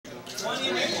Alright,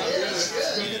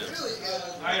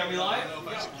 are we live?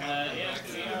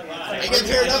 I get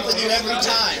paired up with you every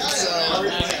time, so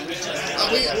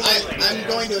I'm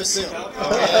going to assume.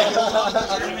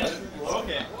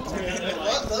 Okay.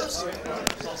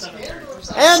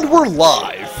 And we're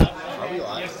live.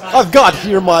 I've got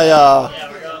here my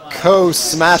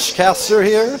co-Smashcaster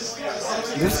here.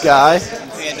 This guy.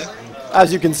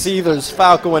 As you can see, there's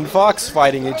Falco and Fox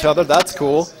fighting each other. That's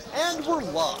cool. And we're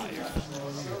live.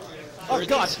 I've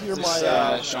got here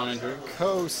my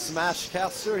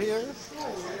co-Smashcaster here.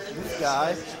 This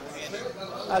guy.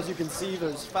 As you can see,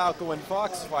 there's Falco and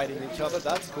Fox fighting each other.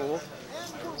 That's cool.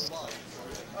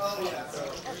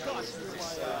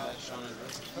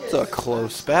 It's a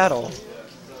close battle.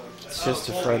 It's just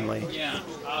a friendly. Yeah.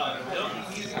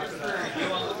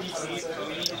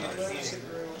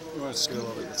 You want to scoot a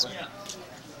little bit this way? Yeah.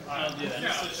 I'll do that.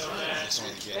 It's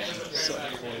a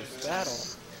close battle.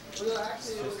 It's just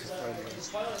a friendly.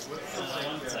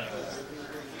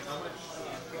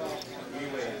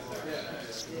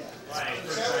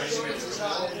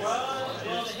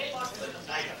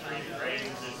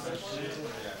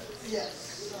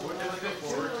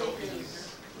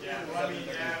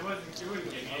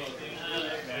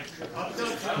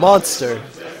 Monster.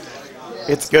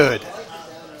 It's good.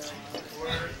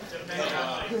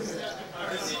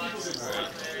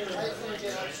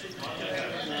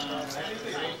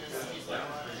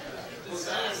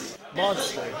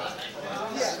 Monster.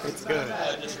 It's good.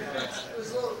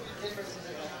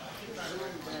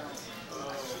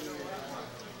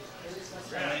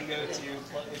 And then go to,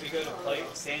 if you go to play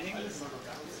standings,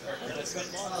 or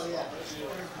participants.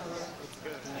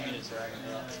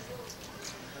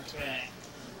 Okay.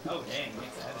 Oh, dang.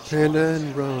 And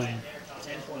then run.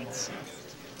 10 points.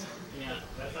 Yeah.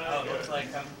 Oh, looks like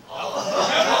I'm.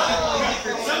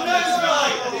 Sometimes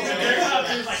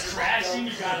you're like crashing,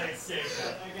 you gotta escape.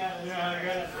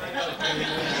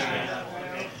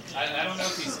 I don't know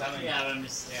if he's coming. Yeah, but I'm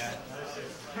just. Yeah.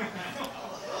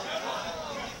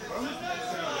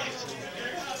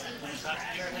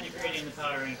 How do you creating the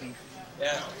power ranking?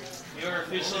 Yeah. You're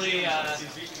officially.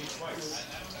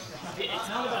 It's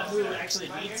not about who actually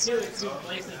beats you, it's who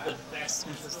places the best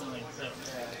consistently. So,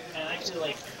 and actually,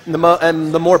 like.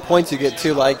 And the more points you get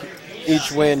too, like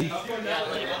each win. Yeah,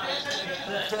 like.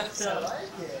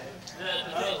 The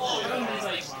problem is,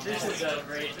 like, this is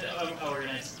great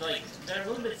organized. Like, they're a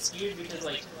little bit skewed because,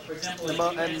 like, for example,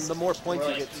 The more points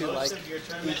you get too, like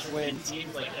each win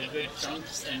teams like a good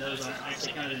chunks, and those aren't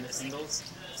actually counted in the singles.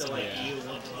 So like you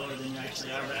look lower than you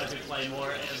actually are, but as we play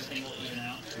more, everything will even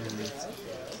out.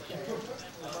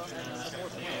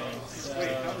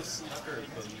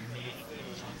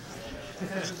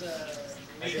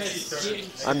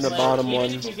 I'm the bottom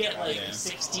one. If you get like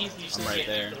 16th, you should right get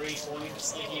there. 3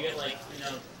 points. If you get like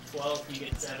 12th, you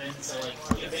get 7. So like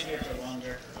you've been here for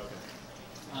longer.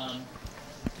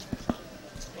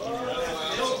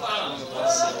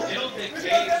 It'll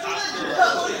decay after.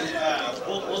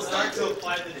 We'll start to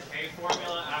apply the decay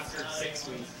formula after 6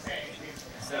 weeks.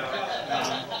 So.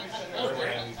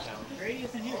 Grady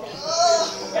isn't here.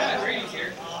 Yeah, Grady's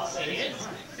here. He is.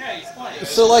 Yeah, he's playing.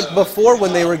 So like before,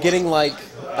 when they were getting like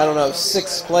I don't know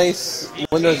 6th place,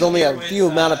 when there's only a few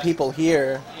amount of people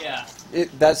here, Yeah.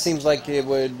 that seems like it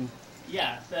would.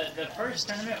 Yeah, the first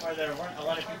tournament where there weren't a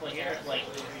lot of people here, like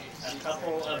a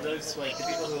couple of those, like the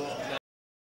people who.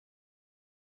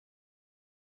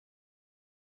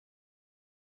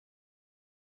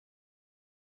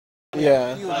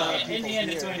 Yeah. In the end,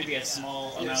 it's going to be a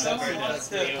small amount of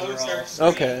the overall.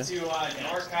 Okay. To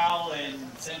NorCal and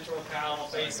Central Cal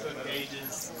Facebook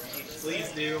pages, please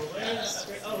do.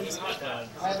 Oh, he's hot dog.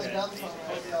 I haven't done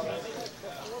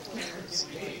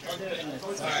I'll do it in a.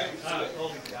 Alright.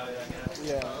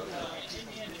 Yeah.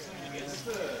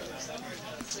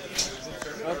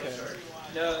 Okay.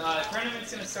 The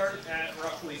tournament's going to start at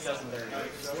roughly 7:30.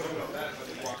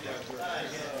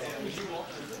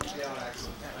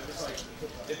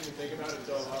 Didn't think about it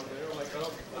until I was there. I'm like,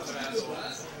 oh, I'm an asshole.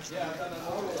 Yeah, I thought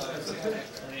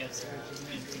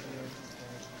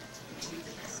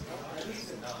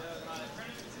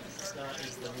Scott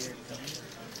is the weird thing.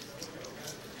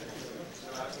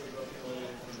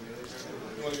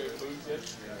 You want to get food, kid?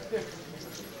 Yeah.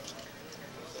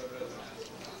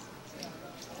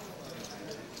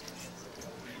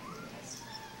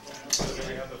 Do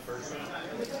we have the first round?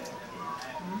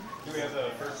 Do we have the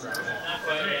first round? Not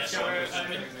quite yet. So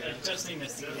I'm adjusting the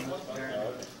seating. All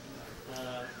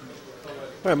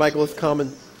right, Michael, let's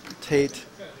commentate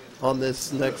on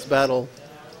this next battle.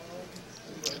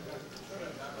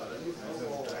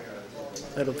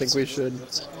 I don't think we should.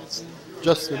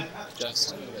 Justin.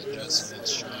 Justin, it's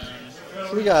Sean.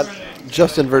 So we got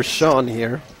Justin versus Sean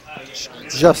here.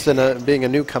 Justin being a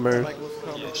newcomer,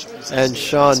 and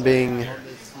Sean being...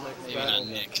 Maybe not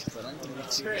Nick, but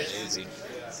it's easy.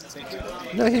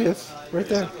 No, he is. Right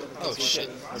there. Oh shit,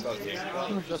 we're both here.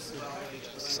 Oh, Justin.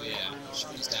 So yeah,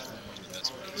 Sean's definitely one of the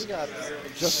best We players. got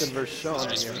Justin versus Sean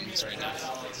Just here. for me right now.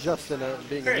 Justin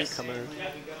being a newcomer,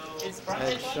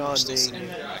 and Sean being...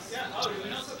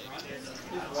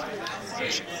 You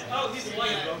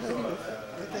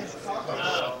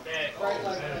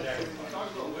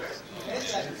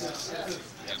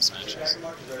have smashes.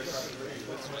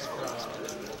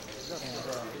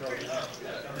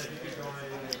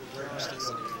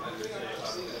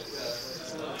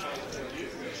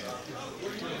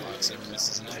 Fox never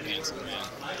misses an cancel, man.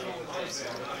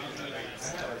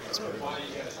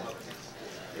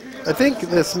 I think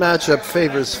this matchup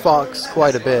favors Fox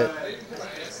quite a bit.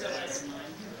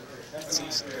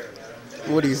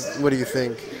 What do you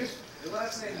think?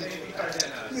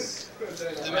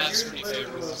 The map's pretty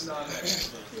favorable.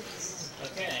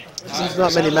 Okay. There's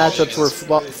not many matchups where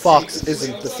Fox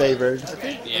isn't the favored.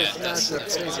 Yeah, that's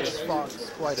favors Fox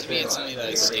quite a being somebody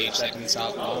that stage that can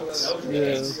top box.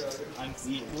 Yeah.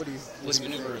 His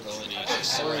maneuverability is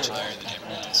just so much higher than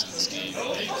everyone else in this game.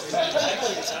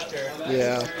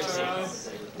 Yeah.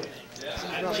 There's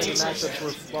not many matchups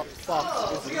where Fox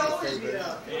isn't the favorite.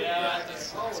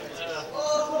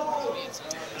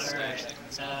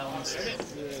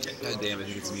 God damn, I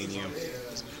think it's me and you.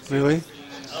 Really?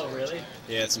 Oh, really?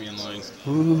 Yeah, it's me and Lang.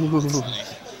 Ooh. Funny.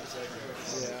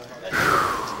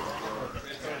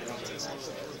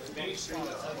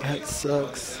 That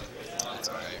sucks. That's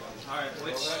alright.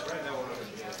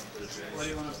 What do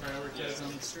you want to prioritize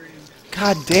on the stream?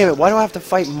 God damn it, why do I have to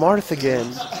fight Marth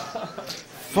again?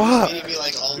 Fuck. Maybe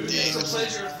like all day.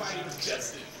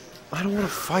 I don't want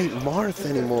to fight Marth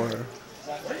anymore.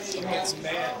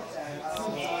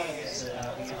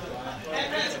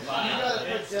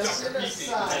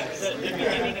 The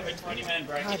beginning of a 20-man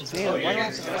bracket. God damn, why do I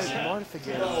have to fight Marth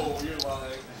again?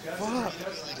 Fuck.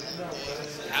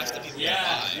 Have to be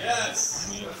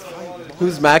yes.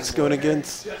 Who's Max going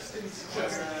against?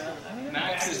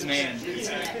 Max is man.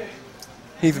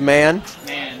 He's Man.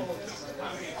 Man.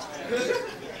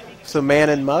 So Man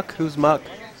and Muck? Who's Muck?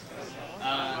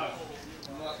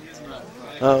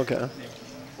 Oh, okay. I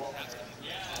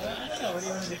don't know, what do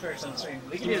you want to do first on stream?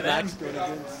 We can do that.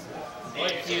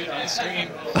 Hey, dude, on stream.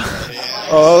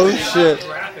 Oh shit.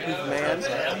 Who's Man?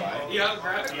 Yeah,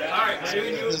 graphic. Alright, what do we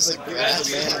do is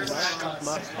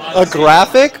A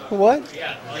graphic? What?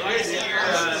 yeah.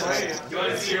 You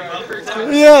want to see your bumper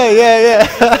time? Yeah.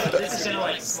 This is gonna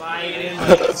like slide in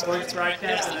like the sports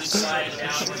broadcast and then slide it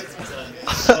down once it's done.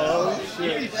 Oh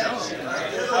shit.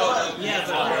 Yeah,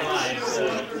 but we're live, so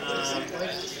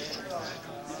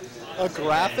A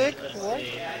graphic? What?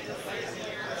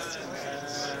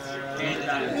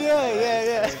 yeah.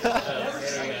 Yeah.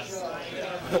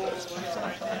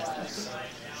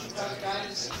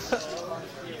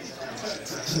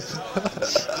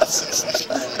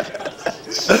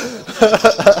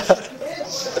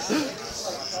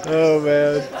 Oh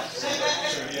man.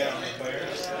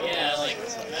 Yeah, like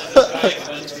a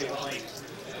bunch of like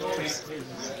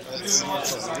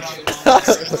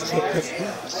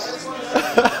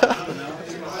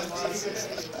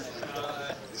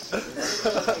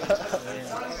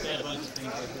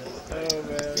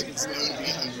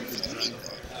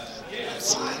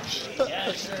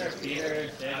yeah, sure, Peter,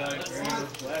 Deva, Green,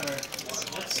 whoever.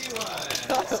 Let's see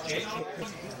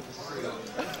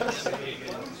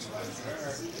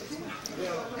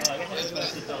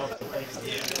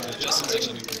Justin's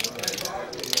actually doing pretty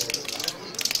good.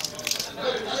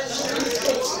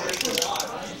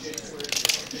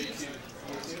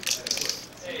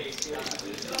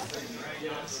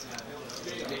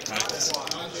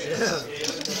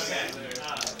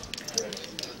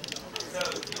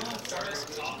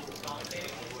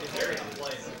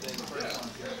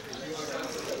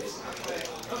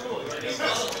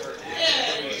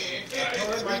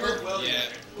 Yeah.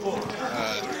 We'll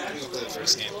play the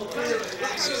first game.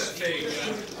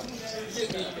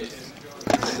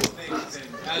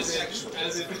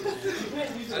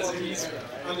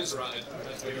 I'm just riding.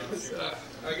 That's what you're doing.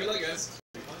 Alright, good luck, guys.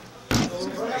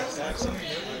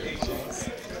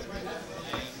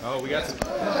 Oh, we got some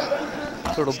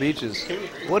Turtle Beaches.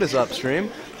 What is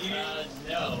upstream?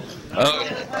 no. Oh.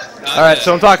 Alright,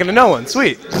 so I'm talking to no one.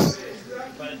 Sweet.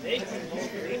 But they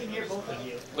can hear both of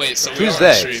you. Wait, so Who's we're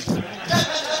on they? stream.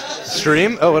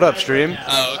 Stream? Oh, what up, Stream?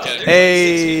 Oh, okay.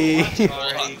 Hey.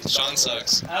 Oh, Sean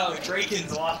sucks. Oh,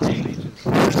 Draken's watching.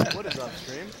 What is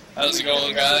upstream? How's it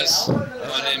going, guys?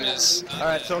 My name is.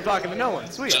 Alright, so I'm talking to no one.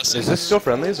 Sweet. Justin. Is this still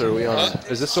friendlies or are we on?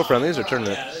 Is this still friendlies or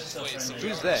tournament?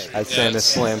 Who's they? As Samus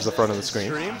slams the front of the screen.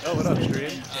 Stream? Oh, what up,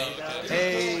 Stream?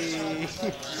 Hey.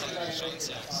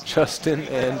 Justin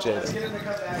and Jason.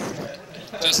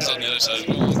 Justin's on the other side of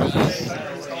the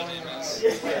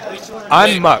wall.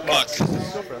 I'm Muck. Muck.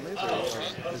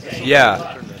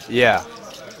 Yeah. Yeah.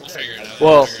 We'll figure it out.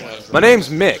 Well, my name's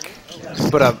Mick,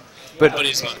 but But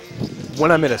he's not.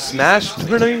 when I'm in a Smash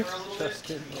tournament,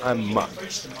 I'm Muck.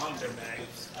 Is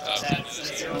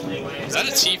that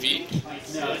a TV?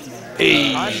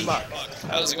 Hey. I'm Muck.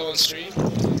 How's it going, stream?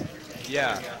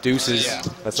 Yeah. Deuces. Yeah.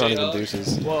 That's not even J-Lo.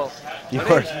 deuces. Well, you my are.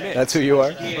 name's Mick. That's who you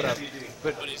are.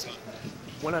 But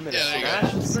when I'm in a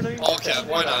Smash tournament, all cap.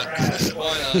 Why not?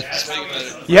 Why not? Just make it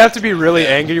better. You have to be really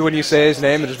angry when you say his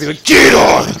name and just be like,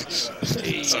 G-Dog!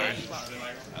 Sorry.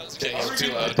 Okay, you're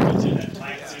too loud.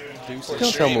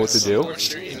 Don't tell me what to do. Poor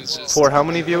stream is just. For how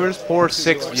many viewers?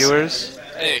 6 viewers.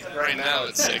 Hey, right now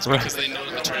it's 6 because they know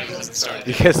the tournament hasn't started.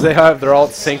 Because they're all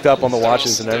synced up on the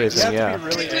watches and everything. Yeah.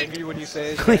 really angry when you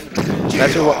say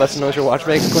That's the noise your watch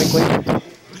makes. Clink clink.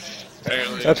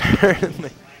 Apparently.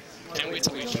 Apparently. Can't wait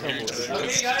till we can hear each other.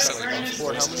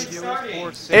 For how many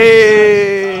viewers?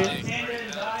 Hey.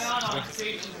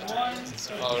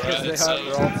 Alright,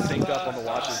 They're all synced up on the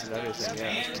watches and everything.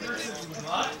 Yeah.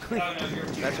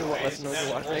 That's the noise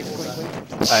your watch makes. Clink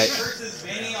clink.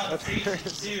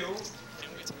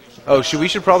 Oh, we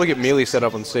should probably get Melee set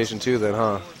up on Station 2 then,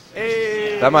 huh?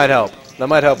 Hey. That might help. That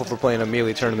might help if we're playing a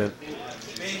Melee tournament.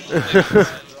 Yeah,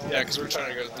 because we're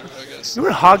trying to go through, I guess. You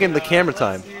were hogging the camera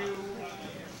time.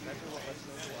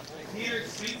 Yeah,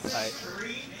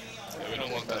 we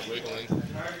don't want that wiggling.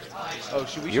 Oh,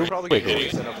 You're probably wait, getting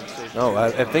wait. set up on station. No,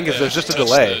 I think there's just a Touch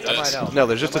delay. the desk. No,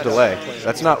 there's just a delay.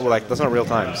 That's not real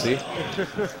time. See?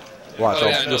 Watch. Oh,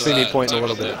 yeah, I know you'll see me that. pointing a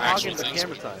Talking little about bit. the actual things.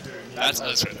 That's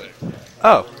us right there.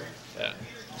 Oh. Yeah.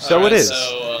 So Alright, it is.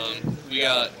 So we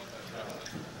got.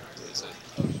 What is it?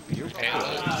 Panda.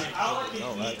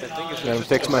 I'm gonna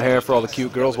fix my hair for all the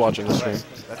cute girls watching the stream.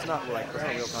 That's not real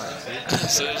time.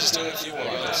 So they're just doing a few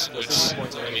warm-ups,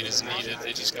 which I mean is needed.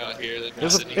 They just got here. It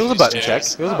was a button check.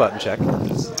 It was a button check.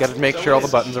 Got to make sure all the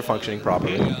buttons are functioning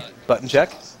properly. Button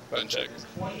check. Button check.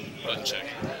 Button check.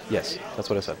 Yes, that's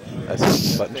what I said. I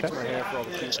said button check.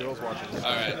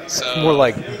 Alright, so. More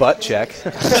like butt check.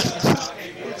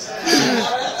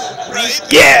 Right?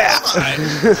 Yeah!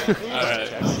 Alright.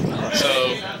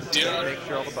 So, do you know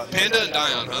Panda and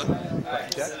Dion, huh?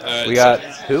 Alright, We got so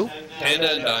who?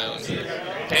 Panda and Dion.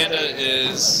 Panda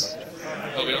is.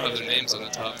 Oh, we don't have their names on the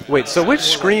top. Wait, so which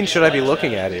screen should I be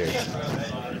looking at here?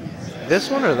 This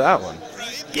one or that one?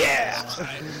 Yeah!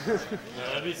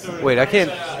 Wait, I can't.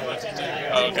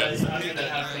 Oh, okay.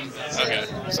 Okay,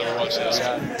 so we're watching this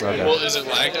one. Okay. Well, is it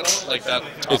lagged at all? Like that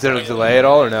top Is there a right delay at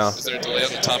all or no? Is there a delay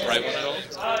on the top right one at all?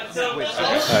 Alright,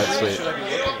 sweet.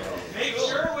 Make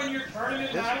sure when your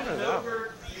tournament match is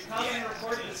over, you come and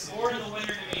report the score and the winner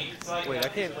to me. Wait, I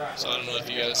can't. So I don't know if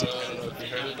you guys know, I don't know if you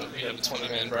heard it, but we have a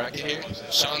 20-man bracket here.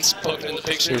 Sean's poking in the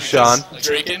picture. Who's Sean?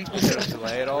 Drinking. That's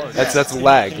lag. That's That's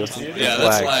lag,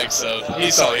 so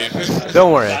he saw you.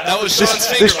 Don't worry. That was Sean's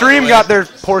finger, The stream got their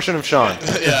portion of Sean.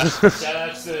 Yeah. Shout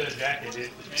out to Jacket,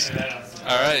 dude.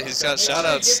 Alright, he's got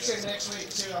shoutouts.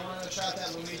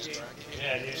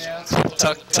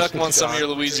 Tuck wants some of your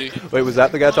Luigi. Wait, was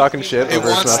that the guy talking shit? It over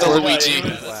wants the Smashboard? Luigi.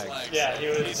 Yeah, he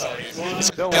was.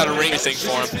 Got a ring thing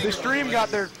for him. The stream got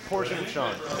their portion of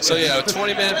Sean. So yeah, a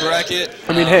 20-man bracket.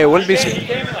 I mean, hey, it wouldn't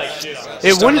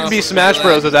be Smash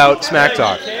Bros without Smack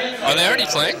Talk. Are they already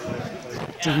playing?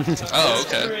 Oh,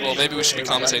 okay. Well, maybe we should be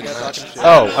commentating the match.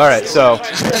 Oh, all right. So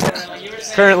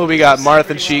currently we got Marth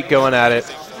and Sheik going at it.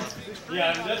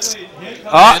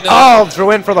 Oh,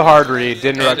 went for the hard read.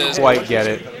 Didn't quite get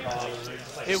it.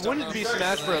 It wouldn't be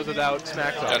Smash Bros without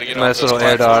Smack Talk. Nice little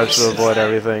air dodge to avoid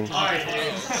everything.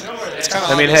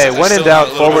 I mean, hey, when in doubt,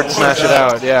 forward smash it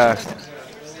out. Yeah.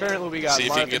 Currently we got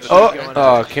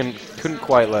couldn't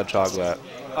quite ledge hog that.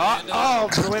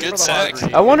 Good tech.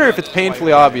 I wonder if it's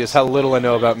painfully obvious how little I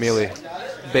know about Melee,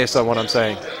 based on what I'm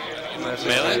saying.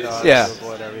 Melee? Yeah.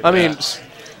 I mean,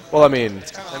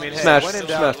 Smash Bros in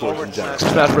general.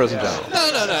 Smash Bros in general. No.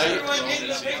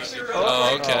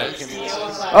 Oh, okay.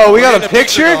 Oh, we got a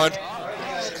picture?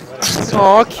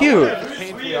 Aw, cute.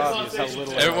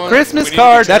 Everyone, Christmas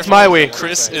card. That's my Wii.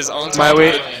 Chris is on top My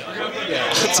Wii.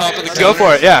 top of the Go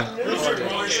for it. Yeah.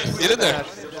 Get in there.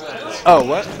 Oh,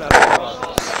 what?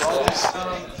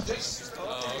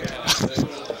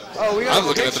 Oh, we got I'm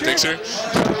looking at the picture.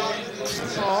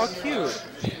 Aw, cute.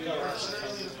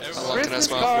 Everyone can ask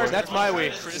my Card. board. That's my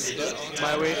Wii.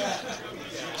 My Wii.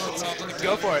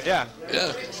 Go for it, yeah.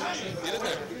 Yeah.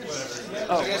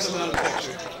 Oh.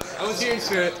 I was here in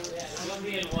spirit.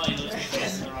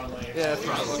 Yeah,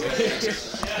 probably.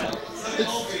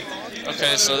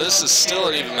 Okay, so this is still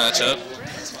an even matchup.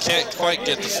 Can't quite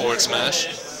get the forward smash.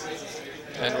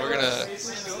 And we're gonna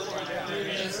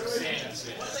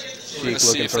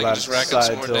see if they can just rack up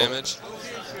some more damage.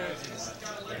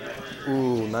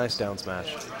 Ooh, nice down smash.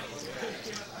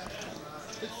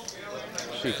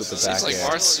 Sheik with the back seems like air.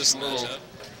 Marth's just a little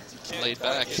laid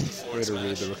back. Way to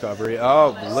read the recovery.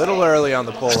 Oh, a little early on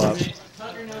the pull-up.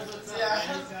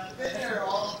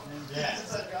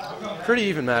 Pretty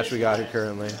even match we got here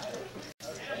currently.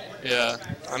 Yeah,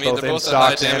 I mean, Both they're in both at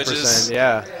high stock and damages. percent,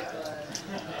 yeah.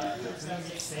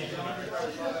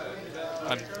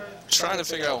 I'm trying to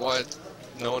figure out why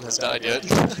no one has died yet.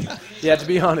 Yeah, to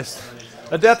be honest,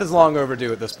 a death is long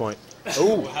overdue at this point.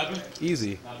 Oh,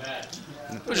 easy.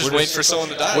 We're just waiting for someone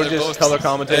to die. We're They're just both- color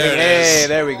commentating. There it Hey, is.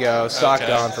 there we go. Stock Okay.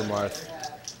 gone for Marth.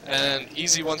 And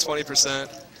easy 120%.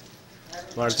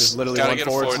 Marth just literally Gotta one get a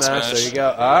forward forward smash. smash. There you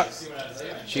go. Ah, Sheik's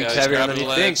Yeah, he's heavier than grabbing you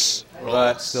the think, ledge.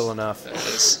 but still enough. There it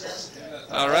is.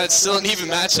 All right, still an even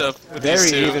matchup with Very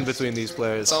these two. even between these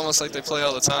players. It's almost like they play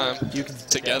all the time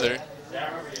together.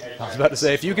 I was about to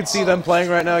say, if you could see them playing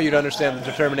right now, you'd understand the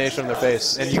determination on their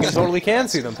face, and you totally can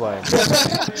see them playing.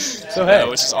 So hey, Yeah,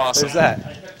 which is awesome. there's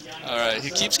that. All right, he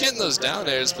keeps getting those down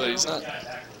airs, but he's not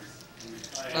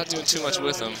doing too much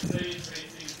with them.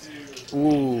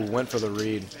 Ooh, went for the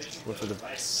read. Went for the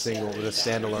single, the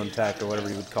standalone tech, or whatever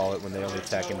you would call it when they only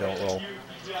tech and don't roll.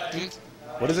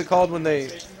 What is it called when they...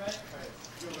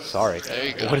 Sorry. There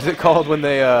you go. What is it called when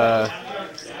they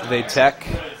tech,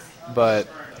 but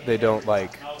they don't,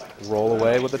 like, roll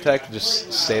away with the tech?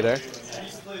 Just stay there?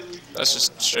 That's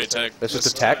just straight tech. That's just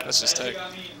a tech? That's just tech.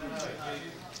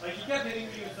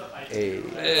 Hey.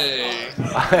 Hey.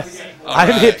 I'm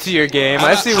right. hip to your game.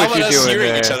 I see what How you're about us doing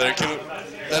hearing there. each other?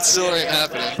 That still ain't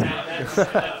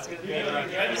happening.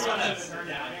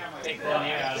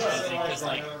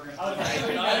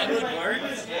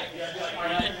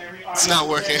 It's not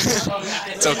working.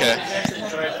 It's okay.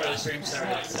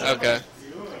 Okay.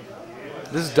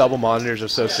 This double monitors are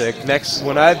so sick.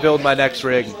 When I build my next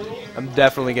rig, I'm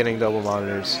definitely getting double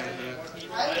monitors.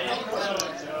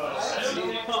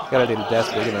 Gotta do the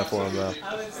desk big enough for him though.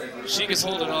 She is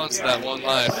holding on to that one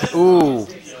life. Ooh,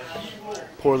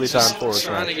 poorly timed Just forward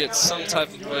trying to smash. get some type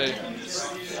of way.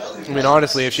 I mean,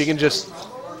 honestly, if she can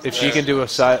do a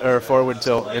side or a forward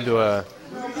tilt into a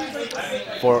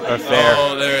fair,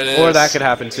 Oh, there it is. or that could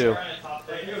happen too.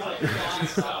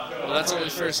 Well, that's only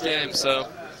first game, so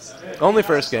Only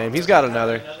first game. He's got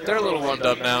another. they're a little warmed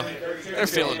up now. They're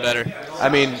feeling better. I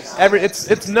mean,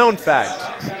 it's known fact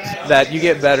that you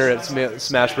get better at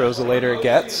Smash Bros. The later it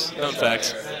gets. Known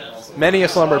fact. Many a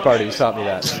slumber party has taught me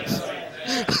that.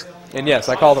 And yes,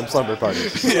 I call them slumber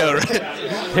parties. Yeah,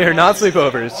 right. They're not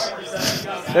sleepovers.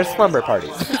 They're slumber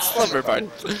parties. Slumber party.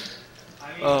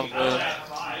 Oh, man.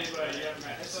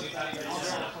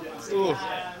 Ooh.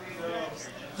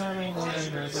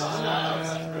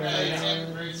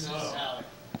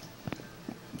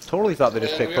 Totally thought they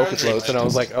just picked Poke Floats, and I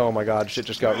was like, oh my god, shit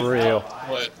just got real.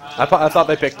 What? I thought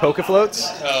they picked Poke Floats,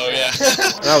 Oh, yeah.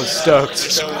 and I was stoked.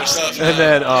 Showing their stuff. And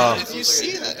then, If you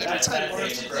see that, every time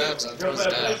Marth grabs and throws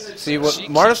it down, see what she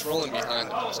Marth, keeps rolling behind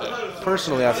him. So.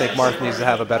 personally, I think Marth needs to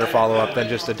have a better follow-up than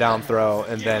just a down throw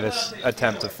and then an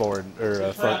attempt to forward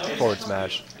forward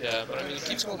smash. Yeah, but I mean, he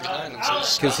keeps going behind him.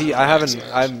 So Because I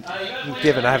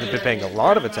haven't been paying a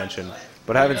lot of attention,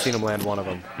 but I haven't seen him land one of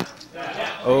them.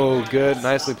 Oh, good,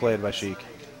 nicely played by Sheik.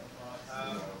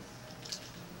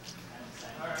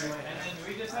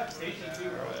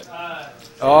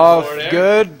 Oh,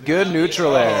 good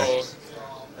neutral air. Oh,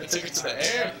 they took it to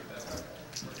the air.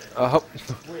 Oh,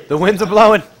 the winds are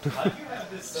blowing.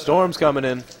 Storm's coming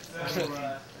in.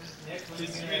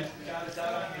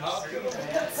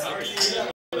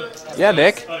 Yeah,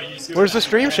 Nick. Where's the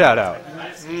stream shout out?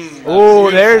 Oh,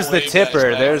 there's the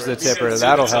tipper. There's the tipper.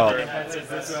 That'll help.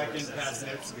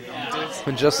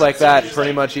 And just like that,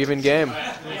 pretty much even game.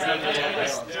 Like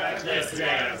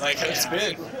it's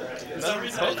been.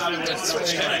 Both of them went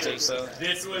switch characters, so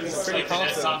pretty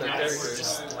confident with their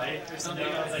characters. And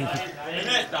then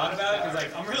I thought about it because like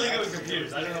I'm really good with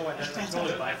computers. I don't know what that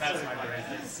totally bypassed my brain.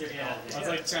 I was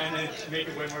like trying to make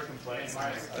it way more complex.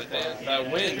 But man,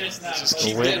 that wind just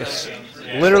keep The getting wind.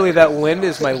 them. Literally, that wind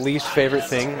is my least favorite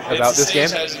thing about this game.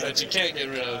 That you can't get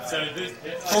rid of. So this,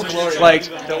 Full glory. Like,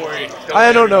 Don't worry.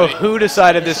 I don't know who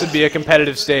decided this would be a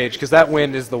competitive stage, because that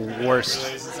wind is the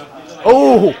worst.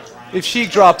 Oh! If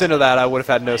Sheik dropped into that, I would have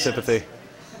had no sympathy.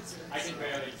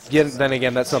 Then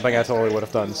again, that's something I totally would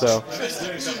have done, so.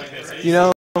 You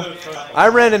know, I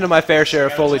ran into my fair share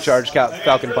of fully charged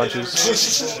Falcon punches.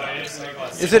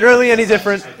 Is it really any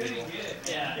different?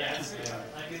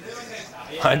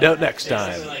 Find out next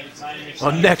time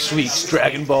on next week's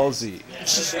Dragon Ball Z.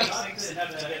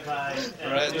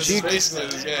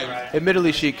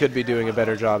 Admittedly, she could be doing a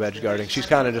better job edge guarding. She's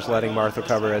kind of just letting Martha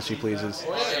cover as she pleases.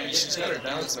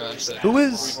 Who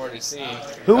is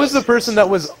the person that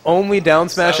was only down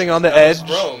smashing on the edge?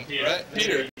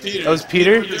 Peter. That was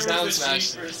Peter? He was down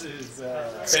smash.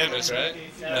 Samus, right?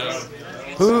 No.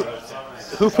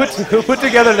 Who put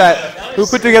together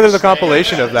the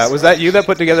compilation of that? Was that you that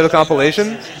put together the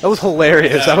compilation? That was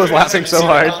hilarious. I was laughing so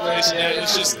hard.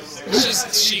 It's just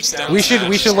Sheik's down We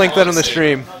should link that on the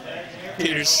stream.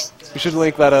 Peters. We should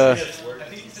link that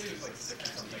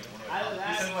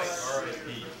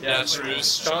Yeah,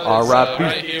 Sarouche.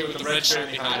 Right here with the red shirt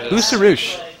behind us. Who's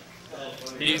Sarouche?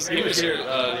 He was here the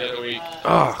other week.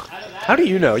 Oh, how do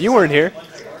you know? You weren't here.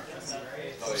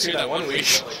 I was here that 1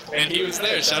 week, and he was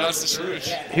there. Shoutouts to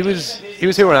Sarouche. He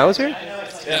was here when I was here?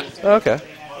 Yeah. Oh, okay.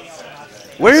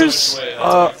 Where's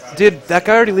did that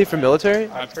guy already leave for military?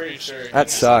 I'm pretty sure. That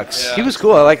sucks. Yeah. He was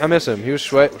cool. I miss him. He was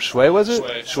Shui, was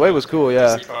it? Shui was cool,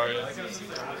 yeah.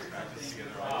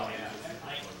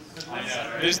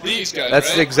 These guys, That's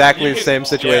right? exactly the same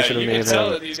situation with me and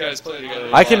him. These guys play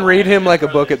together. I can read him like a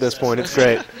book at this point. It's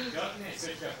great.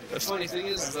 The funny thing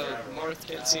is that Marth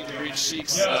can't seem to reach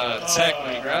Sheik's tech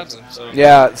when he grabs him. So.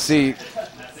 Yeah, see.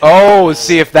 Oh,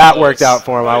 see if that worked out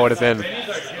for him, I would have been.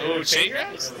 Oh, chain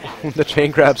grabs? The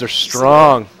chain grabs are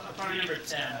strong.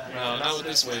 No, not with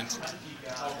this wind.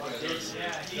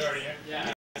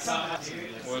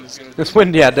 This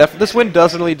wind, yeah, this wind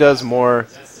definitely does more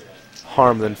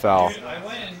harm than foul.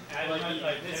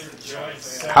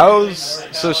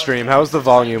 Stream, how's the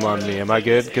volume on me? Am I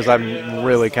good? Because I'm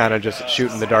really kind of just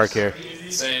shooting the dark here.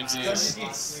 Same.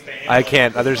 I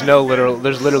can't. There's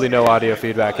literally no audio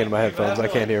feedback in my headphones. I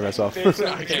can't hear myself. I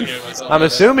can't hear myself. I'm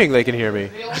assuming they can hear me.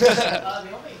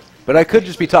 But I could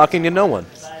just be talking to no one.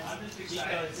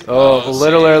 Oh, a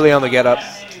little early on the get up.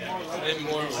 Maybe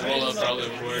more of a roll-up probably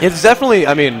would work. It's definitely,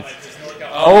 I mean,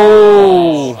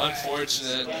 oh.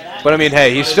 Unfortunate. But I mean,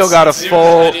 hey, he's still got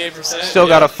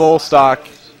a full stock.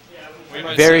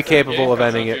 Very capable of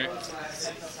ending it.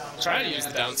 Try to use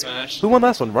the down smash. Who won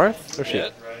last one, Marth or she? Yeah.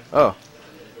 Oh.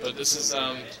 But this is,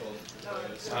 I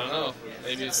don't know.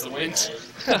 Maybe it's the wind.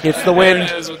 It's the wind.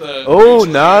 Oh,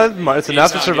 nah, it's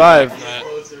enough to survive.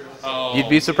 Oh. You'd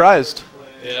be surprised.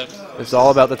 Yep. It's all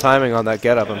about the timing on that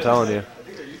get-up, I'm telling you.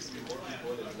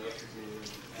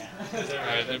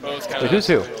 Alright, they're both kind of... Wait, who's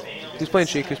who? Who's playing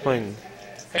Sheik? Who's playing...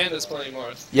 Panda's playing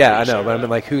Marth. Yeah, I know, but I mean,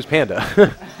 like, who's Panda?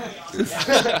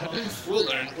 We'll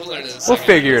learn. We'll learn in a second. We'll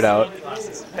figure it out.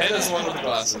 Panda's the one with the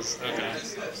glasses.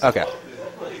 Okay.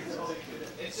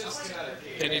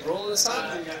 Can he roll this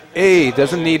time? Hey,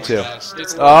 doesn't need to.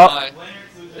 Oh.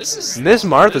 This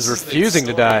Marth is refusing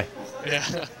to die.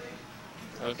 Yeah.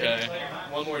 Okay.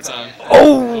 One more time.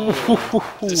 Oh!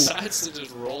 Decides to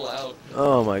just roll out.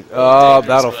 Oh my. Oh,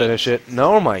 that'll finish it.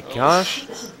 No, my gosh.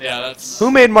 Yeah, that's...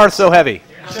 Who made Marth so heavy?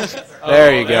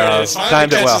 There you go.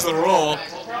 Timed it well. The roll.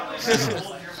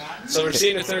 So we're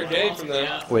seeing a third game from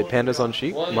them. Wait, Panda's on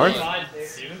Sheik? Marth?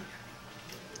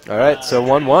 Alright, so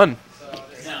 1-1.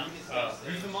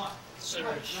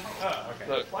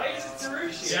 Look.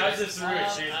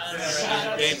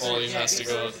 Game volume has to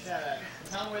go up.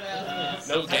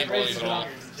 No game volume at all.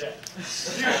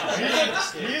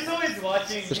 He's always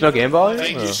watching. There's no game volume?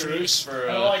 Thank you, Sarouche, for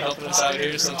helping us out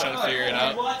here. Still trying to figure it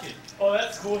out. Oh,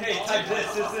 that's cool. Hey, type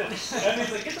this. And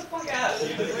he's like, get the fuck out.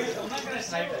 I'm not going to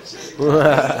type that shit.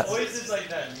 Voice is like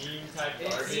that meme type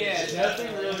garbage. Yeah,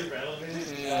 nothing really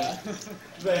relevant. Yeah.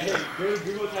 But hey,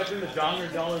 Google type in the donger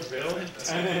dollar bill.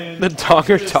 And then the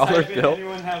donger dollar bill?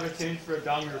 Anyone have a change for a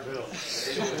donger bill?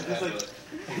 Just like,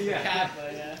 yeah.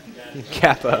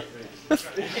 Kappa.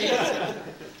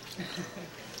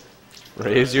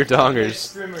 Raise your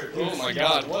dongers. Oh my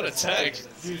god, what a tag.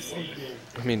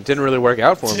 I mean, didn't really work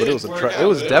out for him, but it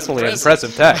was definitely an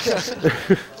impressive tag.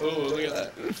 Oh, look at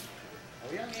that.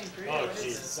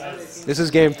 This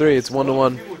is game 3. It's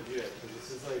 1-1.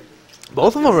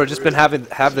 Both of them have just been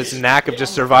have this knack of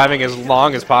just surviving as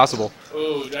long as possible.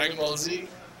 Oh, Dragon Ball Z.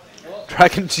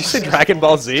 Did you say Dragon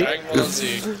Ball Z? Dragon Ball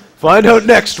Z. Find out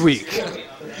next week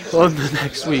on the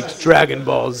next week's Dragon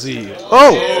Ball Z.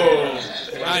 Oh!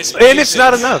 Nice. And it's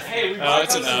not enough. Oh,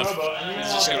 it's enough.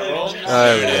 He's just gonna roll.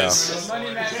 There we go.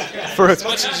 As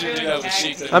much as you do that with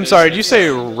Sheik, I'm sorry, did you say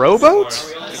rowboat?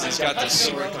 Is it he's got this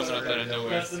sword coming up out of nowhere.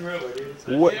 That's the Robo, dude.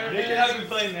 What? Nick and I have been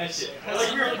playing that shit.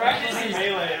 Like, we were practicing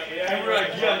Melee, and we were like,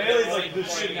 yeah, Melee's like the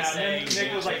shit now. And then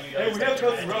Nick was like, hey, we have to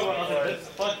go to Robo. I was like, let's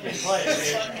fucking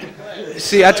play, dude.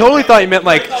 See, I totally thought you meant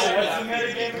like. What's the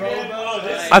meta game again? Oh,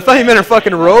 this I thought you meant a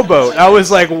fucking rowboat. I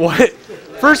was like, what?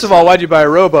 First of all, why'd you buy a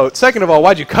rowboat? Second of all,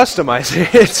 why'd you customize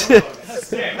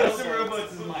it? yeah, custom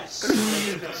robots is my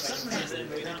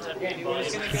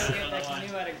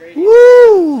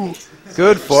Woo!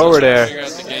 Good forward air. Figure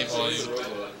out the game volume.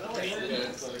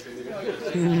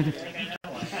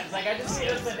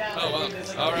 Oh,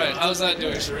 wow. Alright, how's that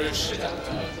doing, Sharush?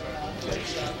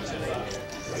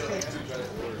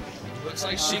 Looks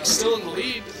like Sheik's still in the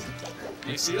lead.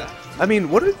 Do you see that? I mean,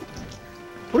 what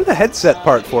are the headset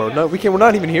part for? No, we're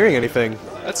not even hearing anything.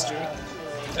 That's true.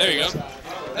 There you go.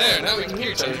 There, now we can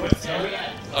hear each other.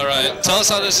 Alright, tell us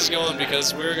how this is going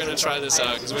because we're going to try this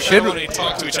out because we don't want to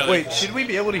talk to each other. Wait, should we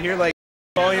be able to hear like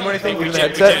volume or anything we through the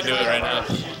can't headset? do it right now.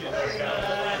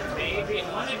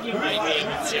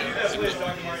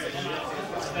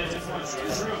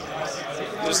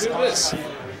 Just do this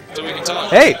so we can talk.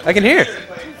 Hey, I can hear.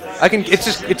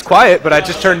 It's quiet, but I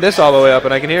just turned this all the way up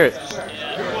and I can hear it.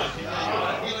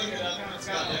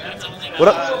 What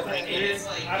up?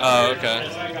 Oh, okay.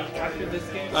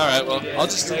 Alright, well, I'll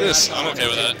just do this. I'm okay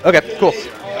with that. Okay, cool.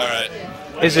 Alright.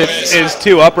 Is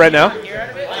 2 up right now?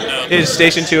 No. Is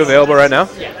Station 2 available right now?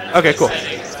 Okay, cool.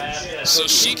 So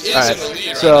Sheik is Alright, in the lead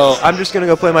right so now. I'm just gonna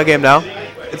go play my game now.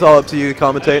 It's all up to you to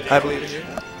commentate. I believe in you.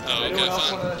 Oh, okay,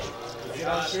 fine.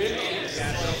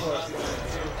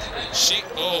 Sheik,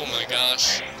 oh my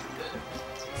gosh.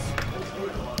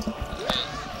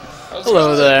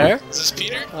 Hello there. Is this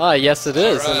Peter? Ah, yes it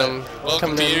is, Alright. and I'm Welcome,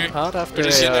 coming Peter. in hot after We're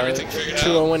just getting a everything figured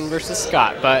 2-0 win versus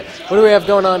Scott. But what do we have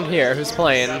going on here? Who's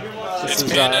playing? This It's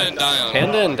is Panda and Dion.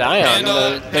 Panda and Dion,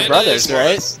 Panda the is brothers, Marth.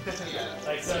 right?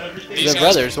 These The guys-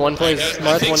 brothers. One plays I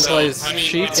Marth, think one so. plays I mean,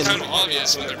 Sheik, it's kind and of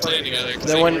obvious when they're playing together because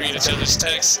Then they when- can read each other's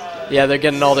texts. yeah, they're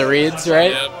getting all the reads,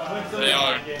 right? Yep, they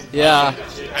are. Yeah.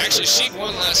 Actually, Sheik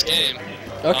won last game.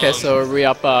 Okay, so are we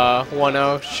up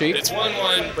 1-0 Sheik? It's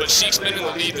 1-1, but Sheik's been in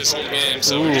the lead this whole game,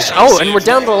 so Ooh. we're just trying to Oh, see and if we're we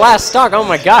down to the last stock. Oh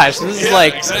my gosh, this is Yeah,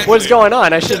 like, exactly. what's going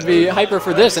on? I should be hyper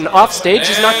for this. And off stage,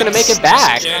 he's not going to make it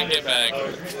back. She can't get back.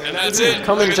 And that's it.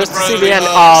 Coming Look at just the to see brotherly the end.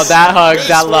 hugs. Oh, that hug, Good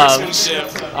that love.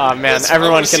 sportsmanship. Oh man, Let's- I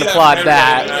everyone wanna see can that applaud from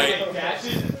that. everybody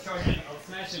tonight.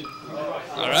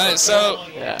 Alright, so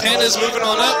Yeah. Panda's moving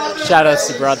on up. Shout outs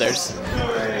to brothers.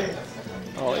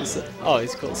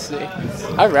 Always cool to see.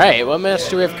 Alright, what match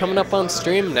do we have coming up on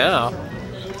stream now?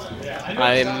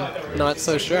 I'm not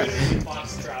so sure.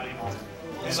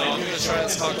 So I'm gonna try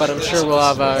to talk But I'm sure we'll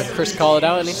have Chris call it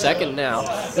out any second now.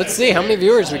 Let's see, how many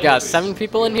viewers we got? 7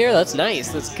 people in here? That's nice,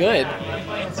 that's good.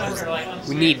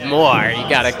 We need more. You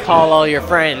gotta call all your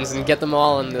friends and get them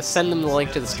all and send them the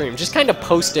link to the stream. Just kind of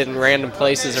post it in random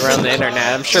places around the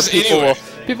internet. I'm sure Just people anywhere.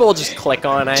 will just click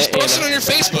on it. Just post it You on your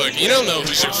Facebook. You don't know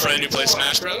who's your friend who plays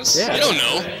Smash Bros. Yeah. You don't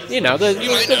know. know, You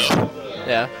might know.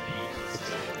 Yeah.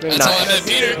 Maybe That's not. how I met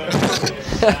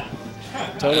Peter.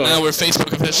 Totally. And now we're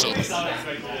Facebook official.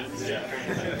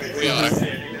 We are.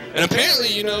 And apparently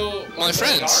you know my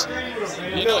friends.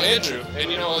 You know Andrew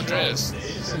and you know Andreas.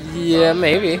 Yeah,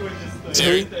 maybe.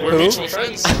 Terry, we're Who? mutual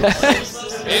friends.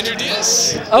 Andrew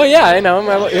Diaz. Oh yeah, I know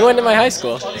him. He went to my high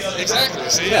school. Exactly.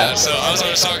 So yeah, so I was on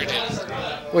a soccer team.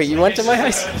 Wait, you went to my high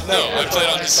school? No, I played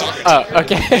on his soccer team. Oh,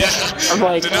 okay. Yeah. I'm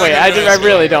like, Did not wait, go to high I school.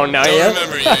 really don't know Don't you.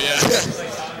 remember you, yeah.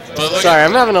 But look, Sorry,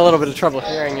 I'm having a little bit of trouble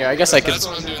hearing you. I guess I could. that's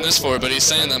what I'm doing this for. But he's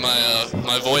saying that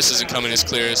my voice isn't coming as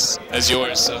clear as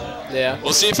yours. So Yeah.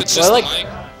 we'll see if it's Well, just I the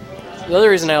mic. The other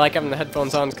reason I like having the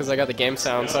headphones on is because I got the game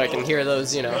sound, so I can hear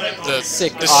those, you know, The-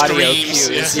 sick the audio screams,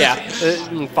 cues. yeah. Yeah.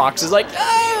 And Fox is like,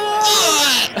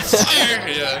 ah! Fire!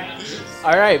 Yeah.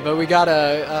 All right, but we got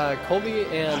Colby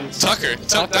and Tuck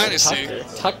Dynasty.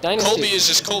 Tuck Dynasty. Colby is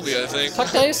just Colby, I think.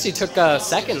 Tuck Dynasty took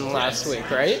second last week,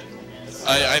 right?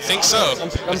 I think so.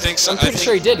 I think so. I'm pretty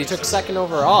sure he did. He took second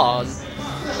overall.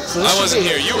 So this I should wasn't be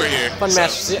here. You were here. a fun match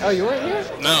to see. Oh, you weren't here?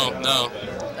 No.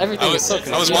 Everything I is so was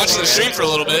confusing. watching the stream for a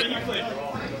little bit.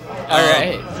 All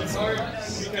right.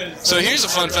 So here's a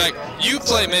fun fact. You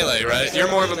play Melee, right? You're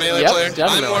more of a Melee Yep, player.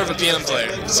 definitely. I'm more of a PM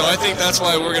player. So I think that's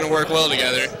why we're gonna work well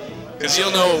together. Because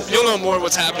you'll know more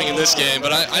what's happening in this game,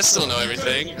 but I still know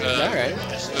everything. All right.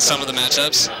 With some of the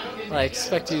matchups. I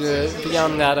expect you to be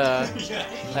on that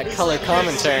color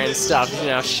commentary and stuff, you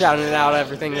know, shouting out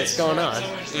everything that's going on.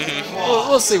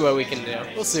 We'll see what we can do.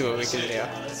 We'll see what we can do.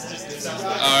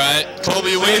 All right,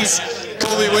 Colby wins.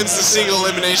 Colby wins the single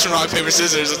elimination rock paper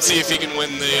scissors. Let's see if he can win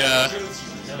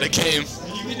the game.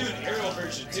 You can do an aerial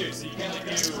version too, so you can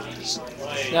do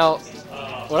like Now,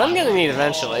 what I'm gonna need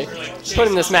eventually,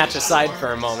 putting this match aside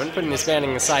for a moment, putting this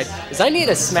banning aside, is I need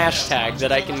a smash tag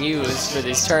that I can use for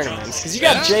these tournaments. Because you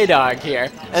got J-Dog here,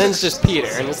 and then it's just Peter,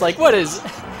 and it's like, what is,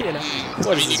 you know,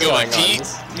 what is You go by going on?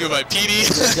 Pete? You go by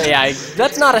Petey? Yeah,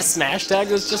 that's not a smash tag,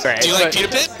 that's just right. Do you like Peter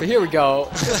Pit? But here we go.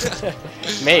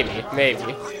 Maybe.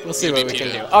 We'll see what we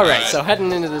can do. Alright, so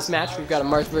heading into this match, we've got a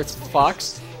Marth versus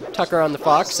Fox. Tucker on the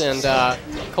Fox and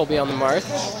Colby on the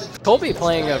Marth. Colby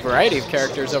playing a variety of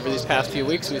characters over these past few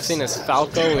weeks. We've seen his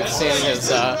Falco, we've seen his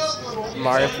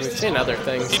Marth, we've seen other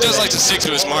things. He does like to stick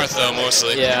to his Marth though,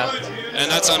 mostly. Yeah. And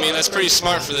that's, I mean, that's pretty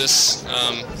smart for this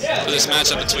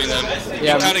matchup between them.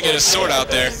 Yeah. You kind of get a sword out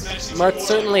there. Marth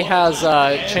certainly has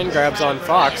chain grabs on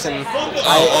Fox, and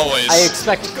always. I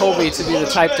expect Colby to be the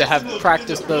type to have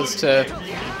practiced those to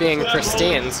being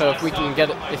pristine. So if he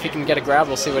can get a grab,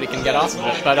 we'll see what he can get off of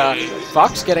it. But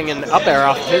Fox getting an up air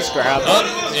off of his grab. Up,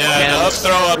 yeah, and, up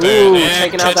throw up air. Ooh,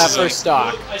 And taking out that catches him. first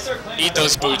stock. Eat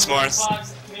those boots, Marth.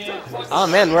 Oh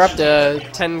man, we're up to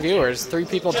 10 viewers. 3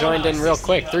 people joined in real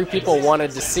quick. 3 people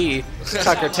wanted to see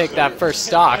Tucker take that first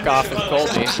stock off of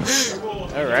Colby.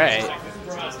 Alright.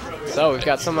 So we've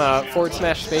got some forward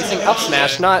smash spacing. Up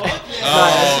smash, not okay.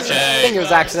 I think it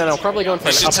was accidental. Probably going for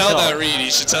You an should up tell tilt. that read.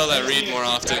 You should tell that read more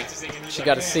often. She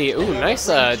got to see. Ooh, nice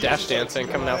dash dancing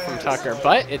coming out from Tucker,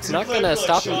 but it's not going to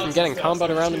stop him from getting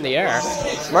comboed around in the air.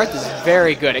 Marth is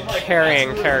very good at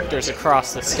carrying characters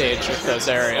across the stage with those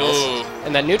aerials. Ooh.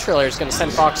 And that neutral air is going to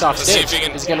send Fox off Let's see stage. if he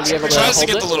can. He's going to be able to Tries hold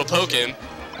to get it. the little poke in.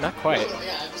 Not quite.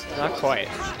 Not quite.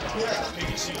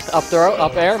 Up throw,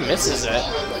 up air, misses it.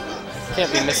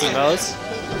 Can't be missing those.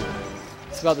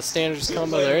 It's about the standardest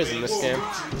combo there is in this game.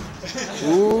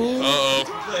 Ooh.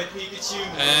 Uh-oh.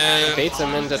 And Baits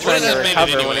him into trying to that made it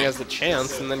recover when anyway? he has the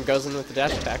chance, and then goes in with the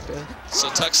dash attack to so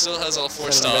Tuck still has all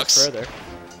 4 send him back stocks. further.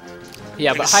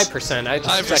 Yeah, but high percent. I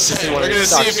High expect to see percent. one We're of gonna these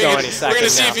see stocks if he go can. any We're second gonna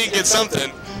see now. if he can get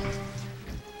something.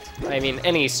 I mean,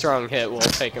 any strong hit will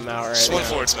take him out right Just now. one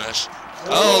forward smash.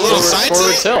 Oh, a little side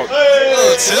Forward tilt. tilt. A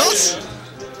little tilt.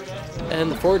 And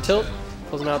the forward tilt,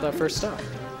 closing out that first stock.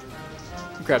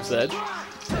 Grabs the edge.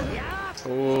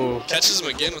 Ooh. Catches him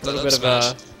again with A that little up bit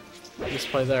smash. of a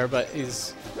misplay there, but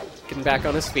he's getting back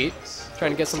on his feet,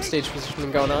 trying to get some stage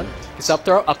positioning going on. He's up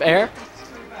throw, up air,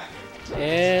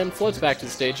 and floats back to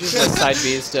the stage. Uses those side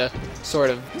Bs to sort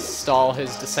of stall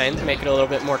his descent, make it a little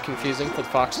bit more confusing for the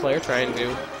Fox player trying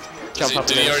to jump up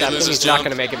Did and he already intercept him. lose his He's not jump?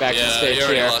 going to make it back to the Yeah, stage he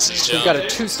already here. lost his We've jump. got a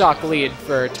 2-stock lead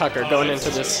for Tucker going into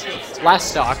this last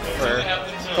stock for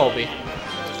Colby.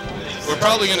 We're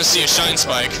probably gonna see a shine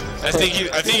spike. I think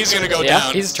he's gonna go Yeah,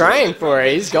 down. he's trying for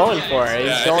it. He's going for it.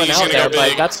 Yeah, I He's think going he's out gonna there, go but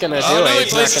big. that's going to do Oh, no, he it.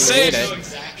 He's not plays the going to need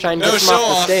save. it. Shine No gets him off show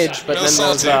the off. stage, but No then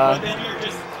those salty.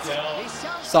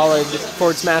 solid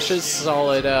forward smashes,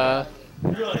 solid Oh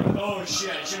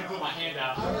shit, I shouldn't put my hand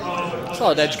out. Oh.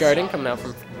 solid edge guarding coming out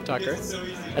from Tucker.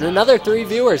 And another 3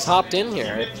 viewers hopped in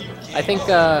here. I think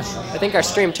our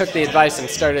stream took the advice and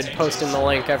started posting the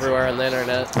link everywhere on the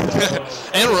internet.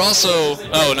 And we're also,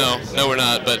 no we're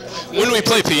not, but when we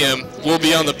play PM, we'll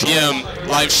be on the PM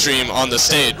live stream on the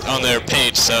stage, on their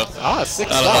page, so Ah, 6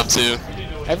 that'll help stuff.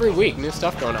 too. Every week, new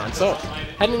stuff going on. So,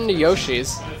 heading into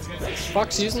Yoshi's.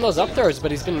 Fox using those up throws,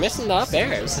 but he's been missing the up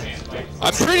airs.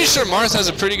 I'm pretty sure Marth has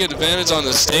a pretty good advantage on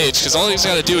the stage, because all he's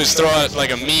got to do is throw out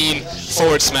like a mean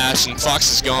forward smash, and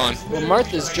Fox is gone. Well,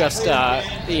 Marth is just,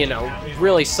 you know,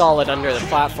 really solid under the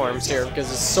platforms here because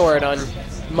his sword on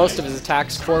most of his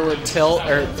attacks, forward tilt,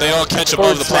 or They all catch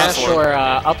forward above the smash platform. or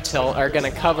up tilt are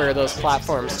going to cover those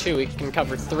platforms too. He can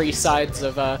cover 3 sides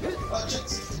of But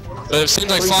it seems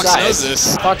like 3 Fox sides. knows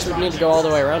this. Fox would need to go all the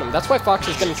way around him. That's why Fox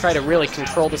is going to try to really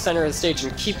control the center of the stage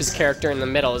and keep his character in the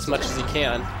middle as much as he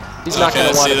can. He's not Okay,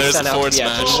 going to want see, to be there's sent the out to forward the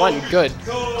edge. And smash. one good,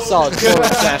 solid forward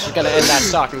smash is going to end that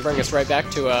stock and bring us right back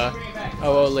to a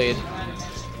 0-0 lead.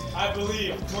 I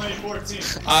believe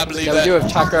 2014. I believe Yeah, we do that.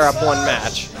 have Tucker up 1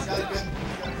 match.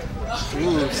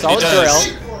 Ooh, solid He does.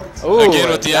 drill. Ooh, Again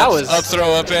with the that up, was up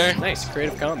throw up air. nice,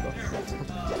 creative combo.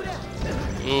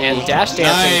 Ooh, And dash dancing,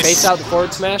 nice. baits out the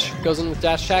forward smash, goes in with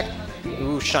dash attack.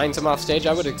 Ooh, shines him off stage.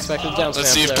 I would expect a down Let's smash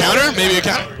see if there. counter, maybe a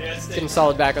counter. Getting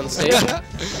solid back on the stage.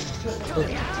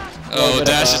 Oh, Bit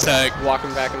dash of, attack.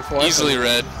 Walking back and forth. Easily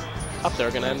read. Up there,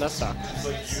 gonna end that stock.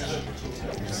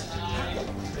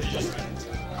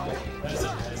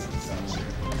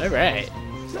 Alright.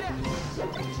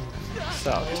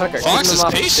 So, Tucker keeping Fox him is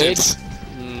off patient. the stage.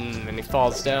 And he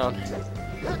falls down.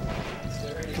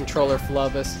 Controller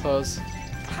flub, I suppose.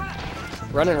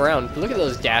 Running around. Look at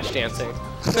those dash dancing.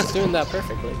 He's doing that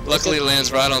perfectly. Luckily, it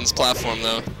lands right on this platform,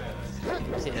 though.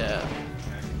 Yeah.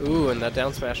 Ooh, and that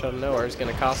down smash out of nowhere is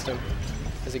gonna cost him.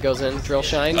 as he goes in. Drill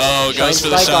shine. Oh, shine goes for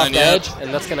the spike off shine, the yeah. edge,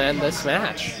 and that's going to end this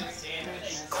match.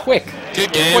 Quick.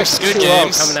 Good games, Quick good 2-0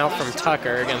 games. coming out from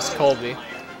Tucker against Colby.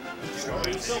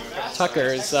 Tucker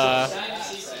is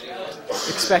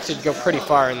expected to go pretty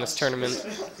far in this tournament,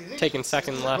 taking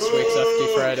second last week's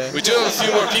FD Friday. We do have a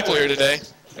few more people here today.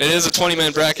 It is a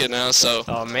 20-man bracket now, so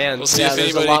Oh man, we'll see yeah, if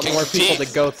there's a anybody lot can more compete. people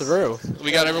to go through.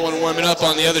 We got everyone warming up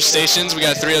on the other stations. We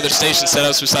got 3 other station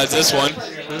setups besides this one.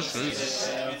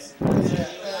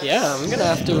 Yeah, I'm gonna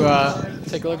have to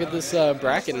take a look at this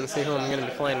bracket and see who I'm gonna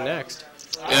be playing next.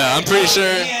 Yeah, I'm pretty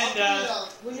sure.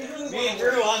 Me and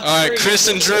Drew on All right, Chris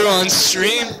and Drew on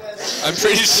stream. I'm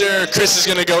pretty sure Chris is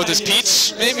gonna go with his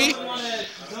peach, maybe.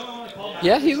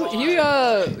 Yeah, he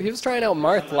was trying out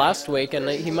Marth last week, and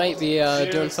he might be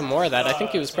doing some more of that. I think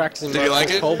he was practicing Did he Marth like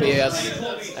with it? Colby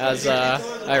as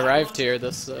I arrived here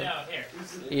this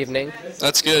evening.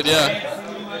 That's good,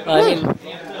 yeah. I mean,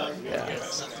 yeah,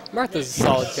 Martha's a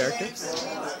solid character.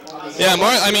 Yeah,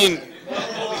 I mean,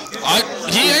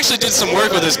 he actually did some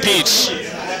work with his peach.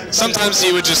 Sometimes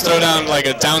he would just throw down like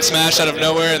a down smash out of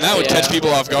nowhere, and that would catch people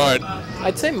off guard.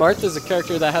 I'd say Martha's a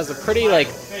character that has a pretty like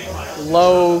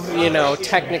low,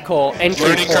 technical entry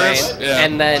Learning point, curve? Yeah.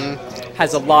 and then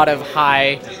has a lot of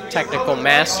high technical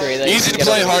mastery. That you Easy can to get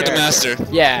play, as a hard to character.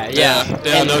 master. Yeah. Yeah,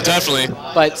 And- no, definitely.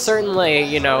 But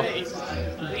certainly,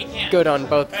 good on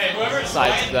both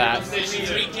sides of that.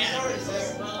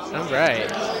 All right.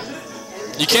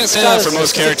 You can't say that for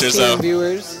most characters, 16 though.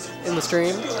 viewers in the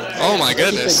stream. Oh my Keep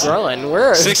it goodness. growing.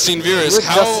 We're 16 viewers. We're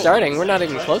How? just starting. We're not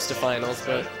even close to finals,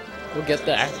 but we'll get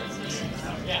there.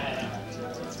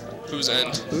 Whose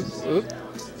end? Oop, oop.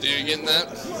 Are you getting that?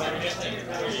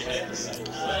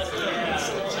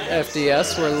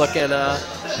 FDS, we're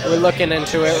looking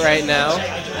into it right now.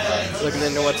 Looking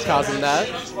into what's causing that.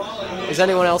 Is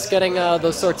anyone else getting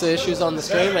those sorts of issues on the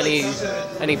stream?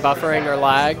 Any buffering or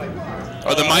lag?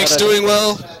 Are the mics doing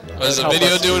well? Is the help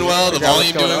video us doing well? The figure out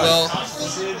what's volume doing going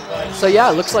on. well? So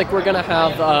yeah, it looks like we're gonna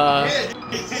have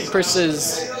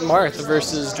Chris's Marth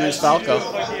versus Drew's Falco.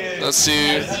 Let's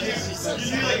see.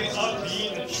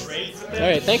 All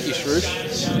right, thank you, Shrew.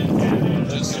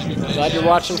 Glad you're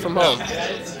watching from home.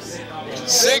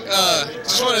 Sick.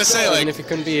 Just wanted to say, Even like, if you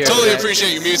couldn't be here. totally today.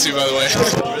 appreciate your Mewtwo, by the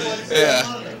way.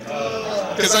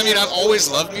 Yeah. Because, I mean, I've always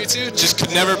loved Mewtwo, just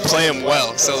could never play him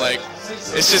well. So, like,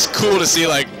 it's just cool to see,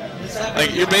 like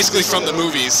you're basically from the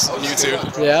movies,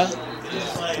 Mewtwo. Yeah.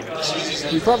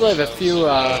 We probably have a few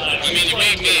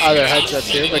other headsets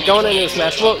here, but going into this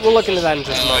match, we'll look into that in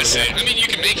just a I moment. see. Here. I mean, you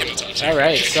can make him a touch. All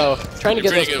right, so trying to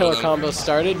get Pretty those good killer with them. combos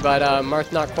started, but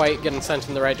Marth not quite getting sent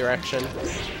in the right direction.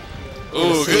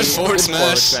 Ooh, good forward Good forward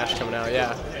smash. smash coming out,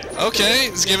 yeah. Okay,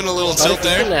 he's giving a little But tilt if you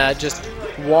there. can just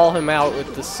wall him out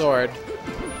with the sword.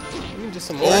 You can do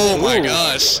some more. Oh my Ooh,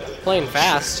 gosh. Playing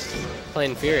fast,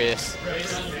 playing furious.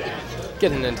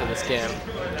 Getting into this game.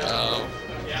 Oh.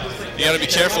 You gotta be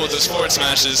careful with those forward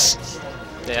smashes.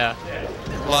 Yeah.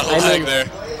 A lot of I lag mean, there.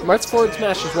 Marth's forward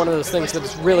smash is one of those things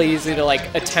that's really easy to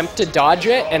like attempt to dodge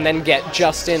it and then get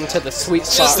just into the sweet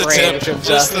spot Just the range tip, of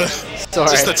just the sword.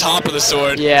 just the top of the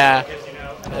sword. Yeah.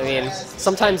 I mean,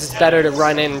 sometimes it's better to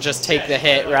run in and just take the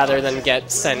hit rather than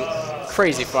get sent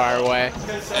crazy far away.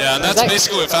 Yeah, and that's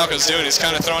basically what Falco's doing. He's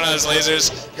kind of throwing out his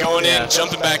lasers, going Yeah. in,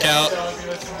 jumping back out.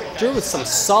 Drew with some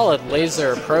solid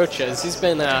laser approaches. He's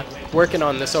been working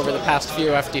on this over the past few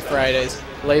FD Fridays.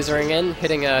 Lasering in,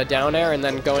 hitting a down air, and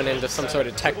then going into some sort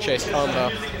of tech chase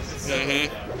combo.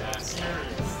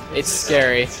 It's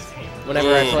scary.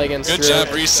 Whenever I play against good Drew,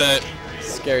 job, reset.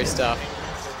 scary stuff.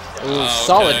 Ooh, Oh,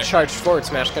 solid okay. charged forward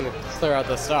smash, gonna clear out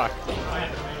the stock.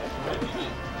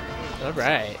 All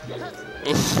right,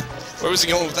 Oof. Where was he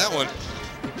going with that one?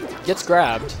 gets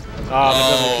grabbed. Oh, but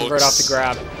doesn't Oh, convert off the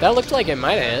grab. That looked like it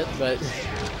might have hit,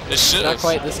 but It should not have.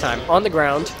 quite this time. On the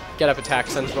ground, get up attack,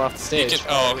 sends him off the stage.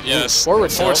 Oh, yes.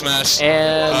 Forward tilt, smash.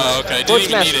 And Oh, okay. Didn't forward even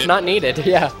smash need it. not needed,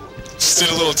 yeah. Just did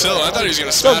a little tilt. I thought he was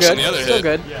going to Still smash good, on the other still hit.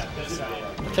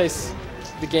 good. In case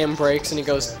the game breaks and he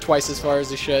goes twice as far as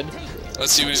he should.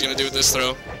 Let's see what he's going to do with this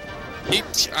throw.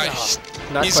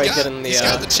 Not He's quite got, getting the he's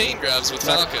got the chain grabs with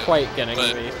not Falco. quite getting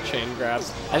but the chain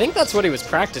grabs. I think that's what he was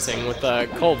practicing with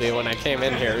Colby when I came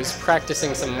in here. He was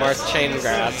practicing some Marth chain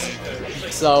grabs.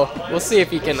 So we'll see if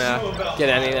he can get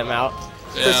any of them out.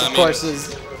 Yeah, Chris, I of mean, course,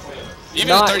 is even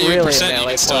not at 38%, really a you melee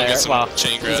can still player. get some Well,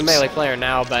 chain he's grabs. a melee player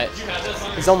now, but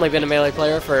he's only been a melee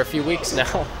player for a few weeks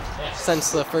now.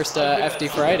 Since the first FD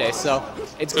Friday, so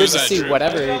it's good Who's to that, see Drew?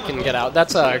 whatever he can get out.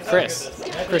 That's Chris.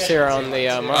 Chris here on the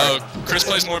Oh, mark. Chris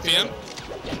plays more PM?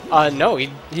 No, he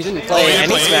didn't play he didn't any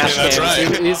play Smash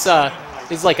anything, games. that's right.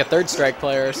 He's like a third strike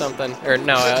player or something, or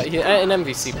no, an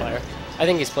MVC player. I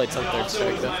think he's played some third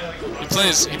strike though.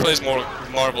 He plays more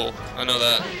Marvel. I know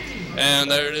that.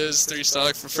 And there it is, 3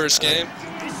 stock for first game.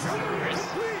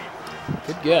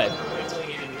 Good.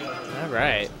 All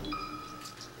right.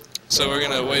 So we're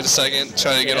gonna wait a second,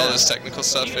 try to get all this technical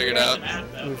stuff figured out.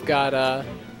 We've got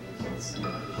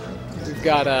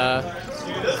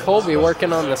Colby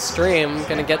working on the stream.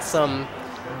 Gonna get some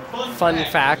fun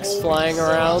facts flying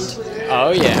around.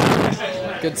 Oh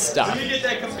yeah, good stuff.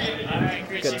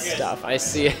 Good stuff. I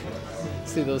see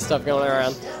those stuff going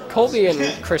around. Colby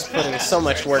and Chris putting so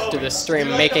much work to this stream,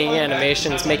 making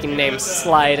animations, making names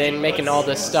slide in, making all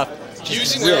this stuff.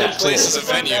 Using their own place as a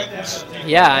venue.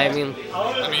 Yeah, I mean,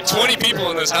 20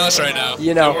 people in this house right now.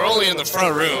 You know, and we're only in the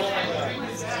front room.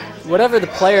 Whatever the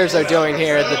players are doing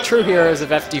here, the true heroes of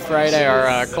FD Friday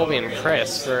are Colby and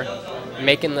Chris for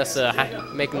making this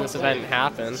event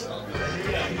happen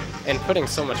and putting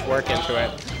so much work into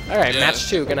it. All right, match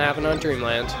 2 gonna happen on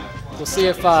Dreamland. We'll see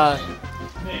if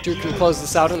Drew can close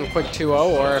this out in a quick 2-0,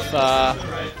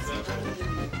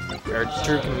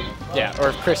 or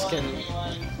if Chris can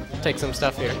take some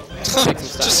stuff here. Just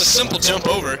a simple jump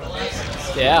over.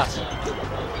 Yeah.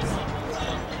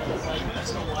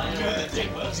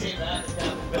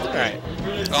 All right.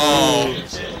 Oh.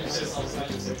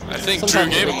 I think Drew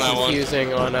gave him that one.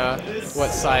 Confusing on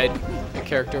what side a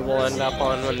character will end up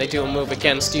on when they do a move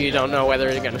against you. You don't know whether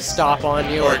they're going to stop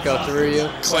on you or go through you.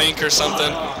 Clank or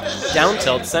something. Down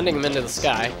tilt, sending him into the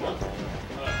sky.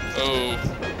 Oh.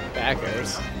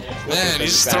 Backers. Man,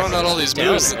 he's just throwing out all these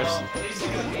moves.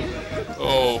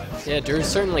 Oh. Yeah, Drew's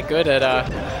certainly good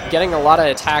at getting a lot of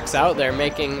attacks out there,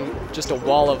 making just a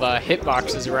wall of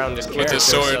hitboxes around his character. With his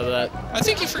sword. So that I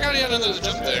think he forgot he had another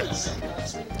jump there.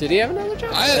 Did he have another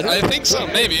jump? I think so,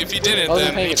 maybe. If he didn't,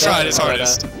 then he tried his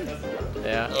hardest.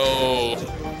 Yeah. Oh.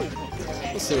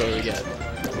 We'll see what we get.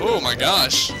 Oh my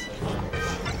gosh.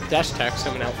 Dash attacks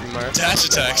coming out from Marth. Dash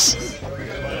attacks.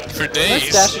 For days.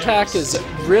 This dash attack is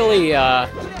really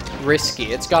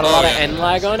risky. It's got a lot of end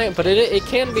lag on it, but it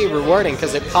can be rewarding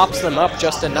because it pops them up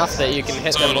just enough that you can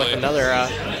hit them with another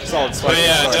solid swipe. But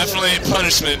yeah, definitely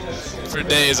punishment for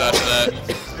days after that.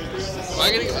 Am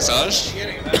I getting a massage?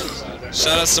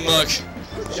 Shout out to Muck.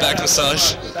 Back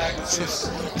massage.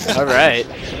 All right.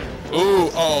 Ooh,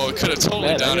 oh, could have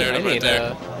totally down aired him right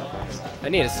there. I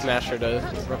need a smasher to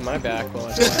rub my back while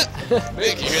I play.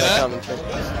 Nick, you hear that?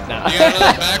 No. You got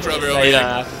another back rubber over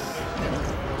here.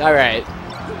 All right.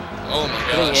 Oh my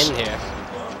gosh. Getting in here.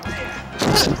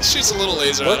 Shoots a little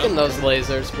laser Working those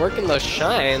lasers, working those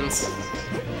shines.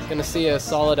 Gonna see a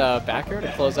solid backer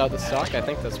to close out the stock. I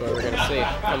think that's what we're gonna see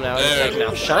coming out right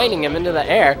now. Shining him into the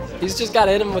air. He's just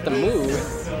gotta hit him with a move.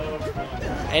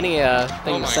 Any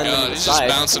thing to send him to the side.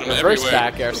 Reverse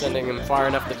back air, sending him far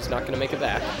enough that he's not gonna make it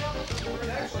back.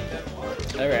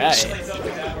 Alright.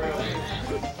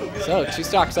 So, 2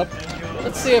 stocks up.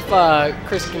 Let's see if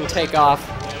Chris can take off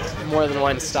more than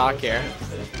 1 stock here.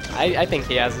 I think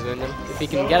he has it in him. If he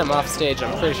can get him off stage,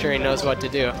 I'm pretty sure he knows what to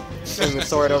do. Swing the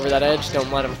sword over that edge,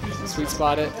 don't let him sweet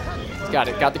spot it. He's got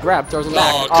it, got the grab, throws him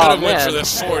back. Oh, could have went for the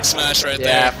forward smash right there.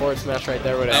 Yeah, forward smash right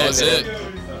there would have ended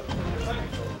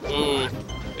it. Ooh.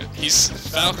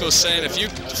 Falco's saying if you're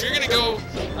gonna go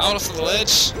out off the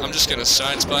ledge, I'm just gonna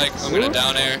shine spike, I'm gonna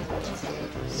down air.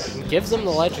 Gives him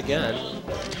the ledge again.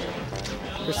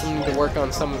 Chris needs to work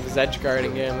on some of his edge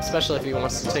guarding game, especially if he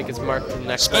wants to take his mark to the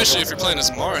next level. Especially if you're playing as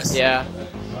Marth. Yeah.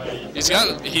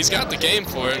 He's got the game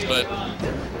for it, but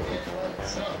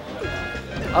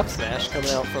up smash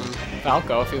coming out from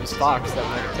Falco. If he was Fox, that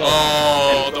might kill him.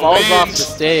 Oh, and the falls wind. off the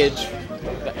stage.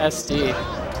 The SD.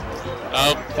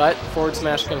 Oh. But forward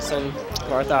smash can send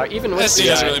Marth out. Even with SD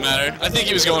doesn't really matter. I think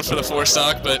he was going for the 4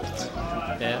 stock, but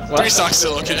yeah. Well, 3 stock's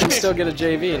still okay. He can still get a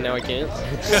JV, and now he can't.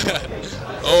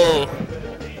 Oh.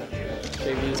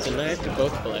 JV is denied to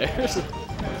both players,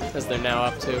 as they're now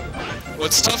up to.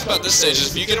 What's tough about this stage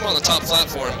is if you get them on the top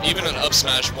platform, even an up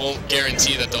smash won't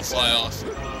guarantee that they'll fly off.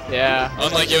 Yeah.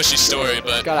 Unlike Yoshi's story,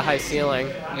 but got a high ceiling,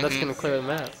 and that's gonna clear the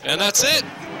map. And that's it.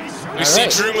 We see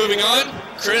Drew moving on.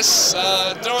 Chris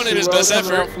throwing in his best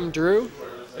effort. Out from Drew.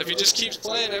 If he just keeps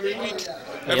playing every week.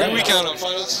 Every weekend on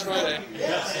Finals Friday.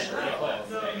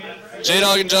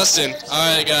 J-Dog and Justin.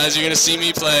 Alright guys, you're gonna see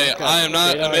me play. I am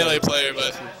not a melee player,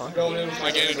 but I'm going in with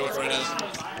my Ganondorf right now.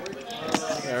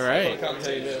 Alright.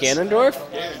 Ganondorf?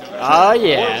 Oh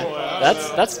yeah.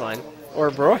 That's fine. Or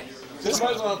Broy. Just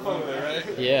might as well have fun with it,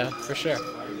 right? Yeah, for sure.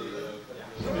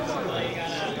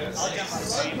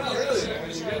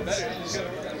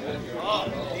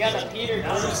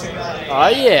 Oh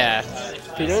yeah.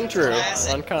 Peter and Drew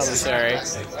on commentary.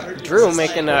 Drew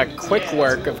making a quick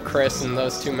work of Chris in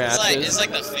those two matches. It's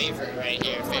like the favorite right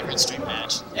here, favorite stream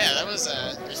match. Yeah, that was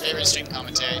his favorite stream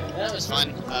commentary. That was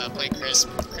fun. Played Chris.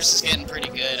 Chris is getting pretty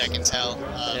good, I can tell.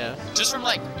 Yeah. Just from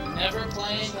like never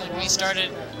playing when we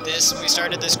started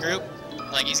this group,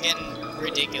 like he's getting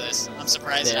ridiculous. I'm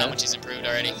surprised at how much he's improved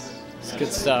already. It's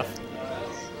good stuff.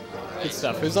 Good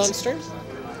stuff. Who's on stream?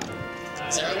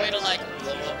 Is there a way to like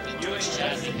blow up the Twitch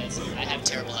chat because I have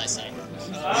terrible eyesight?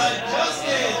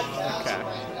 Okay.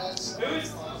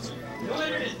 Who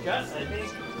entered his guts, I think.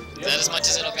 Is that as much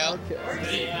as it'll go?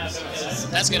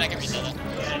 That's good, I can refill it.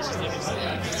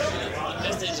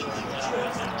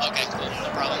 Okay, cool, no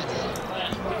problem.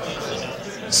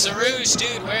 Sarouge,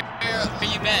 dude, where have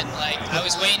you been? Like, I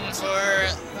was waiting for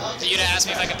you to ask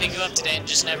me if I could pick you up today and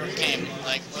just never came.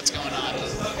 Like, what's going on?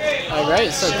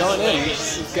 Alright, so going in,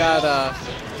 we've got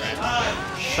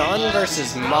Sean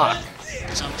versus Mock.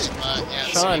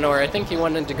 Sean, or I think he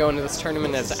wanted to go into this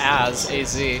tournament as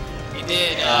AZ. He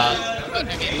did,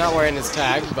 not wearing his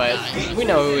tag, but we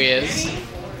know who he is.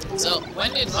 So,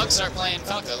 when did Muck start playing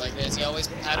Falco like this? He always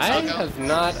had I Falco? have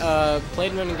not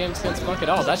played many games against Muck at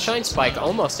all. That Shine Spike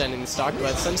almost ending the stock,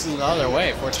 but sends him the other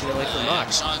way, fortunately for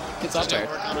Muck. Sean, gets up there.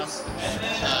 Work on him.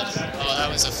 Oh, that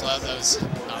was a flub. That was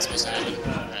not supposed to happen.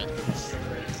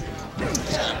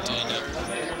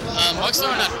 Muck's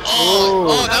throwing on.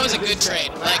 Oh, that was a good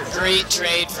trade. Like, great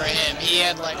trade for him. He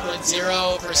had, like,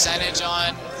 0%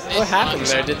 on. What happened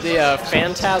there? Did the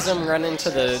Phantasm run into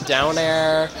the down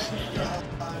air?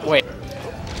 Wait.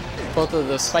 Both of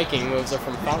the spiking moves are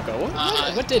from Falco.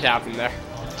 What did happen there?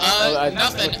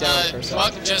 Nothing.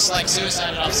 Muck just like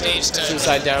suicided off stage to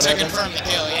confirm the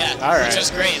kill, yeah. Alright. Which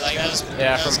was great. Like, that was,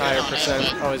 from higher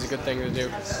percent. Always a good thing to do.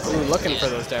 Ooh, looking for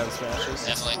those down smashes.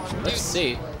 Definitely. Let's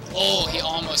see. Oh, he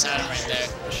almost had him right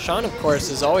there. Sean, of course,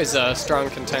 is always a strong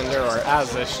contender, or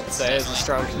as I should say, is a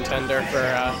strong contender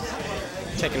for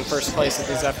taking first place at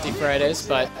these FD Fridays,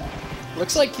 but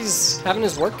looks like he's having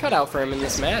his work cut out for him in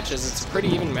this match, as it's a pretty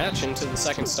even match into the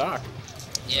second stock.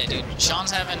 Yeah, dude.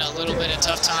 Sean's having a little bit of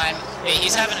tough time.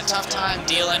 He's having a tough time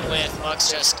dealing with Muck's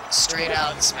just straight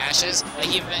out smashes. Like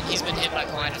he's been hit by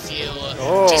quite a few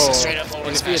just straight up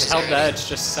forward smashes. And if he had held the edge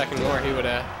just a second more, he would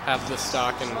have this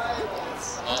stock and.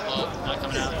 Not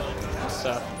coming out.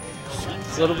 So,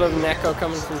 a little bit of an echo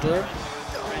coming from Drew.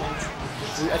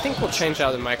 I think we'll change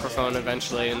out the microphone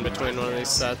eventually in between one of these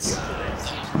sets.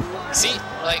 See,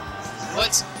 like,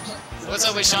 what's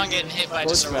up with Sean getting hit by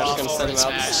just a raw forward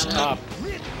smash? Top.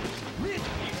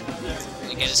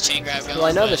 Get his chain grab going. Well,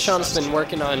 I know that Sean's been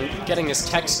working on getting his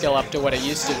tech skill up to what it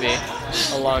used to be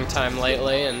a long time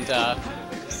lately, and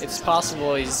it's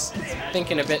possible he's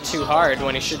thinking a bit too hard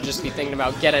when he should just be thinking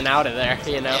about getting out of there,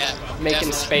 you know? Yeah, making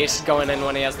definitely. space going in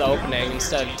when he has the opening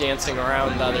instead of dancing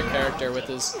around the other character with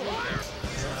his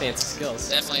fancy skills.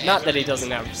 Definitely. Not that he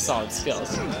doesn't have solid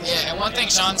skills. Yeah, and one thing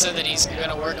Sean said that he's going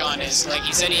to work on is, like,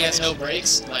 he said he has no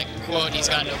brakes. Like, quote, he's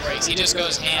got no brakes. He just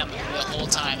goes ham the whole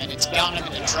time, and it's gotten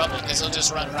him into trouble because he'll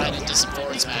just run right into some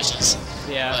forward smashes.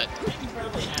 Yeah. But,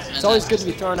 it's always good to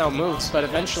be throwing out moves, but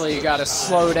eventually you got to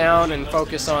slow down and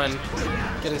focus on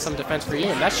getting some defense for you,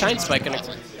 and that Shine Spike going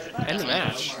to end the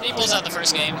match. He pulls out the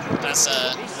first game. That's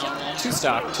normal.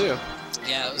 2-stock, too.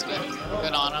 Yeah, it was good.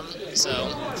 Good on him.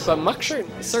 So. But Muck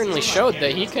certainly showed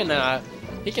that he can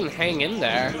hang in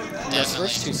there. Those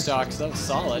first 2 stocks, that was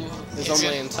solid. It was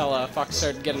only until Fox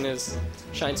started getting his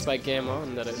Shine Spike game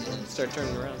on that it started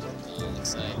turning around.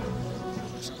 Looks like.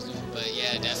 But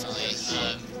yeah, definitely.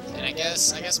 And I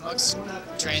guess Muck's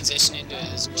transition into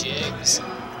his jigs.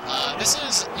 This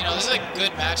is a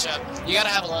good matchup. You got to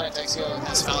have a lot of tech skill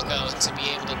as Falco to be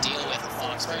able to deal with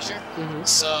Fox pressure.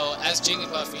 So as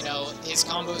Jigglypuff, his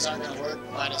combos aren't going to work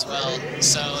quite as well.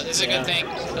 So this is a good thing.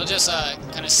 He'll just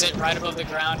kind of sit right above the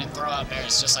ground and throw out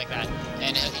bears just like that,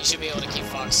 and he should be able to keep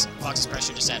Fox's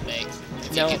pressure just at bay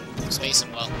if you can space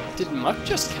him well. Did Muck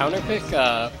just counterpick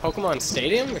Pokemon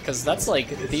Stadium? Because that's like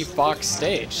the Fox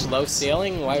stage, low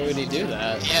ceiling. Why would he do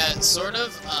that? Yeah, sort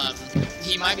of.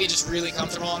 He might be just really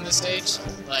comfortable on this stage,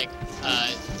 like,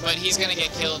 but he's gonna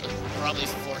get killed probably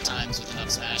 4 times with an up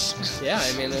smash. Yeah,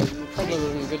 I mean, it probably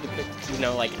would have been good to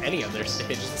pick, like any other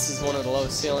stage. This is one of the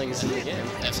lowest ceilings in the game.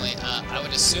 Definitely. I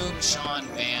would assume Sean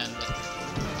banned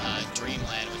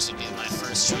Dreamland, which would be my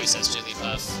first choice as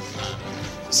Jigglypuff.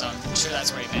 So I'm sure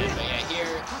that's where he banned. But yeah,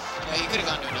 here, he could have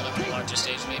gone to another larger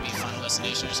stage, maybe Final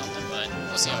Destination or something, but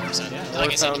we'll see how it works out. Yeah,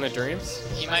 like I said, Fountain of Dreams.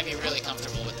 He might be really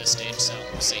comfortable with this stage, so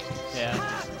we'll see. Yeah,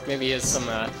 maybe he has some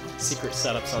secret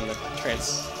setups on the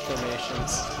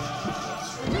transformations.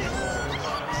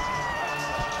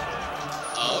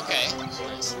 Oh, okay.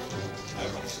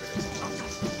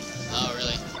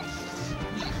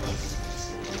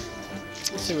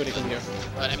 see what he can do.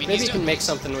 But I mean, Maybe he can make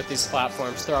something with these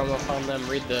platforms, throw them upon them,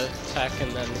 read the tech,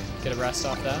 and then get a rest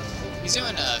off that. He's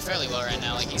doing fairly well right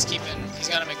now. Like he's got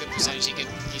him a good percentage. He could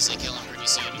easily kill him pretty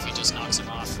soon if he just knocks him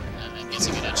off and then gets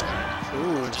a good edge guard.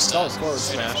 Ooh, just solid forward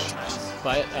smash.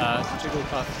 But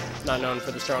Jigglypuff, not known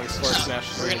for the strongest forward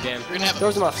smashes in the game.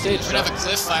 Throws him off stage. We're gonna have a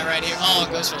cliff fight right here. Oh,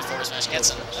 goes for the forward smash,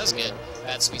 gets him. That was good.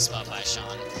 Bad sweet spot by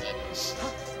Sean.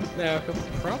 But Yeah,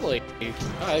 probably.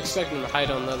 I expect him to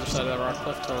hide on the other side of that rock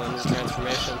cliff tunnel in his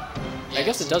transformation. Yeah. I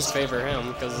guess it does favor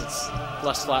him because it's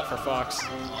less flat for Fox.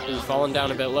 He's falling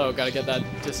down a bit low. Got to get that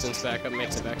distance back up.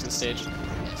 Makes it back to the stage.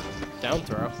 Down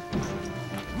throw.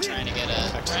 Trying to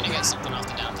get something off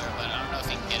the down throw, but I don't know if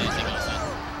he can get anything off it.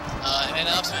 And then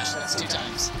up smash, that's 2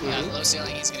 times. Yeah, low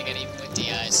ceiling, he's gonna get even with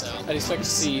DI, so. I'd expect to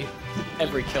see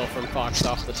every kill from Fox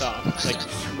off the top. Like,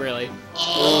 really.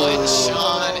 Oh, and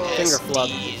Sean Finger flub,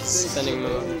 SDs. sending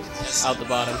him out the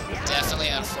bottom. Definitely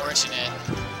unfortunate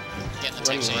getting the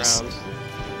tech chase.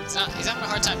 He's having a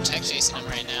hard time tech chasing him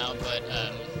right now, but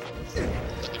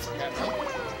looking for grab.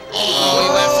 Oh, he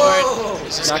went for it.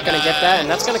 He's just not gonna get that, and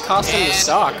that's gonna cost him the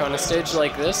stock on a stage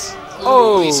like this.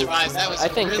 Oh, he survived. That was I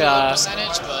think really low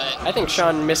percentage, but I think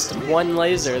Sean missed one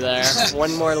laser there.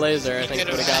 One more laser, I think,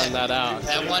 would have gotten that out.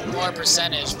 That one more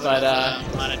percentage would But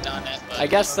might have done it. But I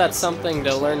guess that's something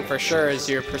to learn for sure is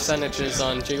your percentages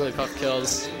on Jigglypuff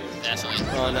kills definitely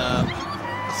on a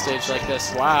stage like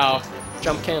this. Wow,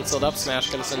 jump canceled up smash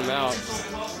gonna send him out.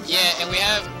 Yeah, and we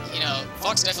have, you know,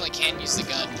 Fox definitely can use the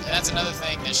gun. And that's another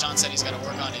thing that Sean said he's got to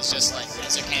work on is just like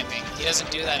laser camping. He doesn't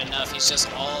do that enough. He's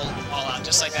just all out,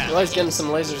 just like that. Well, he's getting some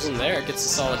lasers in there. Gets a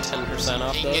solid 10%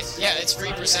 off those. Yeah, it's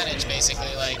free percentage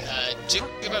basically. Like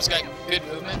Jigglypuff's got good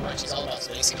movement, which is all about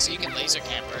spacing, so you can laser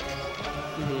camper.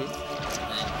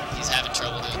 And he's having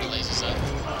trouble doing the lasers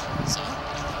up. So.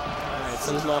 Alright,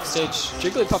 sends him off stage.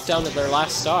 Jigglypuff down to their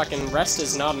last stock, and rest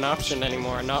is not an option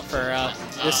anymore. Not for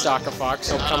this stock of Fox.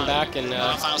 He'll come back and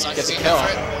get the kill.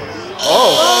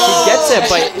 Oh, he gets it,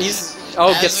 but he's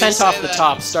gets sent off the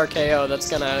top. Star KO. That's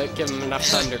gonna give him enough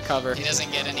time to recover. He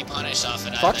doesn't get any punish off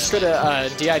it. Fox could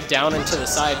have DI'd down into the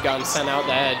side, gotten sent out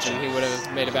the edge, and he would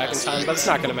have made it back in time. But it's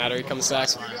not gonna matter. He comes back,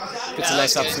 gets a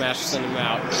nice up smash, send him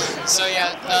out. So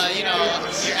yeah, you know,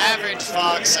 your average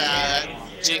Fox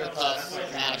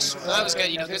Jigglypuff match. Well, that was good.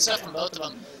 You know, good stuff from both of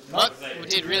them. Muck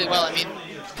did really well. I mean,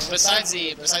 besides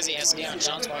the SD on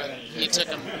Sean's part, he took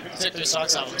their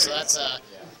stocks off him. So that's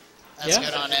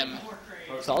good on him.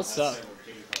 Solid stuff.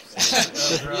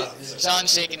 Sean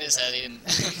shaking his head. He didn't.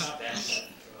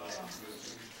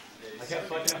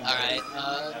 All right.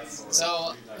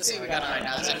 So let's see what we got on right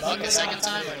now. Is it Muck his second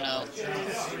time or no?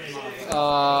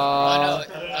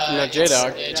 No,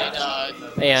 J-Dog. Yeah, J-Dog.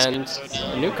 And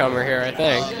a newcomer here, I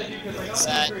think.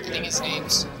 I think his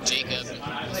name's Jacob. If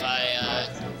I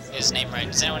his name right.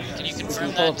 Does anyone? Can you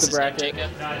confirm Pull that? up the bracket.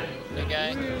 Jacob, the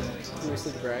guy. Can we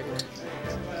see the bracket?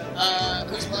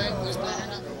 Who's playing? Who's playing right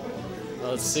now?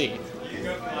 Well, let's see.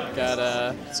 Got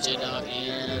It's J-Dog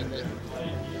and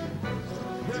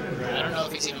I don't know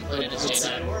if he's even put in his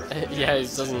J-Dog. yeah, it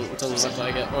doesn't look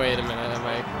like it. Wait a minute, am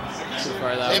I too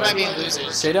far that way? They might be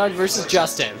losers. J-Dog versus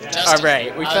Justin. Justin.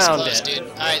 Alright, we found close, it. Dude.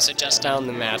 Alright, so Justin. Found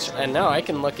the match. And now I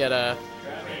can look at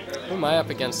who am I up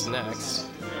against next?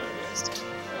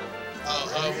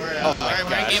 Oh my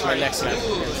gosh, my next match.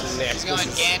 He's going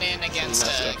Ganon against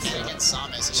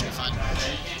Samus. It should be fun.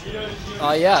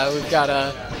 Oh yeah, we've got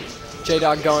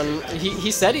J-Dog going.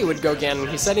 He said he would go Ganon.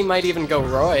 He said he might even go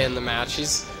Roy in the match.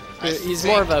 He's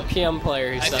more of a PM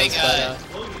player, he says.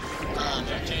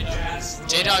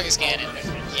 J-Dog is Ganon.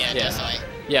 Yeah, definitely.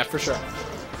 Yeah, for sure.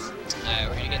 Alright,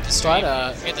 we're gonna get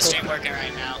the stream working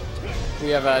right now. We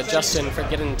have Justin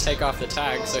forgetting to take off the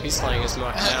tag, so he's playing his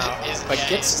Muck now.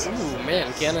 Ooh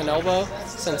man, Ganon elbow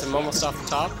sends him almost off the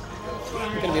top.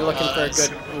 We're gonna be looking for a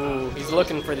good. He's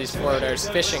looking for these forward airs,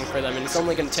 fishing for them, and it's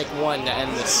only gonna take one to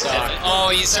end this stock. Oh,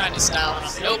 he's trying to style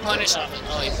him. No punish off it.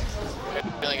 Oh, you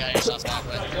really got yourself now,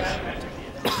 but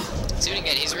see what he can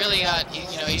get. He's really got.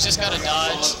 He's just got to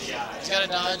dodge. He's got to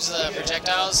dodge the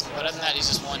projectiles, but other than that, he's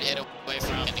just one hit away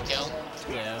from getting the kill.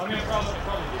 Yeah.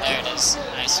 There it is.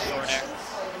 Nice forward air.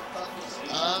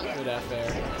 Good F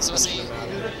air. So we'll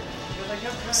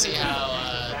see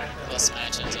how this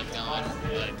match ends up going.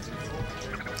 But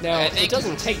now, it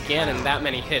doesn't take Ganon that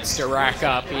many hits to rack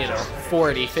up,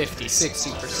 40, 50,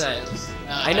 60%.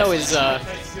 I know his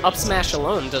up smash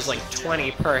alone does like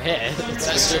 20 per hit.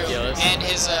 It's ridiculous. True. And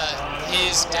his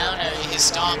down air, his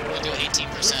stomp will do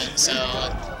 18%. So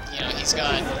he's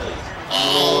got.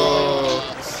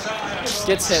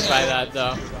 Gets hit by that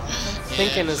though.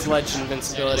 Thinking his ledge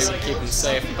invincibility would keep him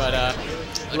safe, but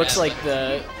looks like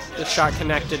the the shot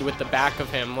connected with the back of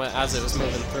him as it was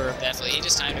moving through. Definitely, he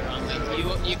just timed it wrongly.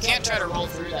 You can't try to roll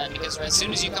through that because as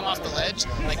soon as you come off the ledge,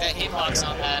 like that hitbox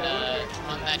on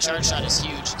that charge shot is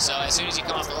huge. So as soon as you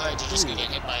come off the ledge, you're just gonna get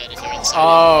hit by it if you're inside.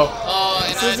 Oh,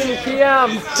 and this isn't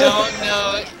PM. Don't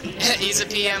know. He's a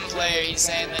PM player. He's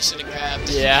saying that should have grabbed.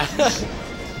 Yeah.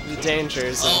 The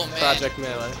dangers of Project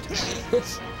Melee.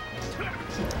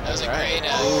 That was a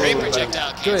great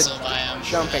projectile cancel by him.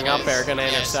 Jumping up air, gonna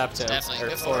intercept him. Definitely.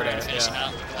 Good forward air, finish him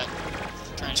out. But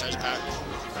trying to charge power.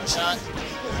 Shot.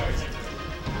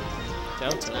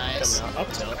 Down to nice.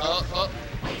 Up to it. Oh.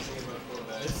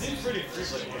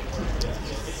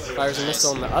 Fires a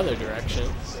missile in the other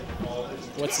direction.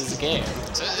 What's his game?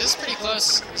 So this is pretty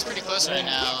close. It's pretty close right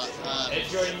now.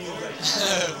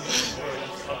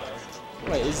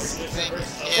 Wait,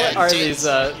 what are these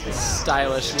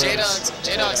stylish moves?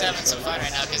 J-Dog's having some fun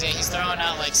right now because he's throwing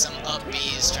out like some up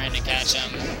Bs trying to catch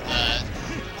him.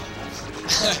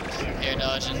 Air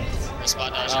dodging, or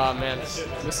spot dodging. Oh man,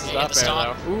 this is up air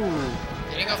though. Ooh.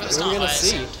 He didn't go for the stomp. What are we gonna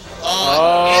see?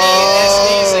 Oh,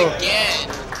 SDs again.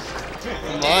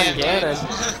 Come on, Ganon.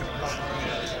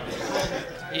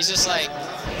 He's just like,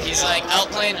 he's like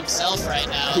outplaying himself right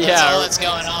now. Yeah. That's all that's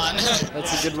going on.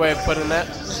 That's a good way of putting that.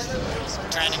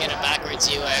 Trying to get it backwards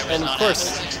UI. And of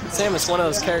course, Samus one of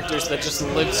those characters that just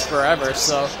lives forever,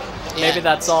 so maybe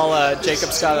that's all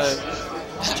Jacob's gotta...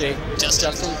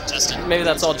 Justin? Maybe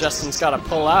that's all Justin's gotta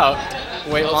pull out,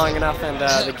 wait long enough, and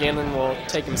the Ganon will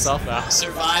take himself out.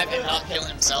 Survive and not kill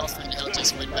himself, and he'll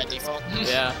just win by default.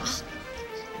 Yeah.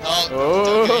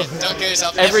 Oh, don't kill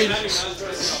yourself. Every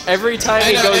time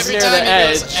he goes near the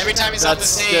edge, every time he's off the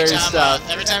stage,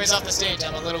 every time he's off the stage,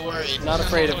 I'm a little worried. Not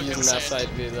afraid of using that side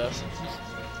B though.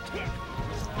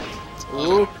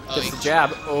 Ooh, gets the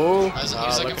jab. Oh, he was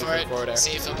looking for it.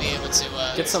 See if he'll be able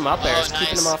to get some up airs,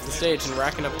 keeping him off the stage and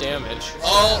racking up damage.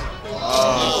 Oh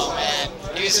man,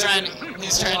 he was trying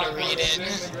to read it.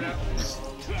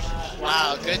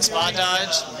 Wow, good spot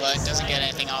dodge, but doesn't get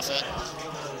anything off it.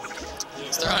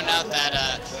 He's throwing out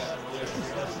that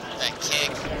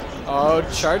kick. Oh,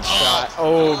 charge shot.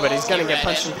 Oh, but he's gonna get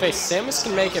punched in the face. Samus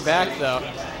can make it back though.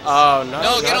 Oh no!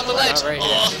 No, get on the ledge. Not right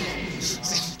here.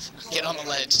 Get on the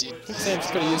ledge, dude. Samus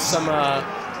could have used some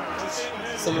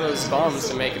of those bombs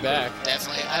to make it back.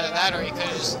 Definitely, either that or he could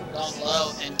have just gone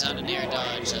low and done an air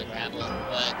dodge like grapple.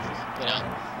 But you know,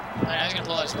 now he's gonna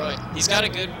pull out his Roy. He's got a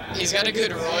good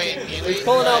Roy. He's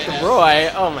pulling out the Roy.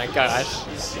 Oh my gosh.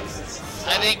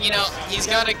 I think, you know, he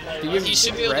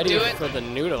should be able to do it. For the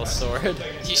noodle sword.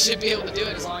 He should be able to do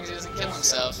it as long as he doesn't kill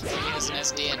himself. If he doesn't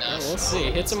SD enough. We'll see.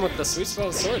 Hits him with the sweet spot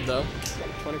of the sword though.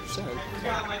 20%.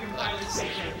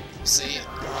 See.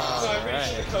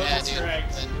 Alright. Yeah, dude.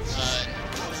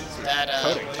 That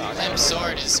Limb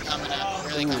sword is really coming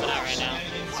out right now.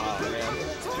 Oh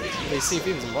man. They see if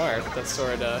he was marked. That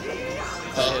sword hit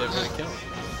him for the kill.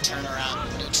 Turn around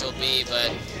neutral B,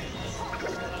 but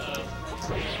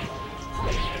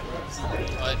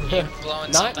you're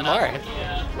blowing not something marked. up.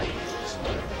 Yeah.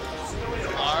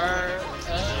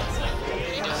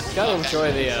 Gotta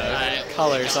enjoy the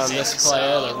colors on this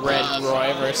player, the red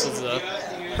Roy versus the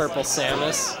purple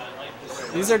Samus.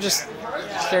 These are just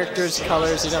characters,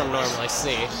 colors you don't normally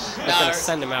see. They're gonna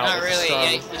send him out. Not really.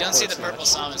 Yeah, you don't see the purple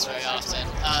Samus very often.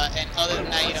 And other than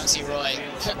that, you don't see Roy.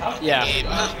 Yeah,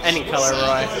 any color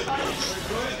Roy.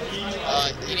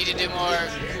 You need to do more.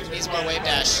 Needs more wave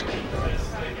dash.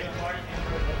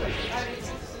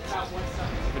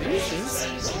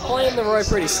 He's playing the Roy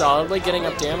pretty solidly, getting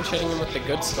up damage, hitting him with the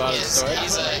good spot of the sword.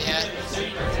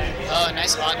 Oh,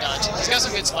 nice spot dodge. He's got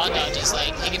some good spot dodges.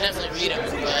 Like, he can definitely read him,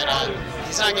 but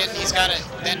he's got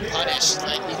to then punish.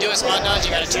 Like, you do a spot dodge,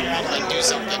 you got to turn around and, like, do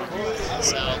something.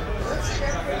 So.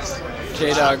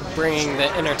 J-Dog bringing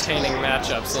the entertaining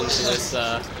matchups into this,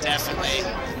 definitely.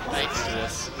 Like,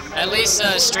 at least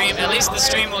the stream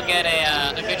will get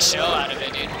a good show out of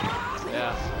it, dude.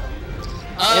 Yeah.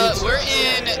 We're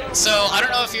in, so I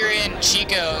don't know if you're in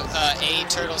Chico, A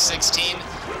Turtle 16.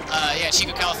 Yeah,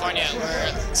 Chico, California.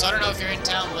 So I don't know if you're in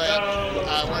town, but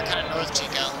we're kind of North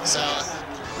Chico. So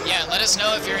yeah, let us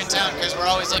know if you're in town because we're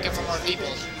always looking for more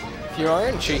people. If you are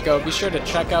in Chico, be sure to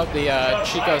check out the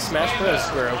Chico Smash Bros.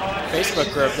 Group,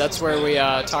 Facebook group. That's where we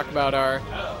talk about our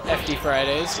FD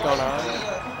Fridays going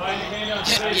on.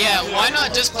 Yeah, why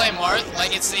not just play Marth?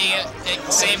 Like, it's the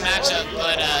same matchup,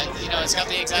 but, you know, it's got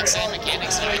the exact same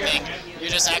mechanics and everything. You're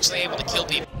just actually able to kill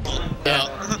people. Yeah.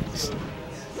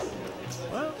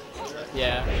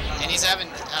 Yeah. And he's having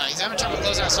trouble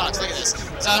closing out stocks. Look at this.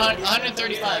 It's at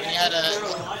 135, and he had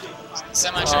a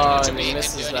semi-charge and he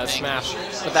misses that smash.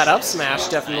 But that up smash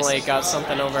definitely got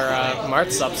something over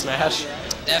Marth's up smash.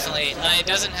 Definitely. It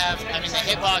doesn't have. I mean, the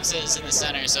hitbox is in the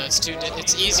center, so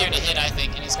it's easier to hit, I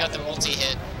think. And he's got the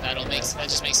multi-hit. That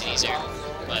just makes it easier.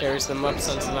 But carries them up,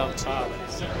 sends them out top.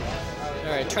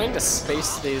 All right, trying to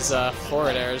space these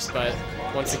forward airs, but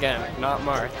once again, not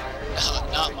Marth. No,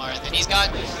 not Marth. And he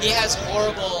has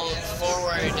horrible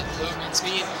forward movement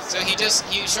speed, so he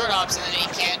short hops and then he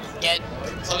can't get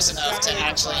close enough to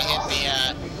actually hit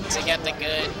to get the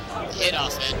good hit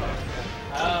off it.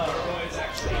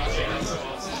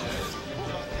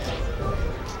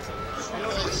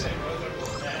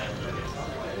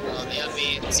 Well, the up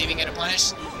B, see if he can get a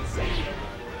punish.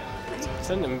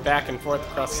 Send him back and forth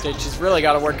across the stage. He's really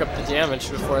got to work up the damage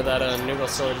before that Noodle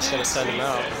Sword is going to send him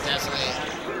out.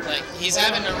 Definitely. Like, he's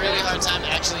having a really hard time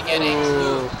actually getting...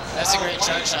 Ooh, that's a great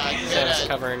chart shot. Good,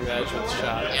 covering the edge with the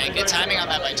shot. Yeah, good timing on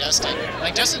that by Justin.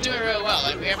 Like, Justin's doing really well.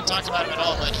 Like, we haven't talked about him at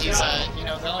all, but he's,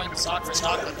 going stock for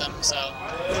stock with them, so...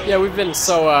 Yeah, we've been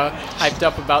so hyped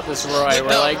up about this Roy.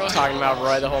 We're, like, talking about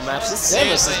Roy the whole match. This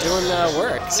Samus is doing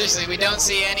work. Seriously, we don't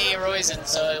see any Royzen,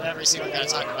 so whenever we see, we're going to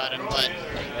talk about him, but...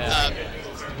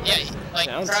 yeah, like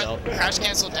crouch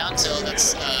cancel down tilt,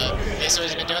 that's basically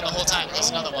what he's been doing the whole time.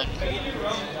 That's another one.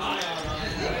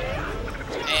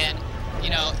 And,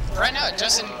 right now,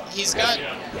 Justin, he's got,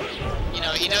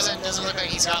 he doesn't look like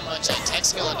he's got much tech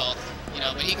skill at all,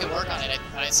 but he could work on it.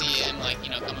 I see him,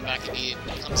 coming back if he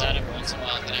comes out every once in a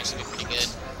while, it can actually be pretty good.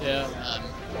 Yeah.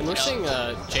 And we're seeing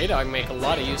J-Dog make a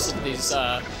lot of use of these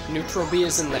neutral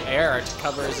Bs in the air to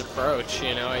cover his approach,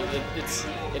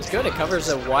 It's good. It covers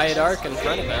a wide arc in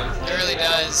front of him. It really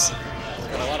does.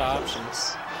 Got a lot of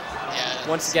options. Yeah.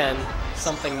 Once again,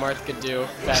 something Marth could do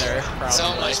better, probably.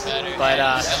 So much better. But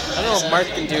I don't know if Marth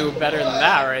can do better than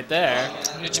that right there.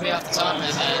 Neutral B off the top, and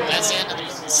that's the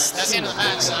end of the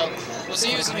match, so we'll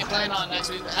see who's going to be playing on next.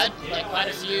 We've had quite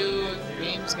a few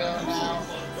games go now.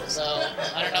 So,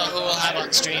 I don't know who we'll have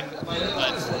on stream, but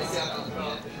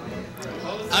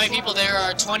how many people there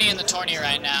are? 20 in the tourney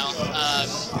right now.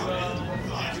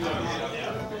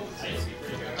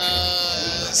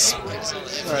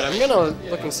 Alright, I'm gonna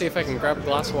look and see if I can grab a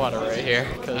glass of water right here,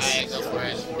 because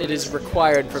it is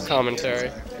required for commentary.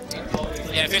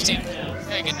 Yeah, 15,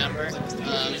 very good number.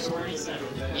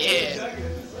 Yeah,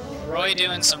 Roy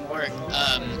doing some work.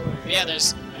 Yeah,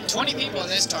 there's 20 people in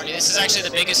this tourney. This is actually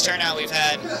the biggest turnout we've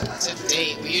had to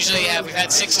date. We've had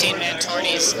 16-man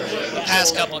tourneys the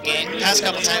past couple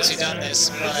times we've done this,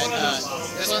 but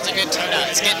this one's a good turnout.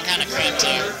 It's getting kind of cramped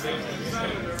here.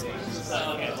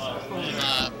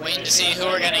 Waiting to see who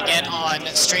we're gonna get on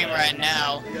stream right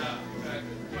now.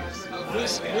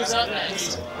 Who's up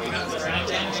next?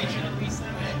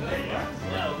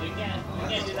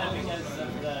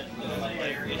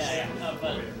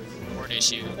 Board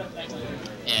issue.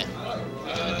 Yeah.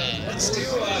 Let's do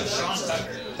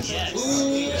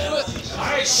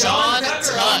Sean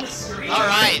Tuck. All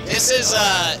right, this is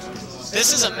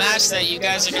a match that you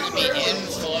guys are gonna be in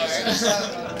for.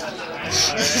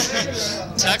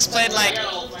 Tuck's played like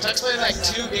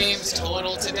 2 games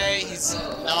total today. He's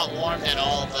not warmed at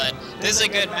all, but this is a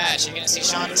good match. You're gonna see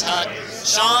Sean Tuck.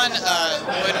 Sean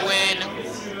would win.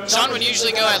 Sean would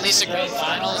usually go at least to grand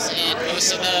finals in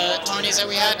most of the tourneys that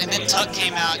we had, and then Tuck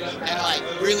came out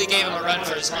and really gave him a run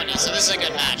for his money. So this is a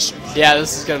good match. Yeah,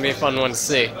 this is gonna be a fun one to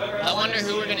see. I wonder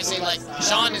who we're gonna see.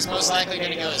 Sean is most likely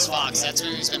gonna go as Fox. That's who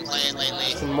he's been playing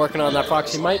lately. I'm working on that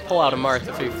Fox. He might pull out a Marth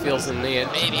if he feels the need.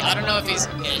 Maybe. I don't know if he's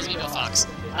gonna go Fox.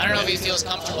 I don't know if he feels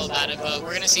comfortable about it, but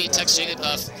we're gonna see Tuck's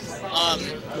Jigglypuff.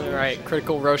 Alright,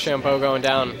 critical Rochambeau going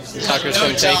down. Tucker's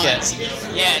gonna take it.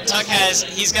 Yeah, Tuck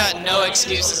he's got no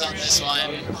excuses on this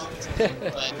one.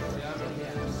 But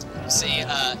see,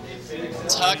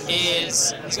 Tuck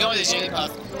he's going with his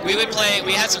Jigglypuff.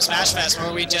 We had some Smash Fest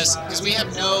where because we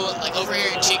have no, over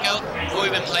here in Chico, where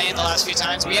we've been playing the last few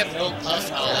times, we have no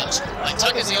Puff knowledge.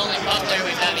 Tuck is the only Puff player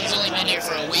we've had, he's only been here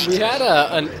for a week. We had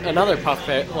another Puff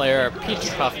player, a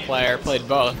Peach Puff player, played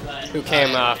both, who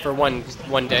came for one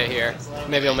day here.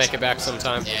 Maybe he'll make it back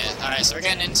sometime. Yeah, alright, so we're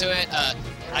getting into it.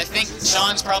 I think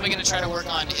Sean's probably going to try to work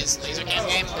on his laser cam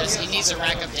game, because he needs to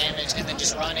rack up damage and then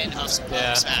just run in off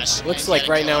Smash. Looks like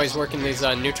right now he's working these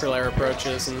neutral air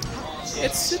approaches, and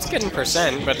it's getting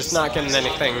percent, but it's not getting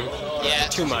anything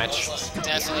too much.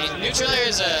 Definitely. Neutral air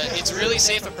is it's a really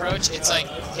safe approach.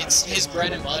 It's his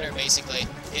bread and butter, basically.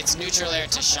 It's neutral air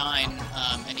to shine,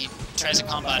 and he tries to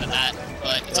combo out of that,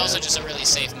 but it's also just a really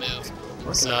safe move.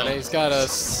 Working on it. He's got a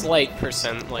slight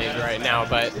percent lead right now,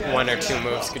 but 1 or 2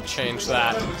 moves could change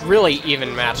that. Really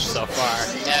even match so far.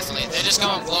 Definitely. They're just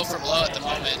going blow for blow at the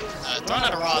moment. Throwing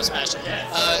out a raw smash.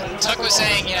 Tuck was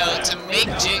saying, you know, to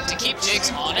keep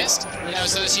Jigs honest, you know,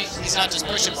 so he's not just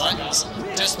pushing buttons,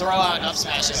 just throw out up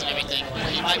smashes and everything.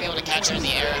 You might be able to catch her in the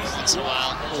air once in a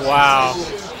while. Wow.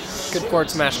 Good forward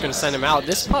smash going to send him out.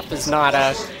 This Puff is not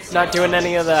doing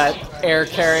any of that air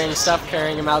carrying stuff,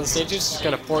 carrying him out of the stage. He's just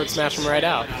going to forward smash him right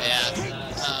out. Yeah.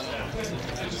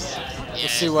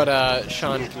 Let's see what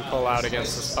Sean can pull out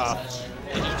against this Puff.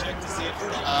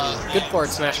 Good forward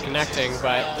smash connecting,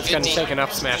 but it's going to take an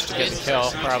up smash to get the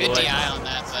kill, probably. Good DI on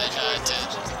that, but to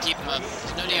keep him up.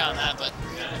 No DI on that, but...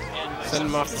 Send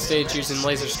him off the stage using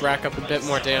lasers to rack up a bit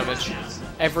more damage.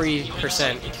 Every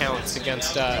percent counts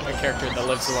against a character that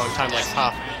lives a long time like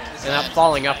Puff. And that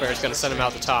falling up air is going to send him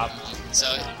out the top. So,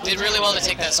 did really well to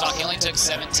take that stock. He only took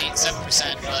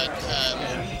 7%,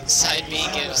 but side B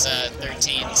gives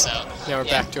 13, so... Now we're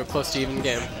back to a close to even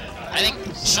game. I think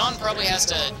Sean probably has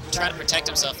to try to protect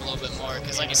himself a little bit more,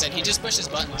 because like I said, he just pushes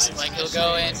buttons. Like, he'll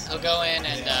go in,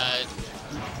 and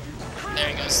there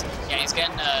he goes. Yeah, he's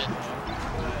getting a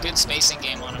good spacing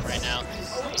game on him right now.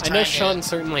 I know Sean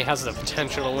certainly has the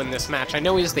potential to win this match. I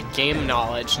know he has the game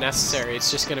knowledge necessary.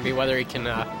 It's just going to be whether he can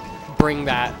bring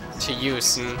that to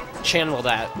use and channel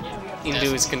that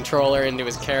into his controller, into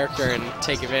his character, and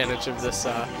take advantage of this.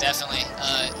 Definitely.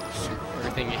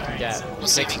 Everything you can get. We'll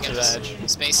see if he can get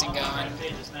spacing going.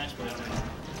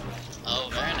 Oh,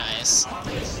 very nice.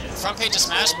 Front page of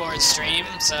Smashboard stream,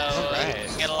 so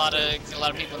get a lot of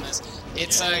people in this.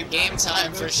 It's game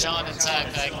time for Sean and Tuck.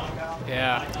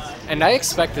 Yeah, and I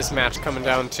expect this match coming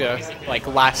down to like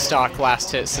last stock,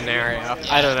 last hit scenario. Yeah.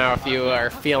 I don't know if you are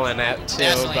feeling it too,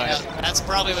 definitely, but no, that's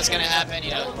probably what's going to happen.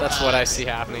 You know, that's what I see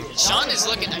happening. Sean is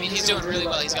looking. I mean, he's doing really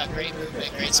well. He's got great movement,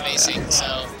 great spacing.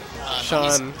 So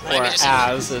Sean, or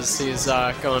as he's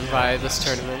going by this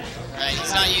tournament. Right,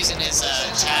 he's not using his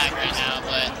tag right now,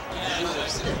 but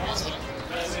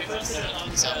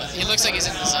so he looks like he's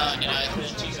in the zone. You know,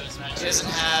 he doesn't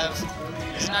have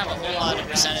a whole lot of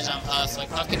percentage on Puff. Like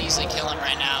Puff can easily kill him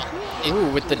right now. Ooh,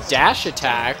 with the dash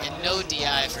attack. And no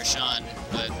DI for Sean,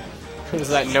 but was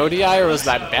that no DI or was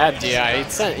that bad DI?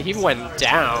 He went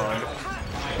down.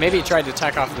 Maybe he tried to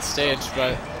attack off the stage,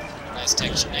 but. Nice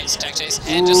tech chase,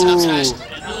 and just an up smash.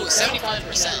 Ooh,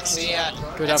 75%, so yeah.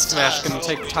 Good up smash, gonna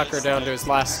take Tucker down to his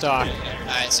last stock.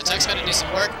 Alright, so Tuck's gonna do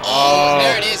some work. Oh,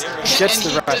 there it is. Gets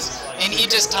the rush. And he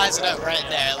just ties it up right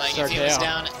there. Like, if he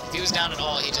was down at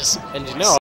all, he just... And you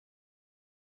know,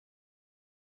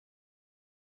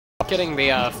 getting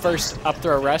the first up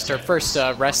throw rest, or first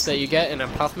rest that you get in a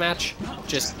Puff match,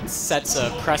 just sets a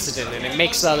precedent, and it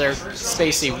makes the other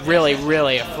Spacey really,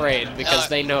 really afraid, because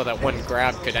they know that one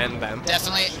grab could end them.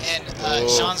 Definitely, and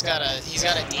Sean's got a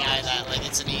DI that, like,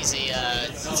 it's an easy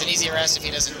rest if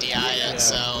he doesn't DI it,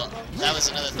 so that was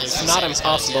another thing. It's not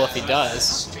impossible if he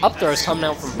does. Up throws coming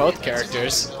out from both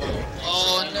characters.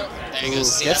 Oh no, there he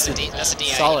goes. See, that's a DI.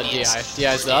 Solid DI.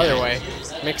 DI's the other way.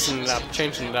 Mixing it up,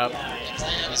 changing it up.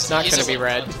 It's not going to be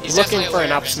red. He's looking for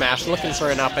an up smash, looking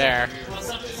for an up air.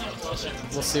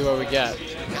 We'll see what we get.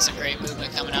 That's a great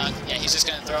movement coming out. Yeah, he's just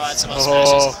going to throw out some up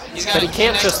smashes. But he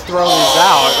can't just throw these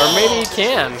out, or maybe he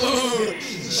can. Ooh,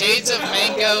 shades of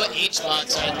Mango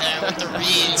H-bots right there with the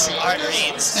reads, hard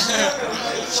reads.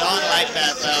 Sean liked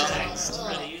that though.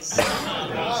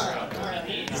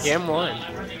 Game 1.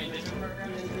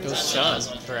 Goes Sean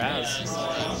for Az.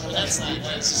 That's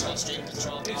just on stream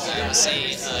control. We'll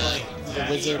see. The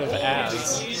Wizard of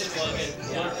Az.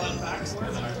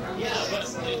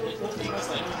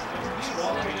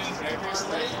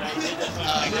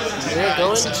 We're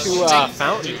going to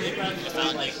Fountain.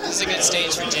 This is a good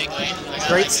stage for Jake Lane.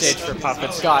 Great stage for Puff.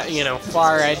 It's got, you know,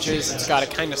 far edges. It's got a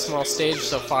kind of small stage,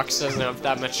 so Fox doesn't have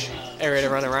that much area to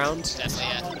run around. Definitely,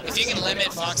 yeah. If you can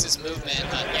limit Fox's movement,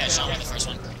 yeah, Sean with the first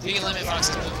one. If you can limit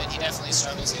Fox's movement, he definitely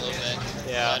struggles a little bit.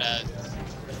 Yeah.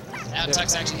 But now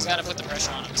Tuck's actually, he's got to put the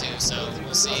pressure on him too, so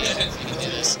we'll see if he can do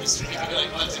this.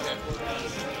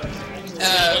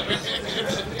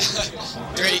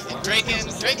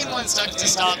 Draken wants Tuck to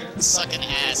stop sucking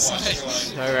ass.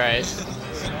 Alright.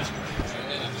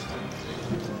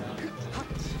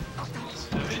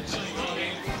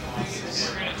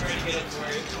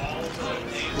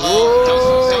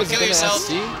 Oh, don't kill yourself.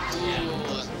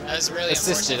 That was really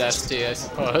assisted ST, I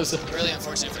suppose. Really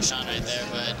unfortunate for Sean right there,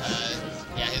 but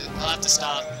yeah, he'll have to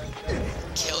stop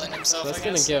killing himself. That's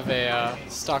going to give a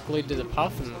stock lead to the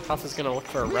Puff, and Puff is going to look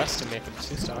for a rest to make it a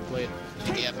 2-stock lead.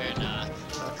 Maybe up here, nah.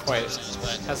 Not quite.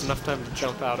 Has enough time to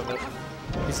jump out of it.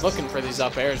 He's looking for these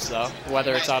up airs though,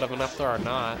 whether it's out of an up throw or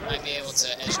not. Might be able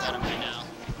to edge guard him right now.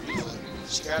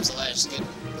 She grabs the ledge.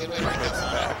 Good way to recover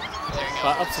from it. There you go.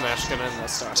 Up smash gonna end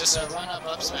this stock. Just a run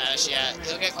up smash. Yeah,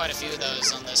 he'll get quite a few of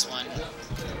those on this one.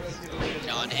 You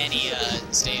know, on any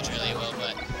stage really he will,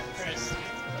 but.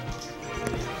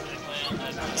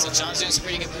 So John's doing some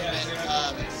pretty good movement.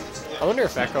 I wonder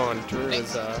if Echo and Drew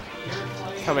is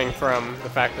coming from the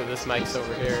fact that this mic's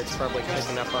over here. It's probably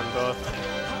picking up on both.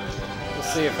 We'll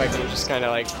see if I can just kind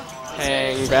of like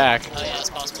hang back. Oh yeah, it's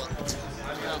possible.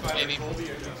 Maybe.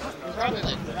 We'll probably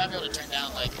like, we might be able to turn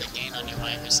down like the gain on your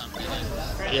mic or something.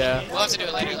 Yeah. We'll have to do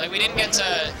it later. Like we didn't get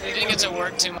to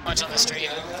work too much on the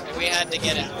stream. We had to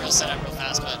get it real set up real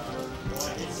fast, but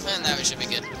and that should be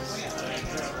good.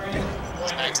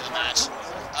 Let's back to the match.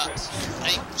 I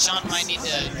think Sean might need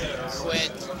to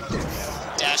quit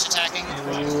dash attacking.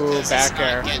 Ooh, back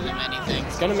air. Getting him anything.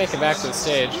 He's gonna make it back to the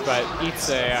stage, but eats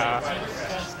a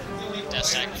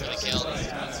dash attack for the kill.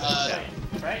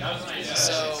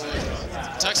 So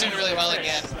Tuck's doing really well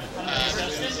again.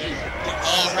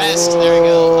 Oh, rest. There we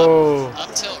go.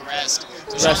 Up tilt rest.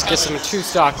 So Rest gets him a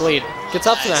 2-stock lead. Gets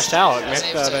up smashed out.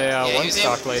 Make that a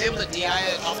 1-stock lead. He was able to DI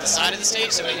it off the side of the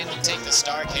stage, so he didn't take the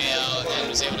star KO and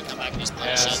was able to come back and just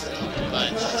punish it.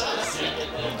 But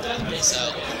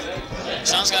so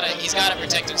Sean's he's got to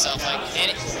protect himself. Like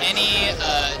any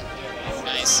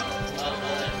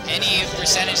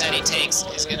percentage that he takes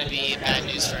is going to be bad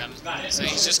news for him. So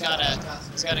he's gotta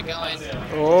go in.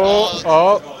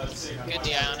 Good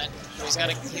DI on it. He's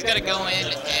gotta go in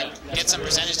and get some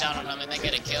percentage down on him and then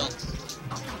get a kill.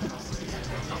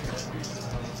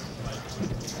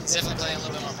 He's definitely playing a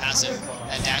little bit more passive,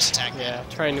 that dash attack. Yeah,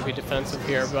 trying to be defensive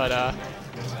here, but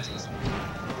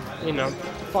you know,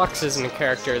 Fox isn't a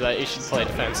character that you should play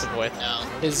defensive with. No.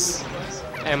 His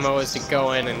MO is to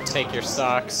go in and take your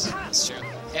stocks. That's true.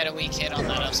 If he had a weak hit on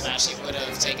that up smash, he would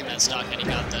have taken that stock and he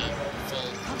got the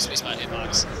full sweet spot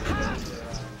hitbox.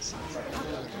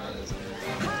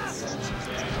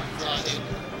 Oh, dude.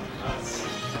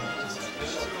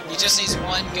 He just needs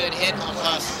one good hit on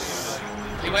Puff.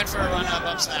 He went for a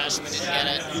run-up smash, but didn't get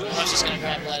it. Puff's just going to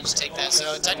grab ledge, take that.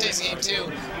 So Tuck's game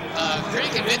 2, pretty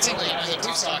convincingly, he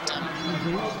 2-stocked him.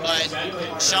 But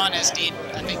Sean has D'd,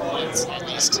 I think, once at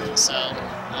least. So,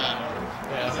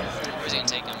 where's he going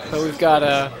to take him? So we've got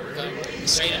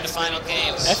straight into final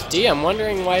games. FD, I'm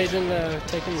wondering why he didn't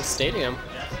take him to Stadium.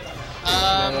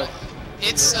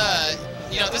 It's,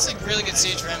 you know, this is a really good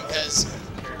stage for him because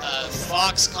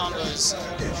Fox combos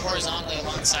horizontally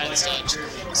alongside the stage.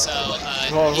 So,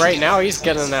 well, right now he's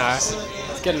getting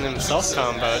himself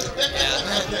comboed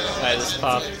by this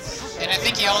pop. And I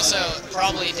think he also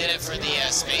probably did it for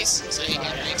the space, so he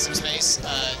can make some space.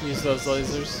 Use those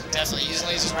lasers. Definitely use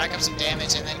lasers, rack up some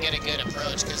damage, and then get a good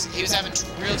approach, because he was having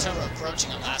real trouble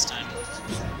approaching him last time.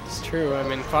 It's true. I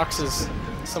mean, Fox is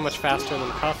so much faster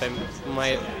than Puff.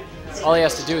 All he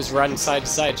has to do is run side to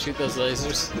side, shoot those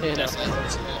lasers. You know.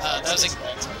 That was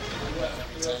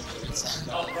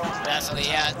definitely,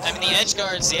 yeah. I mean, the edge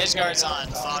guards on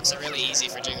Fox are really easy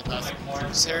for Jigglypuff.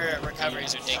 Her recovery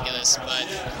is ridiculous, but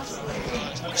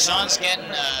Sean's getting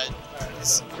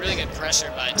really good pressure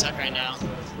by Tuck right now.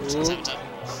 Sean's having Tuck.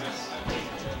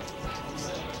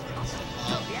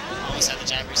 Almost had the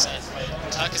jab reset.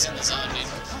 Tuck is in the zone, dude.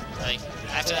 Like,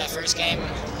 after that first game,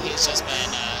 he's just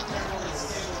been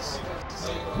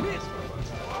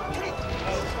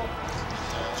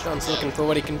Sean's looking for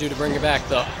what he can do to bring it back,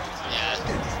 though.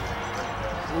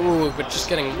 Yeah. Ooh, but just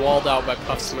getting walled out by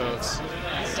Puff's moves.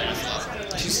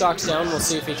 2 stocks down, we'll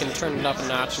see if he can turn it up a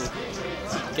notch and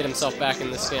get himself back in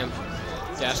this game.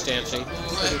 Dash dancing,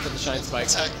 looking for the shine spike.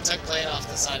 Tuck played off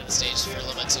the side of the stage for a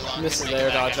little bit too long. Misses the air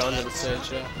dodge onto the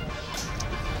stage, yeah.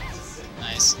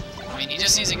 Nice. I mean, he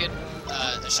just needs a good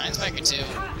the shine spike or 2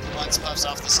 once Puff's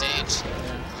off the stage.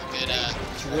 Good,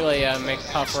 to really make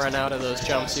Puff run out of those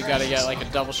jumps, you gotta get like a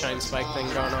double shine spike thing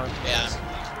going on.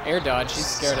 Yeah. Air dodge, he's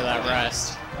scared of that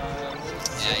rest.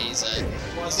 Yeah, he's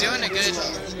doing a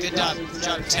good job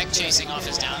tech chasing off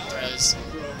his down throws.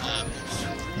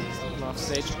 Off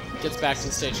stage, gets back to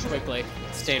the stage quickly.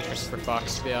 It's dangerous for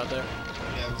Fox to be out there.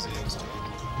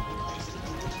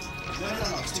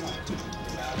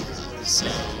 So,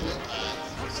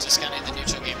 just kind of in the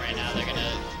neutral game right now. They're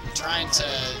trying to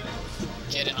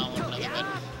get in on one another, but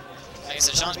like I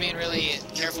said, Sean's being really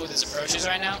careful with his approaches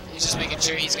right now. He's just making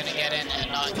sure he's going to get in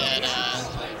and not get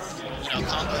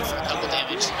combo for a couple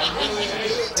damage.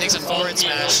 Takes a forward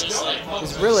smash.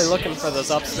 He's really looking for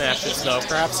those up smashes, though.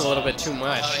 Perhaps a little bit too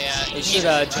much. Oh, yeah. He should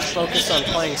just focus on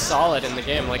playing solid in the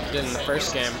game like he did in the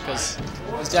first game, because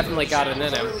he's definitely got it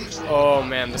in him. Oh,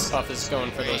 man, this Puff is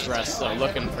going for those rests, though,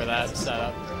 looking for that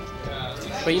setup.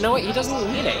 But you know what? He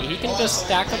doesn't need it. He can just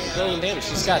stack up a billion damage.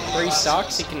 He's got 3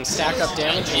 stocks. He can stack up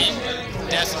damage, and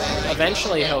Definitely.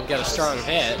 eventually he'll get a strong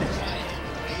hit.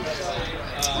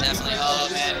 Definitely. Oh,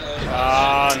 man.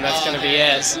 Oh, and that's going to be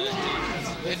it.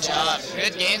 Good job.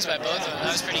 Good games by both of them.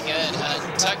 That was pretty good.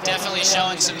 Tuck definitely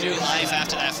showing some new life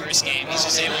after that first game. He's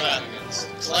just able to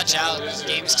clutch out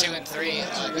games 2 and 3.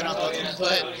 Good on both of them.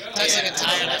 But Tuck's looking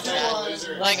tired after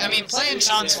that. Like, I mean, playing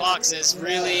Sean's Fox is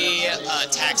really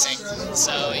taxing.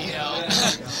 So, you know,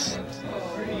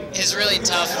 it's really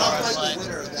tough for him.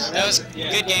 But that was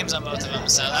good games on both of them.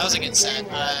 So that was a good set.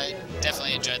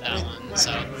 Definitely enjoyed that one.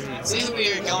 So, let's see who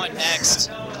we are going next.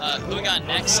 Who we got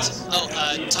next? Oh,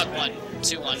 Tuck won.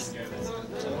 2-1.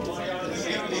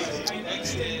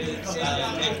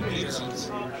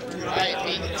 Alright,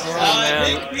 Pete.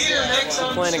 Man,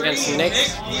 I'm playing against Nick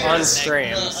on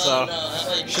stream, so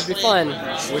should be fun.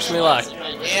 Wish me luck.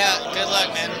 Yeah, good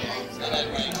luck, man.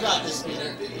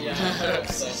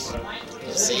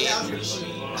 Let's see.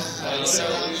 So,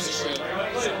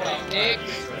 Nick,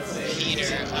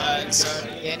 Peter. So,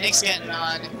 yeah, Nick's getting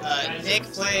on. Nick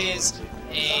plays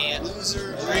a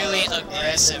really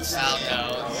aggressive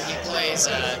Falco. He plays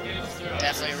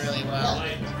definitely really well.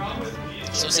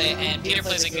 So say, and Peter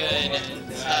plays a good,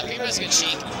 Peter plays a good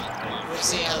Sheik. We'll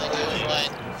see how they do, but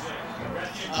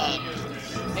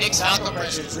Nick's Falco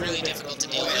pressure is really difficult to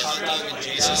deal with.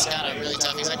 It's just kind of really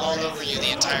tough. He's like all over you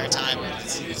the entire time.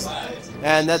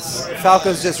 And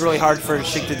Falco's just really hard for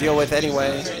Sheik to deal with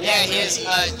anyway. Yeah, he is.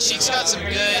 Sheik's got some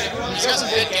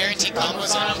good guaranteed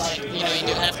combos on him. Like, you know, you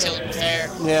do have tilt and fair.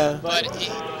 Yeah. But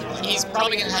he's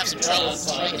probably gonna have some trouble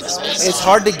breaking the space. It's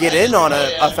hard to get in on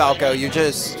a Falco.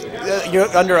 You're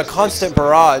under a constant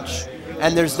barrage,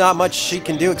 and there's not much she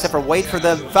can do except for wait for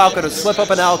the Falco to slip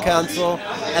up an L cancel,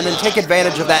 and then take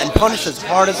advantage of that and punish as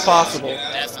hard as possible.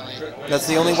 Definitely. That's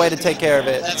the only way to take care of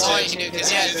it. That's all you can do,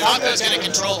 because yeah, Falco's going to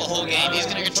control the whole game. He's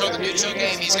going to control the neutral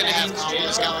game. He's going to have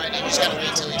combos going, and you just got to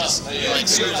wait till he just like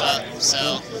screws up.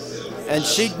 So. And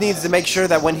Sheik needs to make sure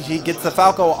that when he gets the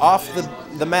Falco off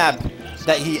the map,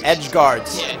 that he edge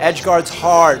guards. Yeah. Edge guards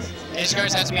hard. Edge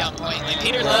guards have to be on point. Like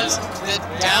Peter loves the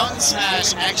down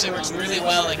smash. Actually works really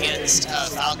well against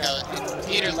Falco.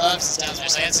 Peter loves his down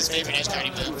smash. Like, that's his favorite edge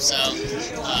guarding move. So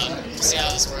we'll see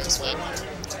how this works. But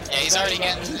yeah, he's already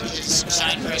getting his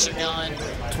shine pressure going.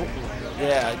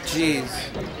 Yeah, jeez.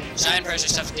 Shine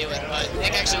pressure's tough to deal with, but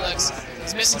Nick actually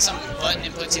he's missing some button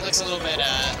inputs. He looks a little bit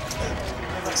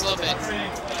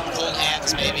cold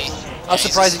hands maybe. I was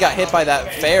surprised he got hit by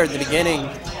that fair at the beginning.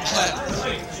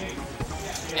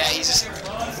 Yeah, he's just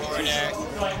forward air.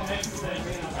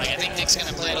 Like, I think Nick's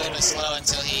gonna play it a little bit slow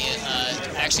until he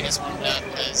actually gets warmed up,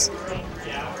 because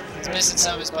he's missing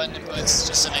some of his button inputs,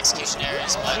 just some execution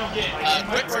errors. But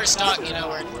quick first stock, you know,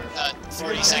 we're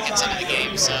 40 seconds into the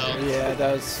game, so. Yeah,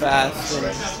 that was fast,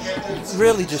 and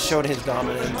really just showed his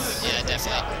dominance. Yeah,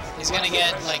 definitely. He's gonna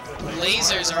get, like,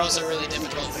 lasers are also really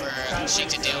difficult for Sheik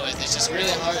to deal with. It's just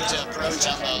really hard to approach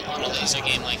on a laser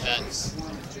game like that.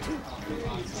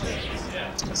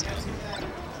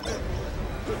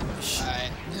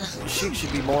 Sheik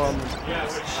should be more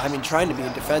on, trying to be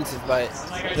defensive, but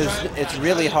it's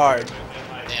really hard.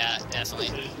 Yeah,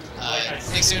 definitely.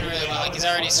 Nick's doing really well. Like, he's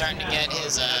already starting to get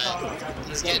his,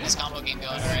 he's getting his combo game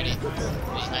going already. He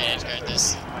might edge guard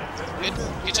this.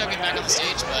 Good job getting back on the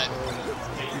stage, but.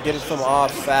 Get it from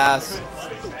off fast.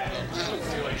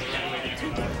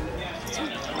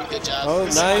 Good job. Oh,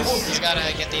 nice. He's got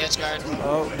to get the edge guard.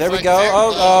 Oh, there we go.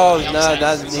 Oh, no,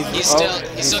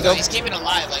 he's keeping it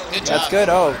alive. Like, good job. That's good.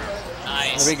 Oh,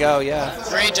 nice. There we go. Yeah.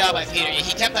 Great job by Peter.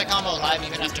 He kept that combo alive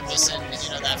even after missing,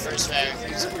 that first fair.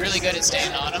 He was really good at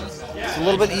staying on him. It's a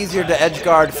little bit easier to edge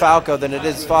guard Falco than it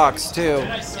is Fox too,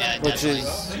 yeah, which is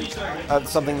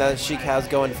something that Sheik has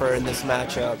going for in this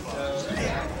matchup.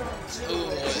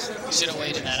 Ooh, should have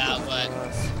waited that out, but.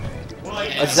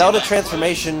 A Zelda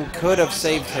transformation could have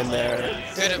saved him there.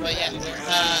 Could have, but yeah.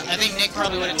 I think Nick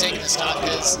probably would have taken the stock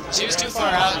because she was too far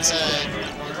out to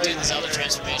do the Zelda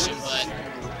transformation, but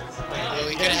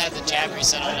we could have had the jab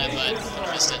reset on it, but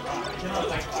we missed it.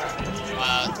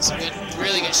 Wow, some good,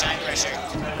 really good shine pressure.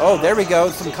 Oh, there we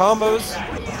go. Some combos.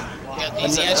 Got the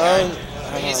easy edge guard.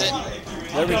 Ease it.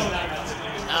 There we go.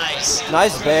 Nice.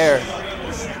 Nice bear.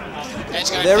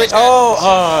 Edge guard. There we.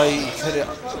 Oh, he could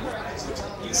have.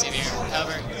 See if you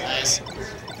recover. Nice.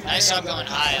 Nice job going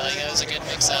high. Like, it was a good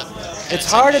mix-up. It's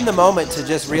hard in the moment to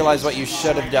just realize what you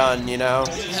should have done, you know?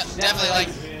 Definitely, like,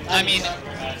 I mean,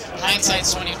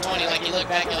 hindsight's 20/20. Like, you look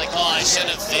back, you're like, oh, I should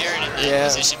have fared in that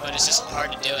position, but it's just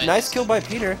hard to do it. Nice kill by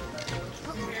Peter.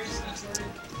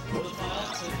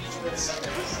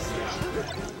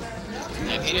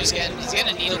 Yeah, Peter's getting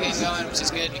a needle game going, which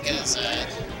is good because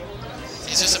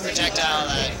it's just a projectile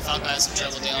that Falco has some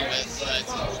trouble dealing with. But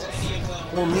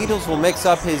well, needles will mix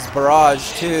up his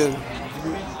barrage too,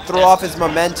 throw off his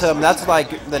momentum. That's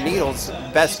like the needle's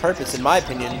best purpose, in my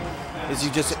opinion, is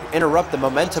you just interrupt the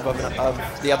momentum of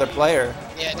the other player.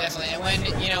 Yeah, definitely. And when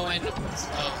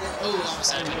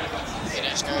almost had a good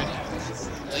edge guard.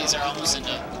 These are almost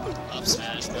into up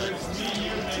smash, but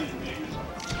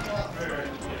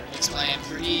he's playing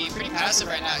pretty passive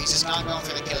right now. He's just not going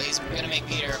for the kill. He's gonna make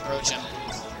Peter approach him,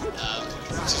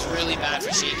 which is really bad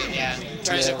for Sheik. Yeah,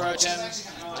 tries to approach him,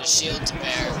 just shield to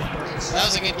bear. That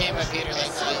was a good game by Peter.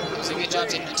 Like, it was a good job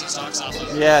taking the 2 stocks off of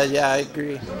him. Yeah, I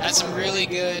agree. Had some really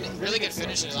good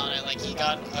finishes on it. Like, he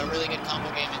got a really good combo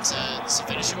game into some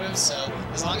finisher moves. So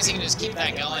as long as he can just keep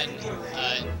that going,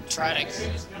 try to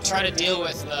deal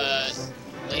with the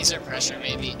laser pressure,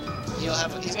 maybe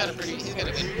he's got a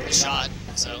good shot.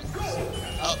 So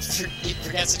he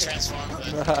forgets to transform.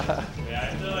 But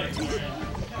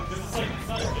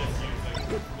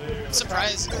I'm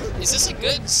surprised. Is this a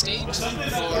good stage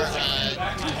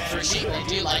for Sheik?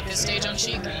 Do you like this stage on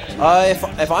Sheik?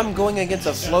 If I'm going against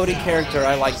a floaty character,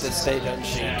 I like this stage on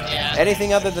Sheik. Yeah.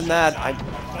 Anything other than that,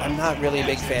 I'm not really a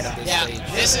big fan of this stage.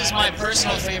 This is my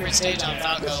personal favorite stage on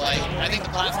Falco. Like, I think the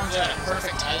platforms are at a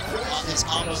perfect height on this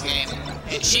combo game.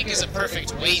 And Sheik is a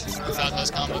perfect weight for Falco's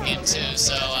combo game too.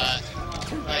 So,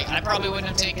 like, I probably wouldn't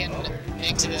have taken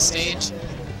Nick to this stage.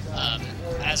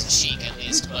 As a Sheik at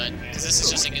least, but because this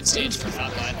is just a good stage for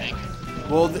Falco, I think.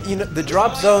 Well, the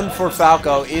drop zone for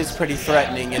Falco is pretty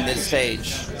threatening in this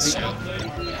stage. That's true.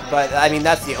 But I mean,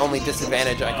 that's the only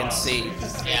disadvantage I can see.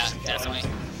 Yeah, definitely.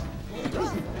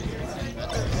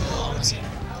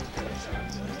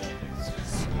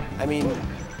 I mean,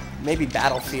 maybe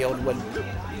Battlefield would.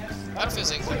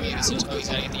 Battlefield's like quick. He's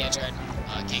gotta get the edge right.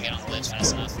 Can't get on the ledge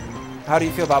fast enough. How do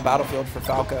you feel about Battlefield for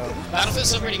Falco? Battlefield's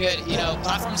still pretty good. You know,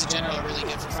 platforms in general are really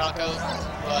good for Falco,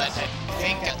 but I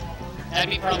think that'd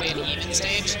be probably an even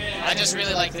stage. I just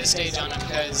really like this stage on him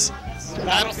because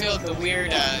Battlefield, the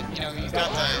weird, you've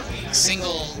got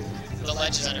the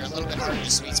ledges that are a little bit harder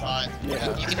to sweet spot.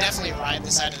 Yeah. You can definitely ride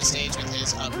the side of the stage with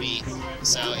his up B,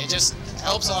 so it just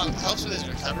helps with his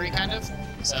recovery, kind of.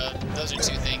 So those are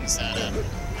 2 things that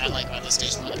I like about this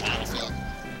stage more than Battlefield.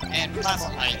 And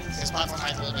platform height, because platform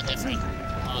height is a little bit different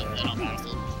than on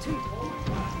Battlefield.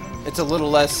 It's a little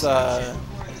less. They're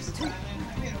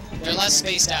less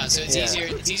spaced out, so it's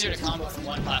easier to combo from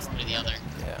one platform to the other.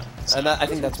 Yeah, so. And I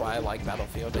think that's why I like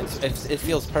Battlefield. It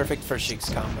feels perfect for Sheik's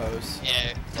combos.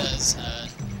 Yeah, it does.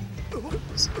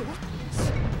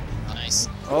 Nice.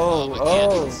 Oh.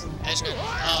 Edge guard.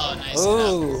 Oh, nice.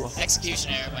 Oh.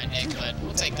 Execution error by Nick, but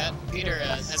we'll take that. Peter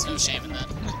has no shame in that.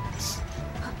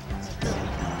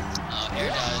 Air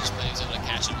dodge, but he was able to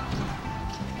catch him.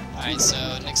 Alright, so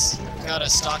Nick's got a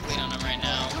stock lead on him right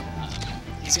now.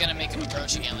 He's going to make him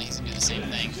approach again, like he's going to do the same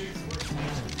thing.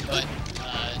 But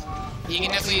he can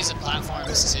definitely use the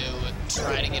platforms to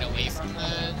try to get away from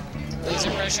the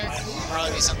laser pressure.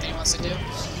 Probably be something he wants to do.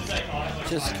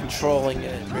 Just controlling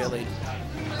it, really.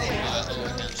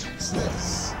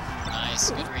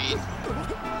 Nice, good read.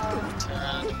 Turn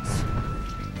around.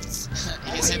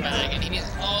 He gets hit by that again.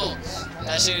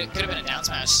 That could have been a down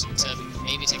smash to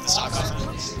maybe take the stock off him.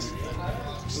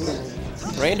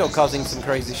 Randall causing some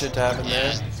crazy shit to happen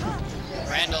there.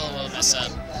 Randall will mess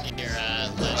up your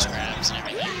ledge grabs and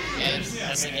everything. And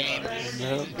that's the game.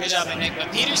 Yep. Good job by Nick.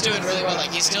 But Peter's doing really well.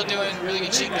 Like, he's still doing really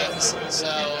good Sheik things. So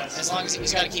as long as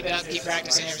he's got to keep it up, keep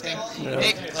practicing everything. Yep.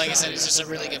 Nick, like I said, is just a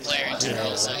really good player in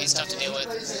general. So he's tough to deal with.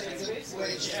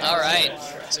 All right.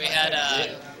 So we had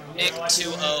Nick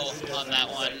 2-0 on that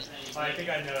one. I think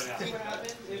I know now.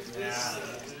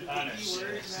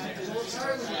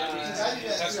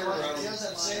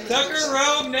 Tucker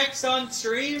Rome next on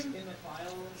stream.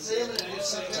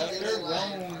 Tucker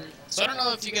Rome. So I don't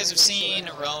know if you guys have seen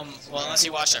Rome, well, unless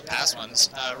you watched our past ones.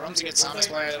 Rome's a good Samus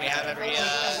player that we have every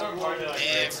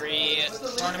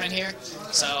tournament here.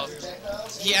 So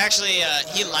he actually,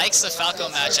 he likes the Falco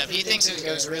matchup. He thinks it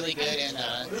goes really good in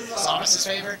Samus'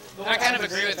 favor. And I kind of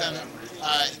agree with him.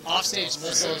 Offstage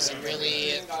missiles are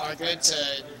good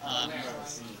to,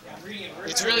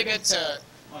 it's really good to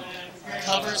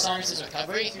cover Samus's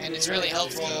recovery, and it's really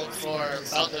helpful for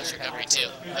Falco's recovery too.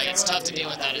 Like it's tough to deal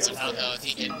with that as a Falco if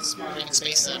he can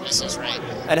space the missiles right.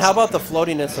 And how about the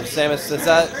floatiness of Samus?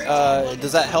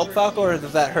 Does that help Falco or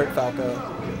does that hurt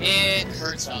Falco? It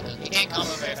hurts Falco. He can't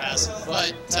combo very fast,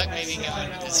 but Tuck may be going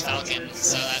with his Falcon,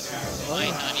 so that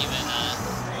might not even.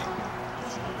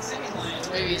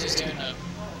 Maybe he's just doing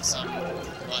some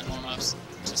button warm-ups.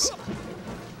 Just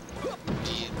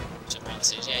be jumping on the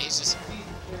stage. Yeah, he's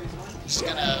just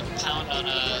gonna pound on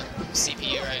a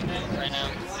CPU right now.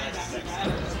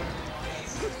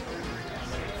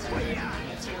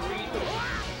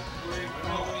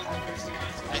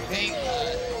 I think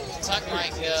Tuck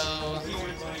might go.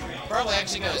 Probably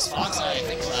actually go as Fox now. I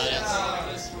think about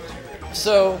it.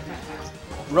 So,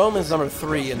 Rome is number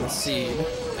 3 in the seed,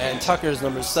 and Tucker's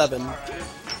number 7.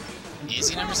 Is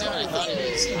he number 7? I thought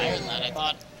it was higher than that. I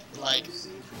thought, like, let's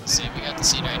see, we got the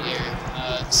seed right here.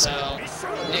 So,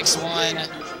 Nick's 1,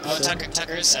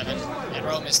 Tucker is 7, and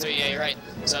Rome is 3. Yeah, you're right.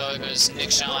 So it goes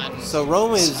Nick, Sean. So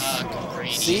Rome is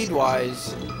Cabrini.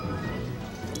 seed-wise.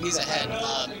 He's ahead.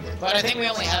 But I think we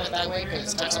only have it that way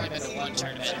because Tuck's only been to one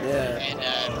tournament. Yeah.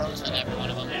 And Rome's been every one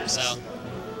of them. So,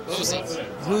 we'll see.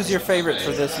 Who's your favorite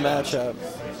for this matchup?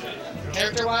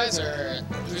 Character-wise, or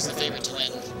who's the favorite to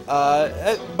win?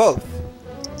 Both.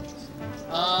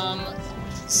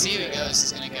 See who goes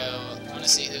is gonna go. I want to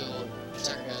see who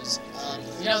Tucker goes.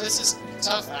 You know, this is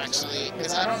tough actually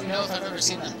because I don't know if I've ever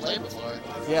seen them play before.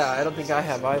 Yeah, I don't think I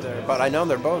have either, but I know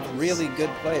they're both really good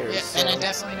players. Yeah, so. and I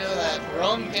definitely know that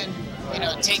Rome can, you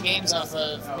know, take games off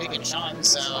of Nick and Sean,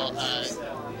 so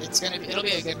it'll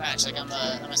be a good match. Like I'm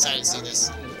excited to see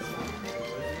this.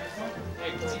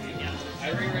 I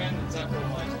reran the Tucker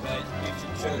one, but you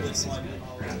should show this one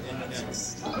in the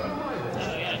next.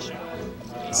 Yeah, sure.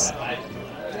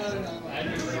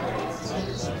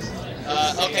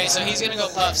 Okay, so he's gonna go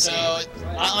Puff. So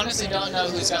I honestly don't know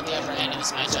who's got the upper hand in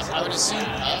this matchup. I would assume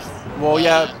Puff. Well,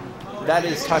 yeah, that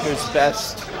is Tucker's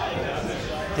best.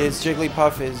 His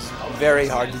Jigglypuff is very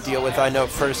hard to deal with, I know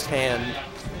firsthand.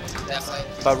 Definitely.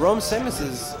 But Rome Samus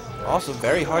is also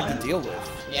very hard to deal with.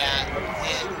 Yeah.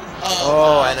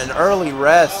 And an early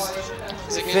rest.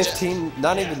 It's a good 15,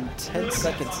 not even 10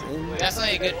 seconds in.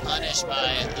 Definitely a good punish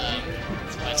by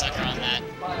Tucker on that.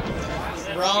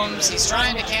 Rome's, he's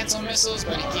trying to cancel missiles,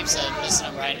 but he keeps missing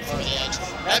them right before the edge.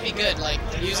 That'd be good. Like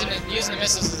using the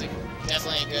missiles is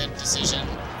definitely a good decision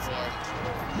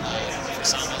for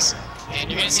Samus. And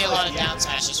you're gonna see a lot of down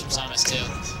smashes from Samus too.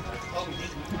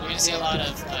 You're gonna see a lot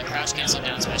of crouch cancel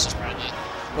down smashes probably.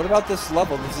 What about this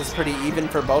level? Is this pretty even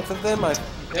for both of them?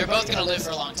 They're both gonna live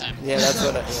for a long time. Yeah, that's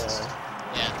what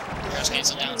Yeah, crouch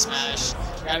cancel down smash.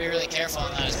 You gotta be really careful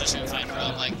on that, especially when fighting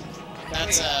Rome. Like,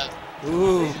 that's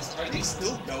Ooh. Are they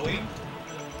still going?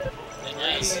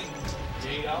 nice.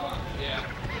 Yeah.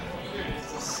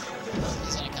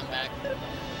 He's gonna come back.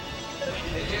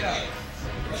 Yeah.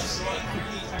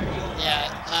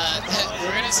 Yeah,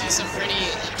 we're gonna see some pretty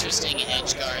interesting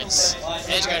edge guard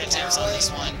attempts on this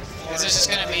one. Because it's just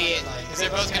gonna be, because they're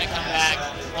both gonna come back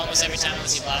almost every time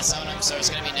unless you blast zone them, so it's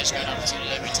gonna be an edge guard opportunity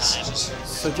every time.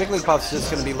 So Jigglypuff's just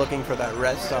going to be looking for that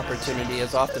rest opportunity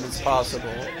as often as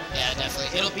possible. Yeah,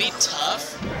 definitely. It'll be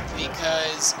tough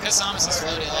because Samus is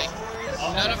floaty. Like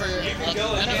none of her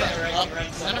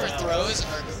throws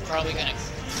are probably gonna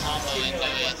combo into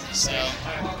it. So.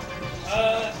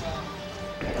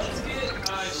 Let's get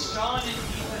Sean and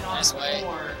Ethan on Nice way.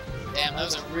 board. Damn, that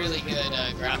was a really good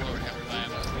grapple recovery by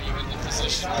him. Even the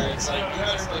position where it's like, you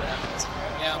gotta stay down.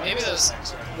 Yeah, maybe those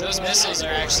missiles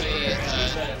are actually.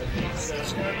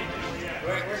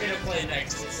 We're gonna play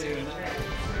next soon.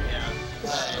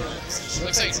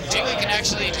 Looks like Jiggly can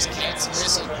actually just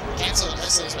cancel the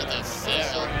missiles with a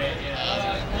fail,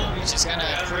 which is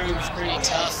gonna prove pretty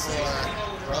tough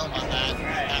for Rome on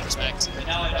that respect.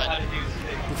 But,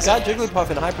 It's got Jigglypuff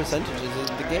in high percentages.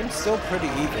 The game's still pretty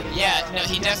even. yeah, no,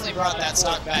 he definitely brought that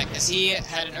stock back because he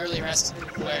had an early rest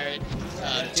where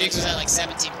Jigs was at like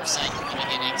 17% in the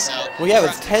beginning. So Well, yeah,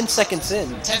 it's 10 seconds in.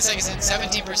 10 seconds in,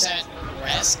 17%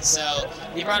 rest. So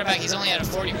he brought it back. He's only at a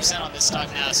 40% on this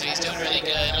stock now, so he's doing really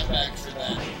good. Back for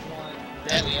that.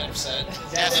 Deadly upset.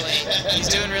 Definitely, he's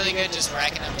doing really good, just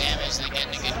racking up damage and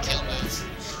getting a good kill move.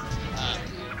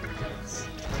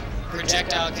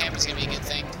 Projectile camp is gonna be a good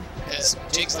thing because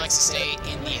Jigs likes to stay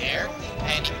in the air,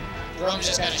 and Rome's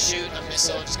just gotta shoot a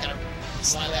missile, just kind of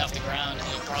slightly off the ground, and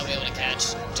he'll probably be able to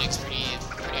catch Jigs pretty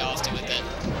often with it.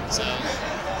 So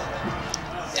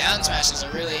down smashes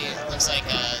are really looks like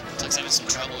Tuck's having some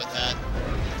trouble with that.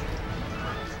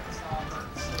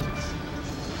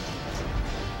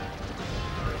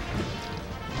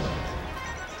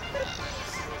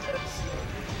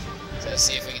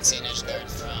 can see an edge guard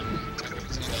from.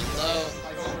 He's gonna go low.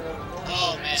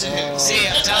 Oh man! See,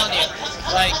 I'm telling you,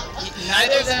 like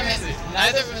neither of them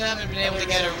have been able to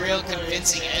get a real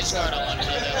convincing edge guard on one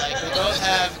another. Like they both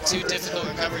have 2 difficult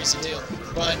recoveries to do,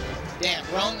 but damn,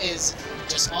 Rome is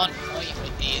just on point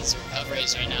with these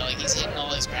recoveries right now. Like he's hitting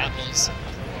all his grapples.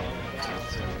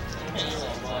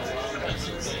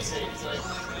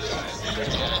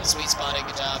 Yeah, sweet spotting,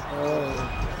 good job.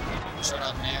 Short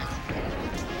up in air.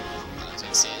 As you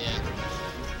can see it, yeah.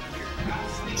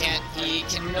 He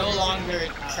can no longer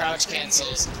crouch cancel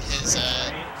his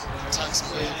Tuck's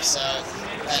move, so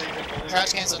that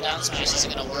crouch cancel down smash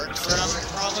isn't gonna work for him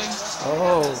probably.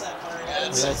 Oh,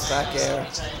 that's back air.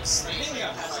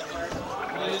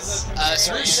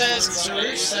 Sarush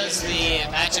says the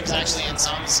matchup's actually in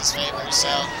Samus's favor, so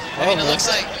I mean it looks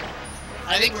like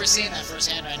I think we're seeing that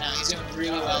firsthand right now. He's doing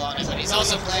really well on it, but he's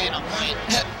also playing on point.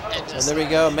 And there we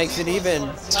go, makes it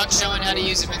even. Tuck showing how to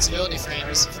use invincibility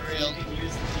frames for real.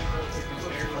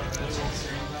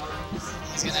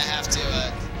 He's gonna have to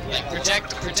like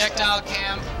projectile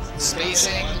camp,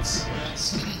 spacing,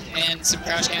 and some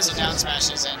crouch cancel down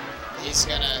smashes, and he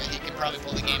can probably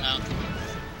pull the game out.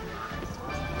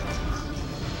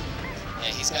 Yeah,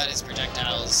 he's got his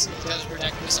projectiles. He's got his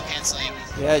missile canceling.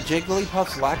 Yeah,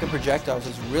 Jigglypuff's lack of projectiles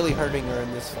is really hurting her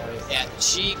in this fight. Yeah,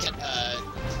 she can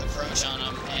approach on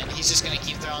him, and he's just gonna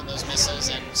keep throwing those missiles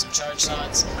and some charge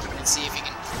shots and see if he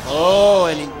can. Oh,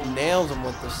 and he nails him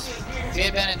with this. If he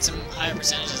had been in some higher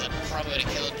percentages, that probably would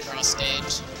have killed cross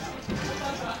stage.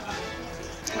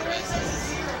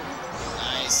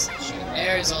 Nice.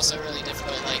 Nair is also really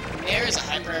difficult. Like Nair is a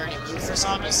high priority move for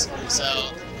Samus, so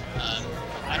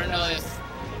I don't know if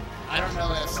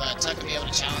Tuck would be able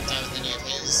to challenge that with any of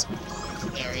his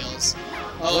aerials.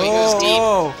 Oh, he goes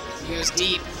deep. He goes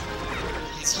deep.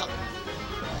 He's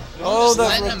just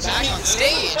letting him back on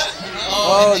stage.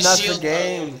 Oh, and that's the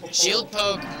game. Shield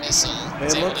poke missile.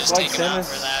 It looks like Samus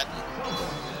for that.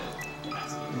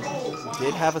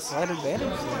 Did have a slight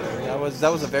advantage there.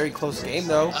 That was a very close game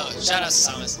though. Oh, shout out to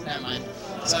Samus. Never mind.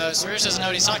 So Sarush doesn't know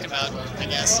what he's talking about, I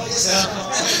guess. So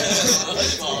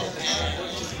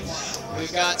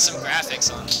we've got some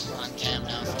graphics on cam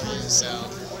now for you.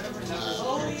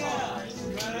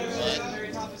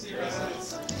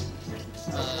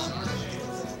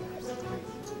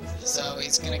 So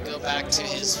he's gonna go back to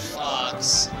his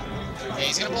Fox. Yeah,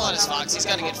 he's gonna pull out his Fox. He's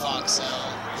got to get Fox. So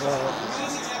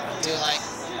do like.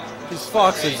 His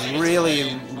Fox is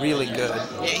really, really good.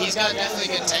 Yeah, he's got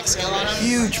definitely good tech skill on him.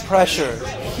 Huge pressure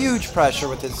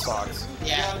with his Fox.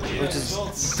 Yeah. Which is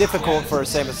difficult for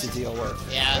Samus to deal with.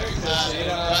 Yeah,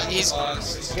 but he's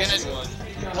gonna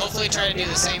hopefully try to do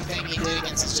the same thing he did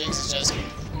against his Jigs, is just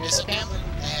missile camp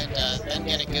and then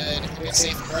get a good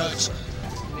safe approach.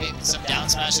 Some down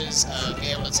smashes, be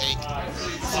able to take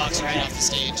Fox right off the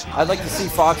stage. I'd like to see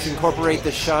Fox incorporate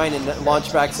the shine and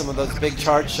launch back some of those big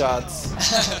charge shots.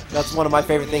 That's one of my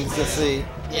favorite things to see.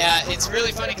 Yeah, it's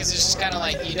really funny because it's just kind of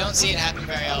like, you don't see it happen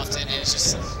very often, and it's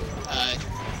just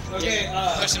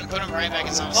put him right back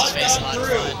in someone's face. A lot of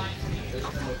fun.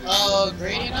 Oh,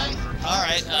 Grady Knight?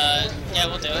 Alright, yeah,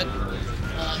 we'll do it.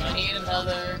 I need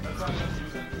another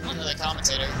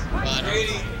commentator, but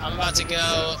I'm about to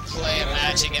go play a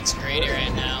match against Grady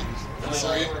right now. So,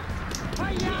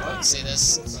 let's see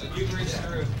this.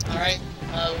 Alright,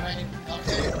 we might need a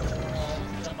commentator.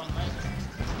 Jump on the mic.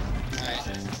 Alright.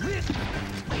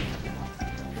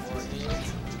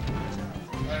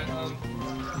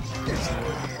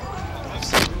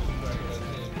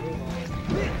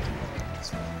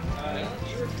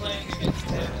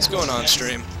 What's going on,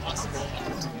 stream?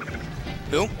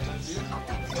 Who?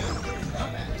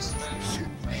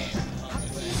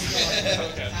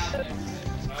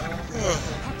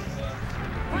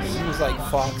 Seems like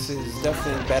Fox is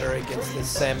definitely better against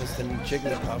this Samus than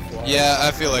Jigglypuff was. Yeah,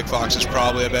 I feel like Fox is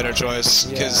probably a better choice,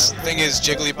 because the thing is,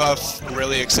 Jigglypuff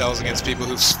really excels against people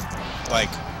who like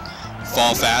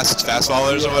fall fast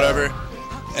fallers or whatever,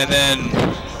 and then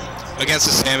against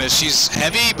the Samus, she's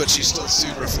heavy, but she's still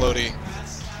super floaty,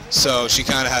 so she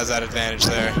kind of has that advantage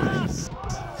there.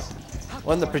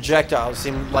 When the projectiles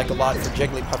seem like a lot for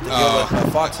Jigglypuff to deal with,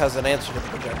 but Fox has an answer to the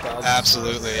projectiles.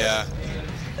 Absolutely, yeah.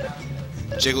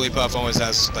 Jigglypuff always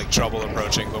has like trouble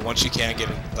approaching, but once you can get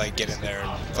in there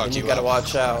and fuck you gotta up.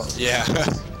 watch out. Yeah.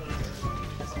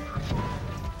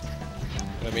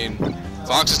 I mean,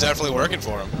 Fox is definitely working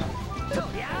for him.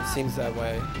 It seems that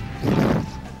way.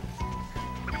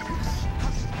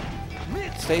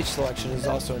 Stage selection is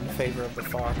also in favor of the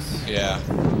Fox. Yeah.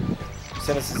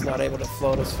 Samus is not able to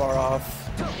float as far off.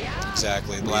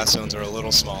 Exactly. The blast zones are a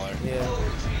little smaller. Yeah.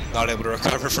 Not able to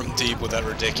recover from deep with that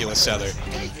ridiculous tether.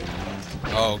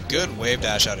 Oh, good wave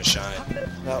dash out of Shine.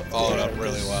 Followed up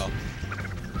really well.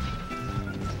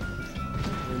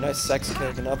 Nice sex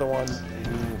kick, another one.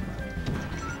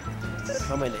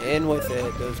 Coming in with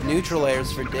it. Those neutral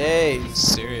airs for days.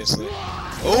 Seriously.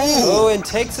 Oh, and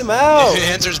takes him out. He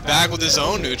answers back with his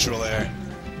own neutral air.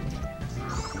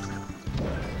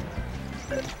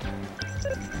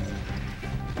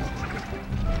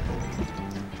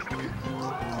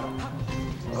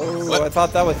 Oh, what? I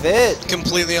thought that was it.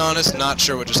 Completely honest, not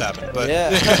sure what just happened, but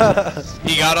yeah.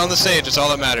 He got on the stage. It's all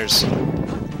that matters.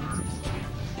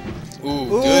 Ooh,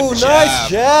 good jab. Nice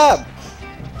jab.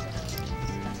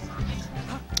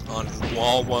 On the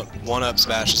wall, one-up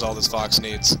smash is all this Fox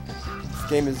needs. This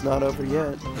game is not over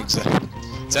yet. Exactly.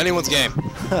 It's anyone's game.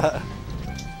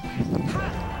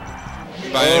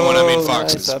 By anyone, I mean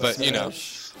Fox's, nice but you know.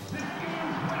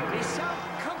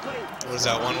 What is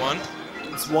that,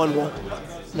 1-1? It's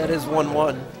 1-1. That is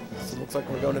 1-1. So it looks like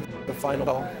we're going to the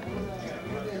final.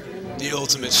 The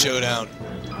ultimate showdown.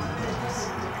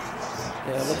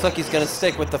 Yeah, it looks like he's going to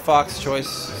stick with the Fox choice.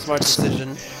 Smart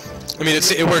decision. I mean,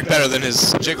 it worked better than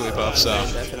his Jigglypuff, so.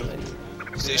 Definitely.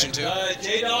 Station 2?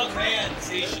 J-Dog Man,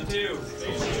 Station 2.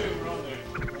 Station 2, we're on there.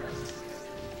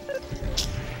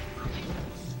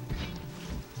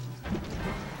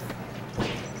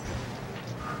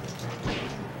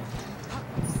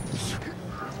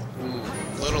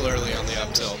 A little early on the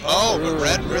up tilt. Oh, but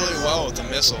Red really well with the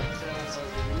missile.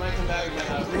 You might come back and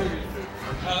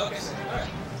oh, okay. Alright.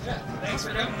 Yeah, thanks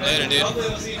for coming. Later, dude. Hopefully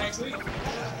we'll see you next week.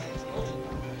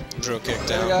 Drill kick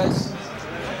down. Hey, guys.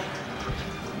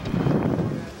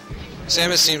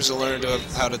 Samus seems to learn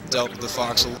how to deal with the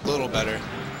Fox a little better.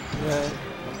 Right.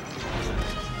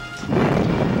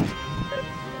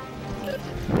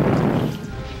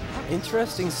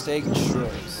 Interesting stage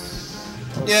choice.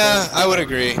 Yeah, I would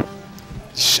agree.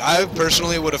 I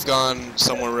personally would have gone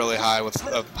somewhere really high with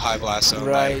a high blast zone.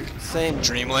 Right, like same.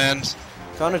 Dreamland.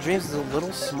 Fountain of Dreams is a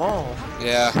little small.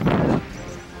 Yeah.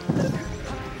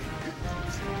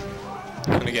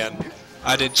 And again,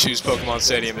 I did choose Pokemon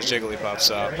Stadium as Jigglypuff,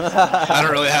 so I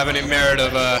don't really have any merit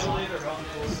of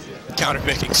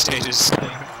counter-picking stages.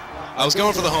 I was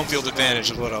going for the home field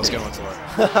advantage is what I was going for.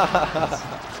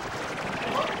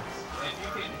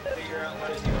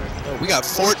 We got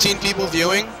 14 people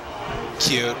viewing.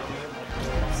 Cute.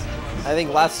 I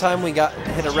think last time we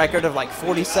hit a record of like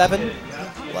 47.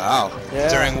 Wow. Yeah.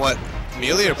 During what?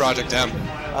 Melee or Project M?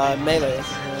 Melee.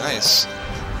 Nice. That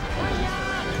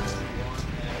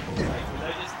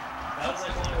was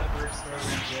like one of the first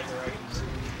programs ever I can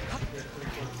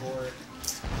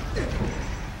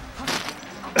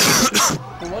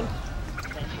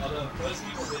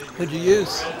Who'd you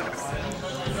use?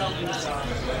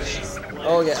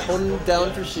 Oh yeah, holding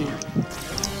down for shoot.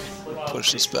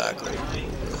 Push this back.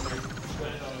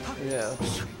 Yeah.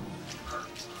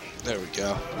 There we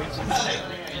go.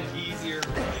 an easier way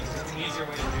to do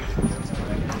it.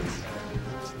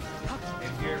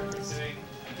 If you're pursuing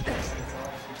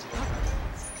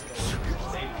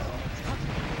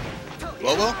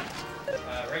Lobo?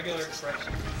 Regular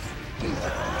expression.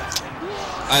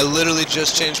 I literally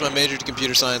just changed my major to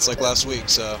computer science like last week,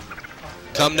 so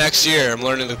come next year, I'm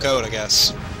learning the code, I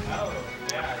guess. Oh,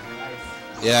 yeah,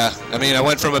 nice. Yeah, I mean, I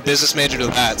went from a business major to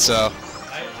that, so.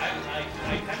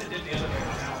 I kind of did the other way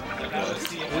around. Like, I was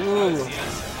seeing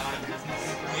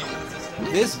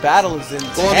Ooh. This battle is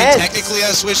intense. Well, I mean, technically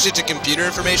I switched it to computer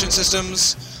information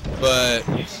systems, but.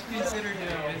 You should consider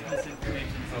doing business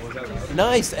information.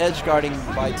 Nice edge guarding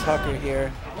by Tucker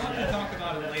here.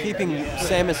 Keeping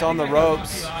Samus on the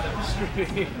ropes.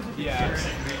 Yeah.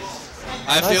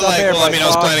 I Nice feel up like, air well, I by mean, I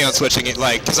was Fox. planning on switching it,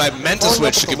 like, because I meant to Going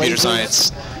switch up to with the computer lasers.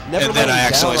 science, Never and then I letting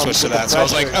accidentally down switched to with the that, so I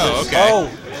was like, pressure. oh, okay. Oh,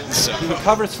 So, he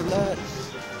recovers from that.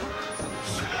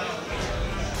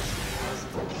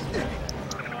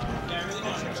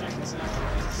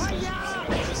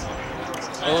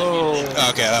 Oh,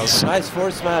 okay, that was. nice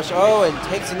forward smash. Oh, and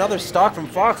takes another stock from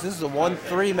Fox. This is a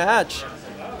 1-3 match.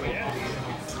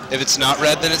 If it's not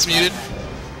red, then it's muted?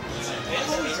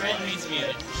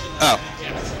 Oh,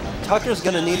 Tucker's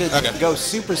gonna need to Okay. go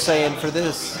Super Saiyan for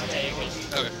this.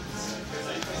 okay.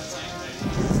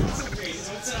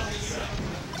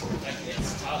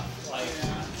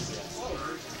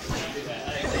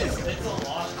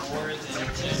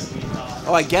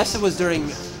 Oh, I guess it was during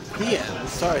PM.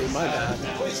 Sorry, my bad.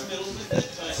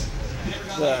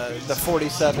 The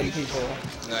 47 people.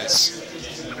 Nice.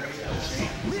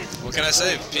 What can I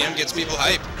say? PM gets people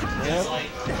hype. Yep.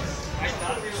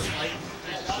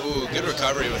 Ooh, good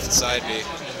recovery with the side B.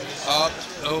 Up.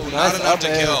 Oh, Nice not enough up to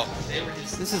air. kill.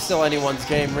 This is still anyone's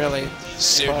game, really.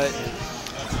 Ser- But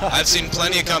I've seen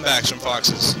plenty of comebacks from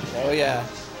Foxes. Oh yeah.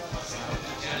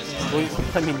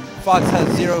 I mean, Fox has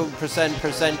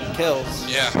 0% kills.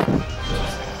 Yeah.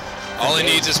 All he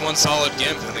needs is one solid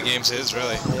Gimp, and the game's his,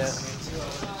 really. Yeah.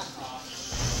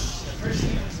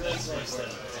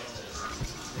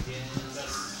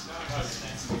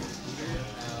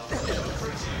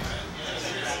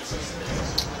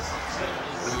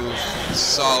 Ooh,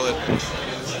 solid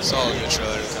good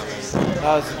trailer to come in.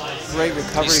 That was a great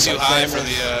recovery. He's too by high Samus. for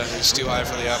the he's too high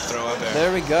for the up throw up air.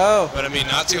 There we go. But I mean,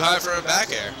 not too high for a back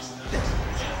air.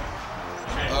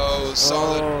 Oh,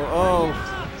 solid.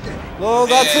 Oh,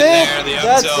 that's And it. there, the up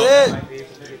That's tilt.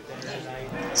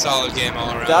 it. Solid game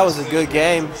all around. That was a good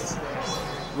game.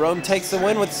 Rome takes the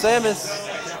win with Samus.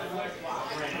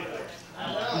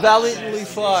 Valiantly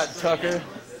fought, Tucker.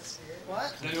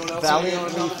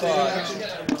 Valiantly fought.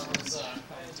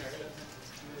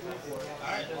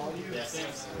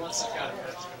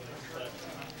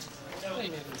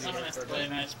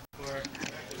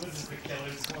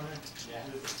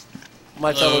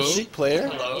 My fellow Sheik player.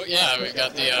 Hello. Yeah, we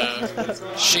got the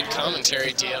Sheik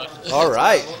commentary deal. All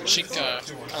right. Sheik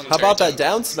commentary. How about that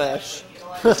down smash?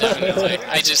 Definitely.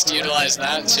 I just utilized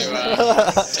that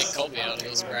to take Colby out of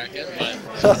this bracket, but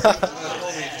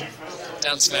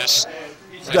down smash.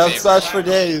 Down smash for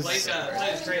days.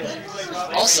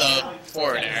 Also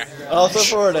forward air. Also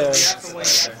forward air.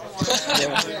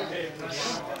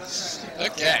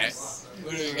 Okay.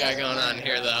 What do we got going on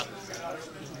here, though?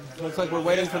 Looks like we're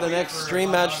waiting for the next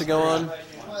stream match to go on.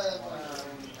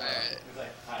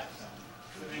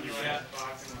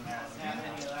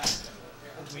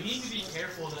 We need to be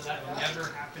careful that never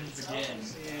happens again.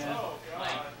 Yeah.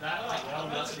 Like, that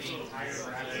held up the entire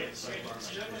bracket.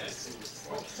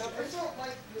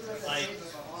 Like,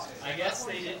 I guess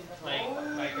they didn't,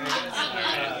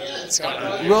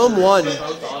 Rome won.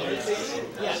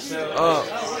 Yeah, so,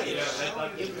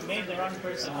 it made the wrong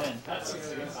person win.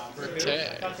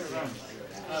 Okay.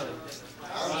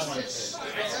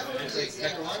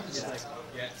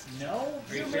 No,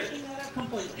 you're making that up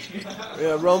completely.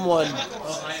 Yeah, Rome won. I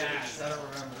don't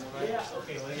remember. Yeah,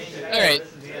 okay. Alright,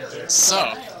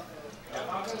 so.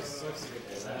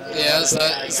 Yeah, is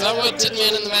that what did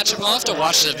man in the matchup? I'll have to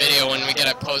watch the video when we get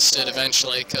it posted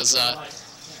eventually, because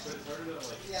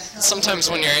sometimes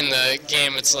when you're in the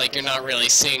game, it's like you're not really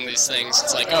seeing these things.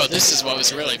 It's like, oh, this is what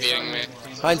was really beating me.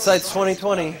 Hindsight's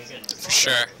 20/20. For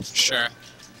sure.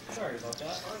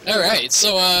 Alright,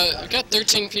 so we've got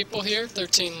 13 people here,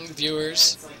 13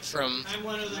 viewers from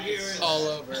all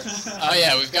over. Oh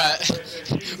yeah, we've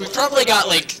probably got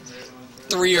like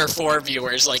 3 or 4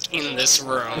 viewers like in this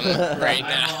room right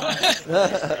now.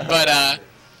 But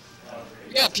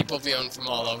we got people viewing from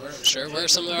all over, I'm sure. Where are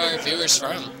some of our viewers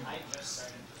from?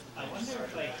 I wonder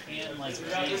if I can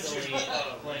easily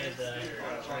play the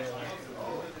trailer.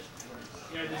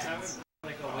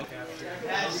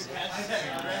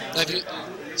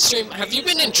 Have you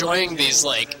been enjoying these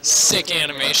like sick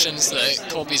animations that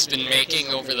Colby's been making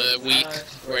over the week,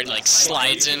 where it like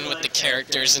slides in with the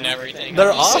characters and everything?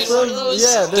 They're awesome.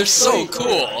 Yeah, they're so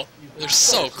cool. They're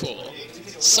so cool.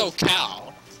 So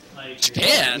Cal.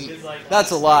 Japan.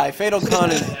 That's a lie. Fatal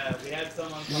Con is.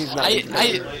 He's not.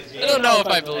 I don't know if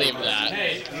I believe that.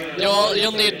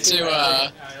 You'll need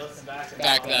to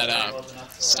back that up.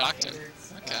 Stockton.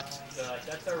 Okay.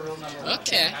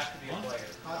 Okay.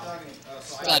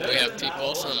 Glad we have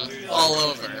people from all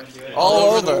over.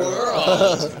 All over the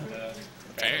world.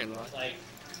 Apparently.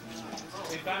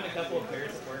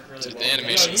 Dude, the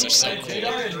animations are so cool.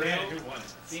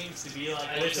 Seems to be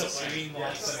like there's a stream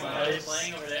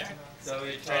playing over there. So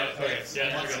we try to put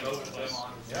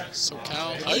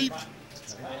SoCal hype.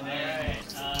 And then,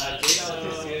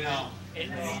 in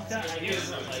the meantime,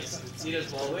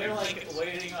 while we're like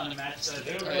waiting on the match,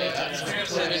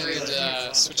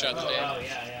 switch out the name. Oh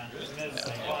yeah.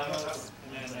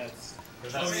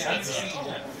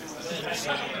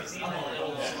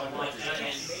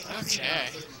 Okay.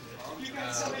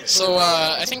 So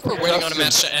I think we're waiting on a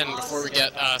match to end before we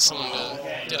get someone to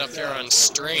get up here on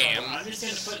stream.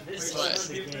 But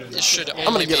it should only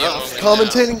I'm gonna get be a up.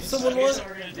 moment Commentating now. someone was?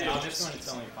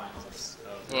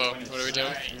 Whoa, what are we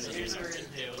doing?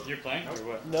 You're playing or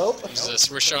what? Nope. Is this?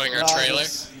 We're showing our trailer.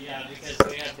 Yeah, because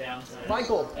we have downtime.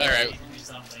 Michael. All right.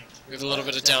 We have a little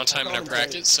bit of downtime in our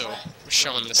bracket, so we're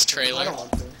showing this trailer.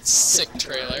 Sick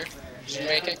trailer. Did you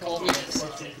make it, Colby?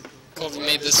 Colby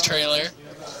made this trailer.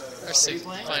 Our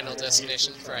Final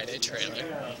Destination Friday trailer.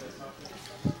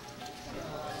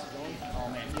 Oh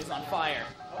man, he's on fire.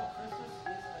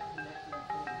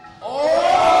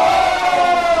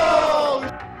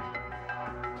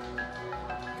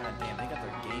 God damn, they got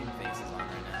their game faces on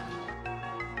right now.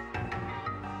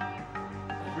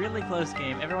 really close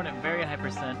game. Everyone at very high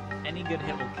percent. Any good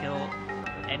hit will kill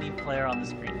any player on the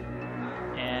screen.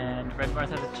 And Red Marth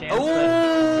has a chance, but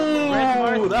Red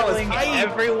Marth killing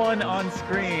everyone on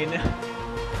screen.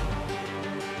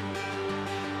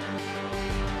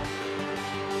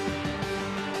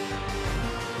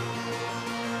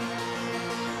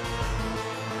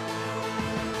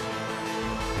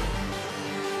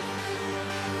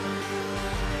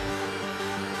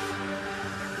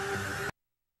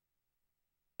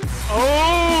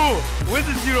 Oh!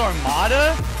 Wizard Suit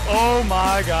Armada? Oh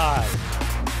my god.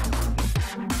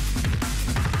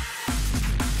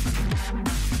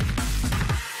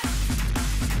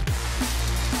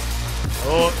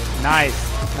 Oh,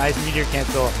 nice. Nice meteor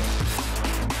cancel.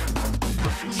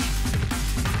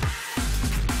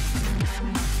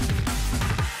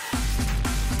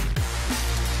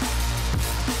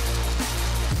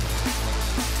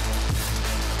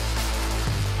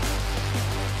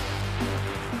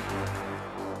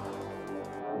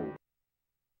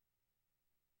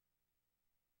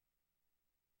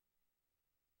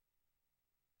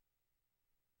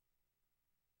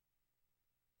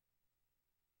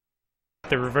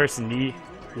 The reverse knee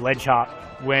ledge hop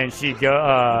when she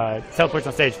teleports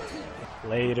on stage.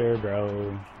 Later,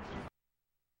 bro.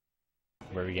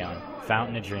 Where are we going?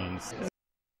 Fountain of Dreams.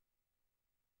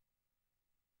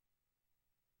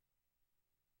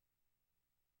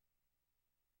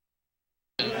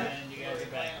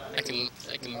 I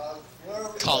can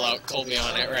call out Colby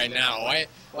on it right now.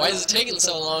 Why is it taking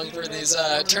so long for these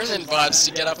tournament bots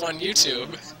to get up on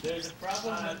YouTube? There's a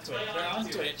problem with Twitch. They're on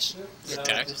Twitch. So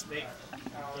Okay.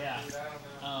 Yeah.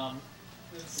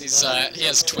 He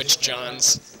has Twitch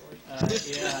Johns.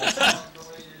 Yeah.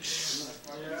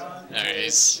 Alright,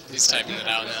 he's typing it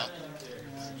out now.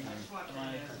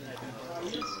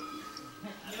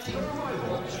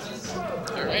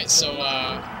 Alright, so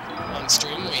on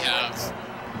stream we have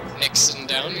Nick sitting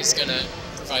down. He's gonna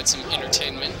provide some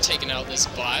entertainment, taking out this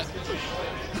bot.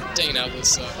 Taking out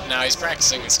this, now he's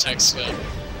practicing his tech skill.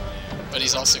 But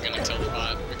he's also gonna kill the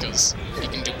bot, because he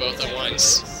can do both at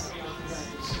once.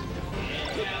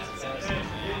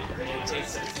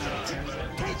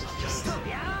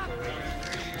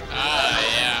 Ah,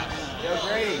 yeah.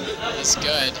 That's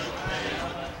good.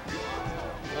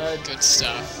 Good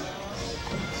stuff.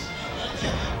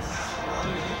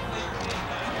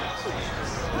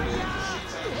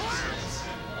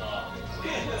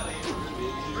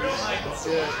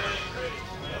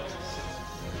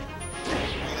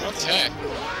 Okay.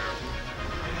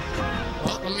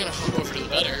 Well, I'm gonna hop over to the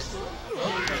better.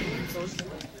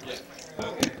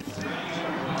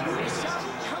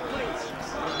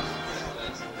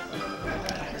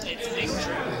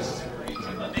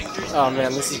 Oh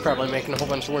man, this is probably making a whole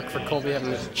bunch of work for Colby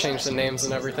having to change the names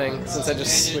and everything since I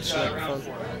just switched the microphone.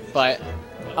 But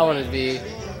I wanted to be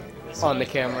on the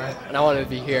camera and I wanted to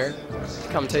be here to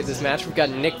commentate this match. We've got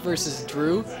Nick versus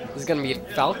Drew. This is gonna be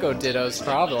Falco Dittos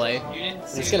probably. And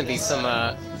it's gonna be some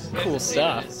cool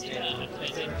stuff.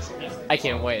 I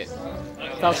can't wait.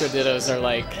 Falco Dittos are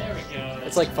like,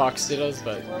 it's like Fox Dittos,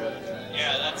 but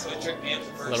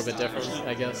a little bit different,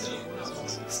 I guess.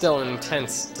 Still an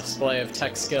intense display of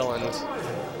tech skill and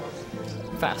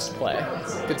fast play.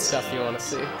 Good stuff you want to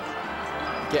see.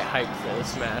 Get hyped for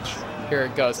this match. Here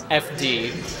it goes.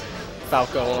 FD.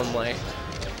 Falco only.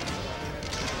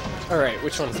 Alright,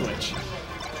 which one's which?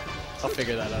 I'll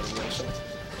figure that out eventually.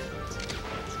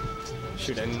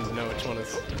 Shoot, I didn't know which one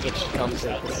is which comes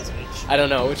in. I don't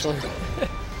know which one.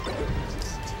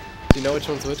 Do you know which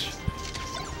one's which?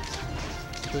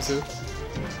 Who's who?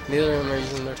 Neither of them are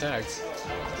using their tags.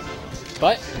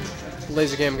 But,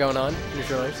 laser game going on,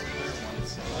 neutralers.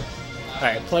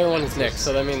 Alright, player one is Nick,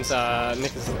 so that means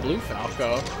Nick is the blue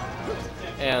Falco.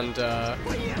 And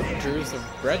Drew's the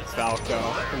red Falco.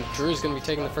 And Drew's gonna be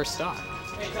taking the first stock.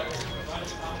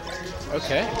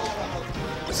 Okay.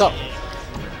 So,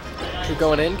 Drew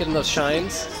going in, getting those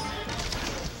shines.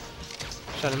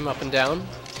 Shut him up and down,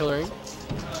 killering.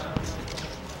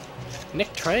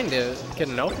 Nick trying to get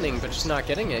an opening, but just not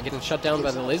getting it. Getting shut down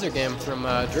by the laser game from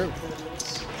Drew.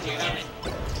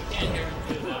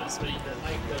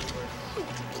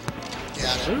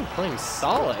 Drew playing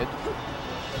solid.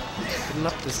 Getting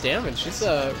up this damage. She's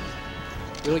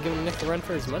really giving Nick the run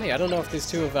for his money. I don't know if these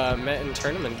two have met in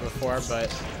tournament before,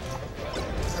 but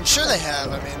I'm sure they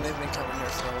have. I mean, they've been coming here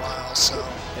for a while, so.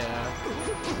 Yeah.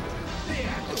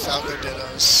 And Falco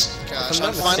Dittos. Gosh, I'm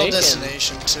on not Final mistaken,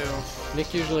 Destination, too.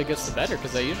 Nick usually gets the better,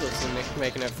 because I usually see Nick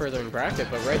making it further in bracket,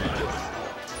 but right now.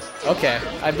 Okay,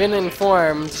 I've been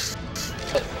informed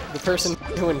that the person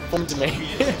who informed me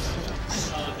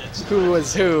who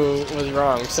was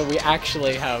wrong, so we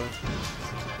actually have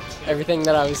everything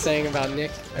that I was saying about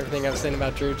Nick, everything I was saying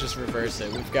about Drew, just reverse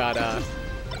it. We've got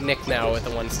Nick now with a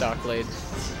 1-stock lead.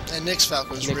 And Nick's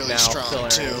Falco is Nick really now strong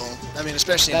too. I mean,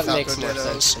 especially in That Falco makes more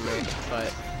sense Dittos. to me,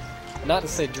 but not to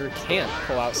say Drew can't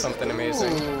pull out something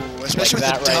amazing. Ooh, especially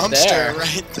like with the that dumpster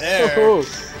right there. Ooh.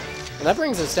 And that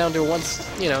brings us down to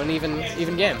an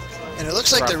even game. And it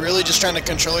looks like they're really just trying to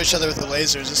control each other with the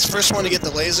lasers. It's the first one to get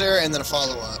the laser and then a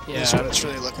follow-up. Yeah. That's what it's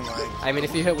really looking like. I mean,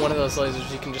 if you hit one of those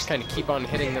lasers, you can just kind of keep on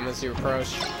hitting them as you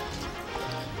approach.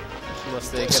 Unless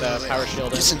they get a power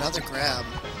shield in. Just another grab.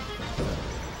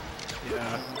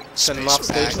 Yeah. Send them off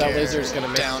stage. That laser is going to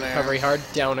make down recovery hard.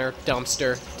 Downer,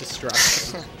 dumpster,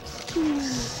 destruction.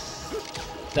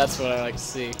 That's what I like to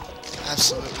see.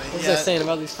 Absolutely. What's that saying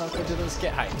about these Falco Dittos?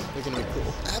 Get hyped. They're going to be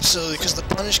cool. Absolutely, because the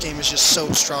punish game is just so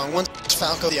strong. Once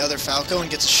Falco the other Falco and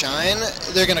gets a shine,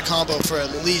 they're going to combo for at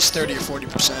least 30 or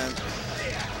 40%.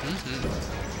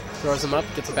 Throws him up,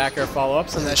 gets a back air follow-up,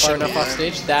 sends him That far should enough be off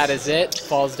stage. That is it.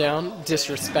 Falls down.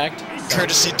 Disrespect.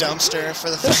 Courtesy dumpster for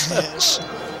the finish.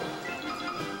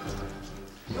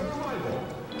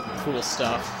 Cool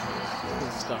stuff. Cool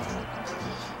stuff.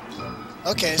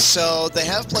 Okay, so they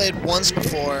have played once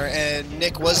before, and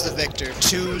Nick was the victor,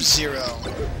 2-0.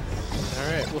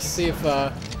 Alright, we'll see if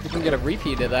we can get a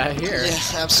repeat of that here. Yeah,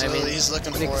 absolutely. I mean, He's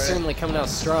looking Nick's for it. certainly coming out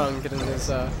strong, getting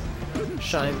his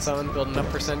shines on, building up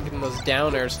percent, getting those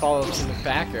downers, follow-ups, and the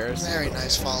backers. Very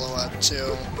nice follow-up,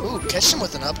 too. Ooh, catch him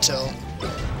with an up tilt.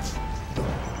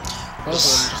 Both of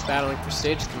them just battling for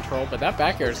stage control, but that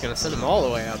back air is going to send him all the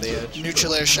way out the edge.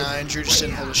 Neutral air shine. Drew just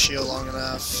didn't hold his shield long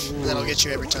enough. That'll get you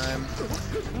every time.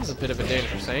 That was a bit of a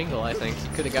dangerous angle, I think. He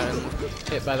could have gotten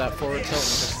hit by that forward tilt and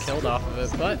just killed off of it,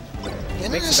 but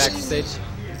makes it back to stage.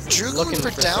 Drew going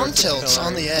for down sources of tilts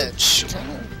on pillar. the edge. Kind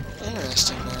of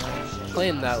interesting there.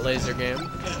 Playing that laser game.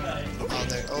 Oh,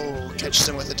 there. Oh, catches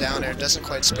him with a down air. Doesn't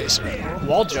quite space it right.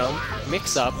 Wall jump,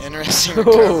 mix up. Interesting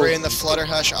recovery and the flutter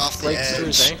hush off the Breaks through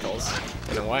his edge. ankles,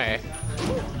 in a way.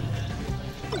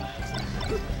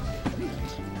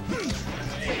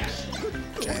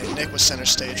 Okay, Nick was center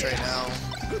stage right now.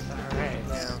 Alright.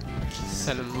 Yeah.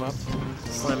 Send him up,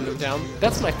 slamming him down.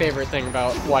 That's my favorite thing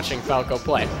about watching Falco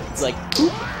play. It's like,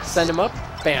 boop, send him up,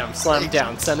 bam, slam him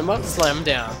down. Send him up, slam him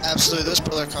down. Absolutely, those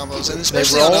pillar combos, and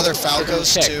especially on roll, other they're gonna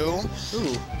Falcos kick. too.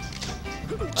 Ooh.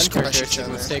 Just crush each Uncharacteristic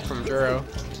other. mistake from Duro.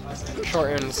 Short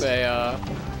ends a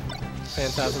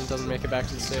Phantasm doesn't make it back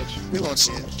to the stage. We won't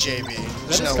see it. JV. That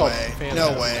There's is no called way.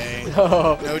 Phantasm. No way.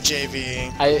 Oh, No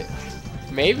JV.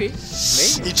 maybe. He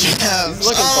jabs. He's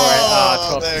looking for it.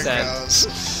 Oh, 12%. there it goes.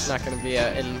 It's not going to be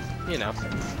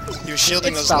He was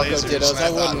shielding it's those Falco lasers, Dittos. and I I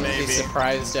thought wouldn't maybe. be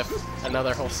surprised if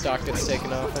another whole stock gets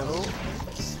taken off him.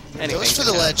 Anything Goes for can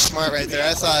the happen. ledge smart right there.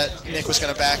 I thought Nick was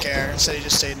going to back air. Instead, he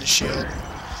just stayed in his shield.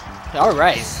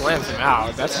 Alright, slams him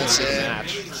out. That's going That's to be the it.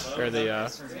 match. Or the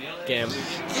game.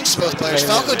 It's both players.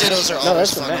 Falco Dittos are No,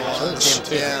 always that's the fun to match. That's watch.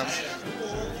 game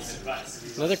two.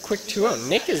 Yeah. Another quick 2-0.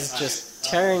 Nick is just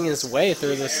tearing his way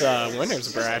through this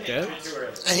winner's bracket.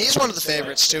 And he's one of the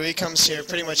favorites, too. He comes here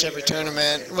pretty much every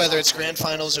tournament, whether it's grand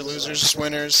finals or losers,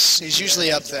 winners. He's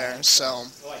usually up there, so.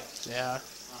 Yeah.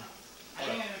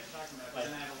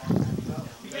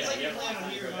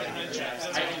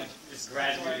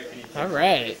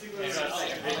 Alright.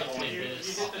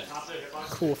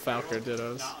 Cool Falco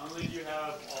Dittos.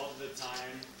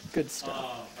 Good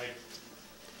stuff.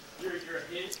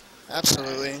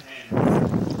 Absolutely.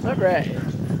 Alright.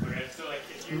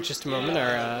 In just a moment,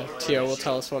 our TO will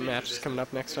tell us what match is coming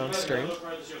up next on stream.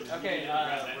 Okay,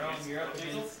 Rome, you're up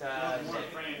against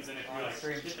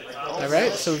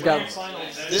Alright, so we've got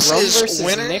This Rome is versus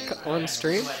winner. Nick on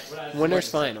stream. Winners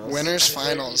finals. Winners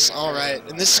finals. All right,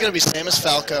 and this is going to be Samus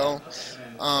Falco.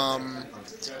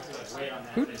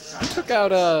 Who took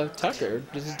out Tucker?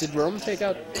 Did Rome take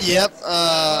out? Yep.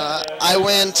 I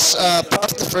went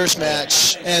Puff the first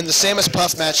match, and the Samus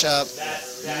Puff matchup,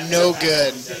 no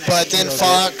good. But then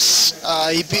Fox,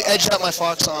 he edged out my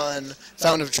Fox on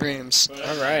Fountain of Dreams.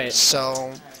 Alright.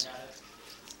 So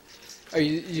Are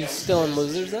you still in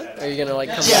losers then? Are you gonna like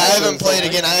come yeah, back I to haven't the played same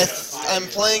again. I'm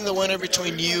playing the winner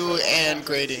between you and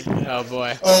Grady. one? Oh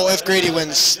boy. Oh, if Grady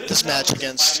wins this match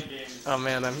against. Oh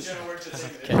man,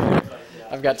 okay.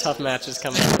 I've got tough matches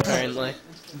coming up apparently,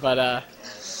 but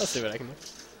let's see what I can do.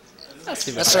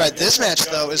 That's right. This match,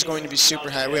 though, is going to be super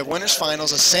high. We have winners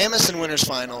finals, a Samus and winners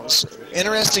finals.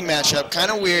 Interesting matchup.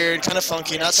 Kind of weird, kind of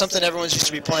funky. Not something everyone's used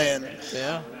to be playing.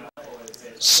 Yeah.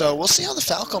 So we'll see how the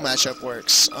Falco matchup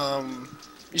works.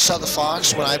 You saw the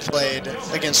Fox when I played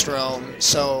against Rome,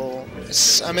 so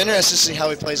I'm interested to see how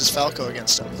he plays as Falco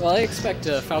against him. Well, I expect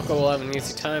Falco will have an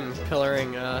easy time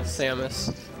pillaring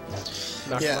Samus.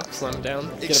 knock Yeah. him up, slam him down, get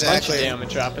a bunch Exactly. of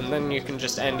damage up, and then you can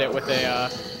just end it with a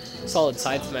solid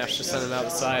side smash to send him out the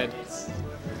side.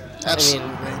 Absolutely.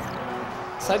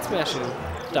 Side smash and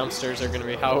dumpsters are going to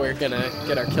be how we're going to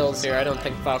get our kills here. I don't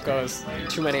think Falco has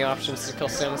too many options to kill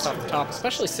Samus off the top,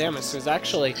 especially Samus, who's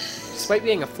actually, despite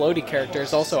being a floaty character,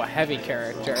 is also a heavy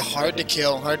character. Hard to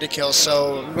kill, hard to kill.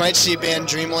 So we might see ban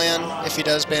Dreamland if he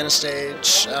does ban a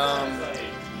stage. And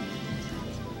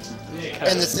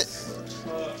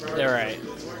All right.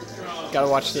 Gotta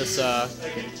watch this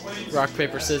rock,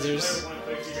 paper, scissors.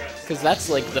 Because that's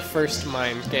like the first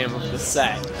mime game of the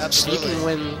set. Absolutely. If you can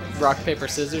win rock, paper,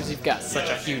 scissors, you've got such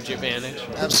a huge advantage.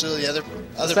 Absolutely. Other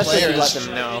Especially players. if you let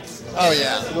them know. Oh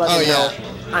yeah. Let Oh them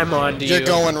yeah. know, I'm on to you. You're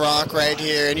going rock right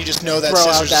here, and you just know that Throw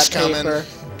out scissors that is coming. paper.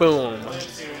 Boom.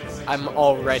 I'm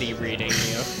already reading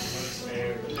you.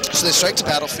 So they strike to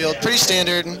battlefield, pretty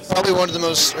standard. Probably one of the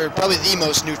most, or probably the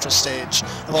most neutral stage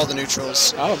of all the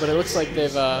neutrals. Oh, but it looks like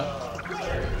they've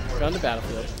gone to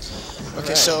battlefield.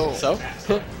 Okay, so So?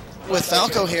 with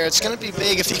Falco here, it's going to be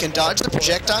big if he can dodge the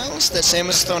projectiles that Samus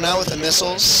has thrown out with the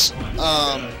missiles,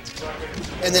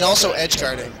 and then also edge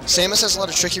guarding. Samus has a lot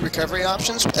of tricky recovery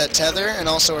options with that tether and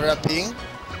also her up B,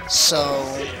 so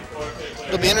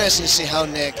it'll be interesting to see how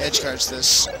Nick edge guards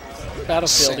this.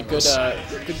 Battlefield, a good,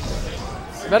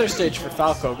 better stage for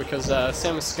Falco because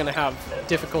Samus is going to have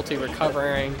difficulty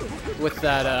recovering with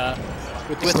that,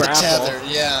 with the With the grapple. tether,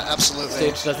 yeah, absolutely.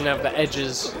 Stage doesn't have the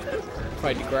edges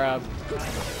quite to grab.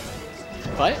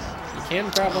 But you can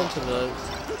grab onto the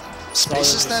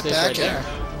Spaces that stage back right air.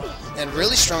 there. And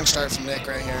really strong start from Nick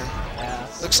right here. Yeah.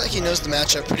 Looks like he knows the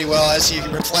matchup pretty well as he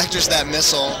reflectors that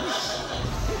missile.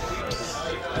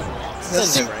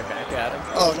 Sends it right back at him.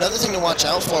 Oh, another thing to watch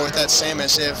out for with that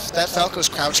Samus, if that Falco's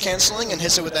crouch canceling and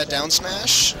hits it with that down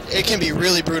smash, it can be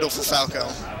really brutal for Falco.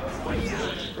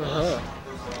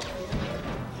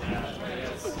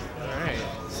 Alright,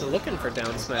 so looking for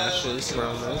down smashes,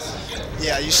 Roma's.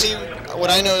 Yeah, you see, what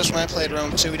I noticed when I played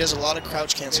Rome too, he does a lot of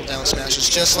crouch cancel down smashes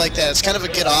just like that. It's kind of a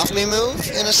get off me move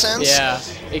in a sense. Yeah,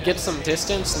 it gets some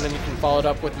distance and then you can follow it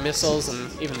up with missiles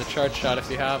and even the charge shot if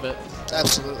you have it.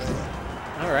 Absolutely.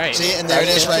 Alright. See, and there it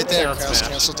is right there, Down crouch smash.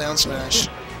 cancel down smash.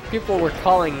 People were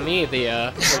calling me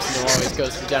the person who always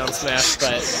goes to down smash,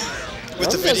 but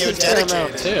With the Rome video does his fair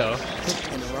amount, dedicated.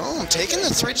 too. And Rome taking the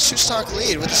 3-2 stock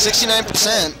lead with a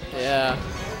 69%. Yeah,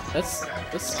 that's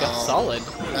solid.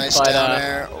 Nice but, down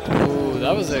air. Ooh,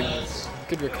 that was a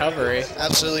good recovery.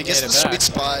 Absolutely, gets Made the it back. sweet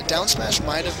spot. Down smash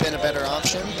might have been a better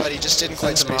option, but he just didn't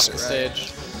quite Sends him off space the it right.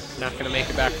 stage. Not gonna make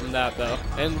it back from that though.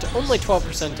 And only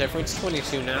 12% difference,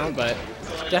 22 now, but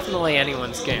definitely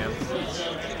anyone's game.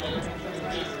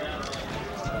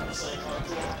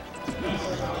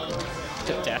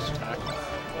 Dash attack.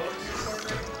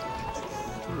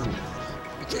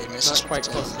 Okay, misses Not quite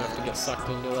with close enough to get sucked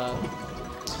into that.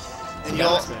 And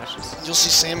Down smashes. you'll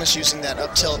see Samus using that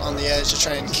up tilt on the edge to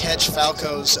try and catch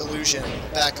Falco's illusion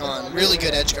back on. Really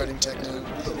good edge guarding technique.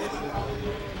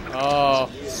 Oh,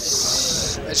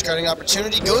 Edge guarding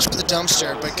opportunity goes for the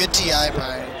dumpster, but good DI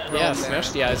by yeah, Rome there. smash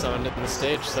the eyes onto the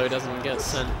stage so he doesn't get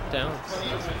sent down.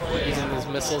 Using his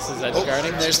missiles as edge Oh,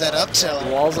 guarding. there's that up tilt.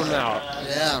 Walls him out.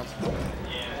 Yeah.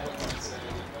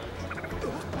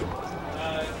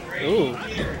 Ooh.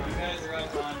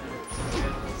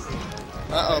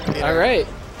 Uh-oh, Peter. Alright.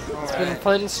 It's been a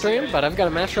fun stream, but I've got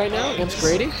a match right now against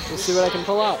Grady. We'll see what I can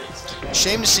pull out.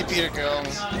 Shame to see Peter go.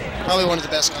 Probably one of the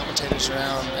best commentators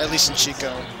around, at least in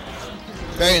Chico.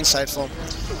 Very insightful.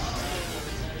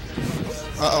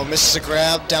 Uh-oh, misses a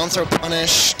grab, down throw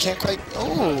punish. Can't quite...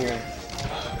 Oh!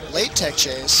 Late tech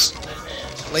chase.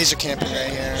 Laser camping right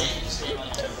here.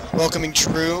 Welcoming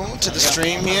Drew to the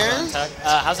stream here.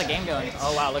 How's the game going?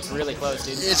 Oh wow, looks really close,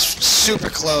 dude. It's super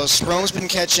close. Rome's been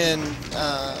catching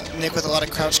Nick with a lot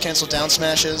of crouch cancel down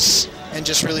smashes and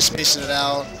just really spacing it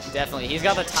out. Definitely. He's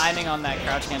got the timing on that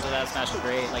crouch cancel down smash is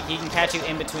great. Like he can catch you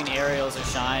in between aerials or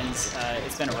shines.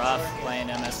 It's been rough playing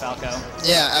him as Falco,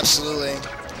 Yeah, absolutely.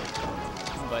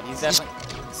 but he's definitely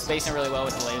spacing really well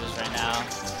with the lasers right now.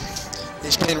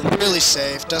 He's playing really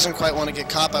safe. Doesn't quite want to get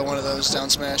caught by one of those down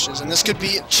smashes. And this could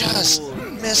be just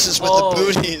misses with the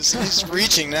booties. He's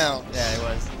reaching now. Yeah, it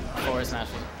was. Forward smash.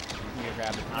 You can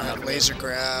grab it. I don't know. Alright, laser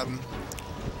grab.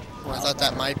 Oh, I thought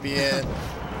that might be it.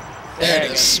 There There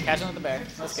it it is. goes. Catch him with the bear.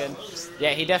 That's good.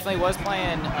 Yeah, he definitely was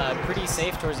playing pretty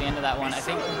safe towards the end of that one. I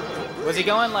think was he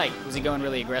going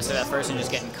really aggressive at first and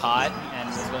just getting caught, and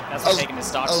that's what taking his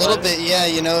stock. A little bit, yeah.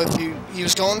 You know, he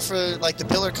was going for like the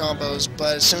pillar combos,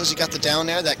 but as soon as he got the down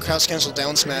air, that crouch cancel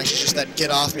down smash is just that get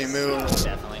off me move.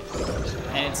 Definitely.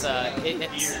 and it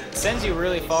sends you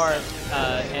really far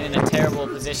and in a terrible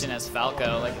position as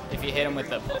Falco. Like if you hit him with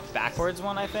the backwards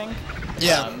one, I think.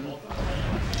 Yeah.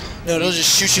 No, it'll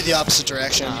just shoot you the opposite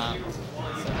direction.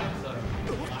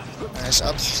 Nice,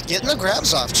 up, getting the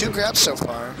grabs off. 2 grabs so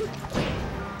far.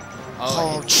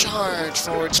 Oh, charge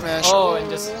forward smash. Oh, and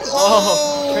just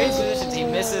trade positions. He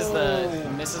misses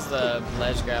the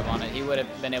ledge grab on it. He would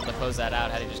have been able to close that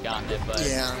out had he just gotten it, but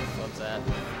yeah. Loves that.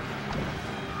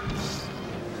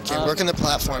 Okay, working the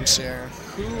platforms here.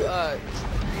 Who?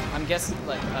 I'm guessing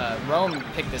like Rome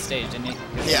picked this stage, didn't he?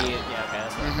 Yeah. Okay,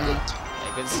 that's what I thought.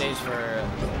 Yeah, good stage for.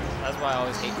 That's why I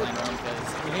always hate playing Rome,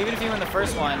 because even if you win the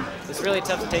first one, it's really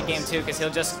tough to take game 2 because he'll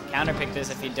just counterpick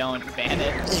this if you don't ban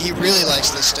it. He really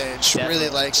likes this stage. Definitely. Really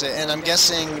likes it, and I'm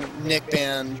guessing Nick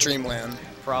banned Dreamland.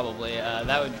 Probably.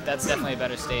 That's definitely a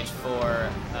better stage for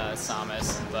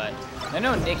Samus, but I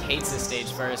know Nick hates this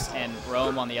stage first, and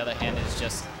Rome, on the other hand, is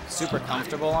just super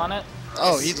comfortable on it.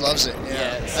 Oh, he loves it,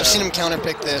 yeah. I've seen him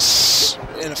counterpick this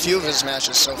in a few of his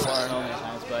matches so far. So many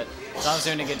times, but Samus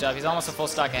doing a good job. He's almost a full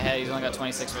stock ahead. He's only got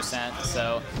 26%,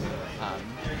 so...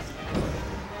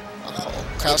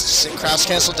 Crouch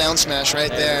cancel down smash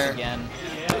right there. Again.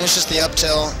 It's just the up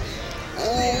tilt.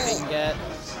 He can get...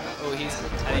 Oh, I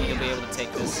think he'll be able to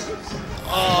take this.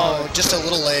 Oh, just a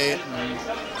little late.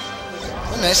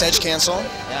 Oh, nice edge cancel.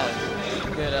 Yeah,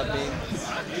 good up B.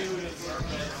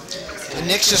 And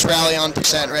Nick's just rally on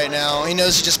percent right now. He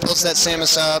knows he just builds that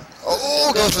Samus up.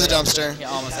 Oh, goes for the dumpster. He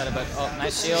almost had it, but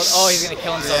nice shield. Oh, he's going to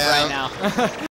kill himself right now.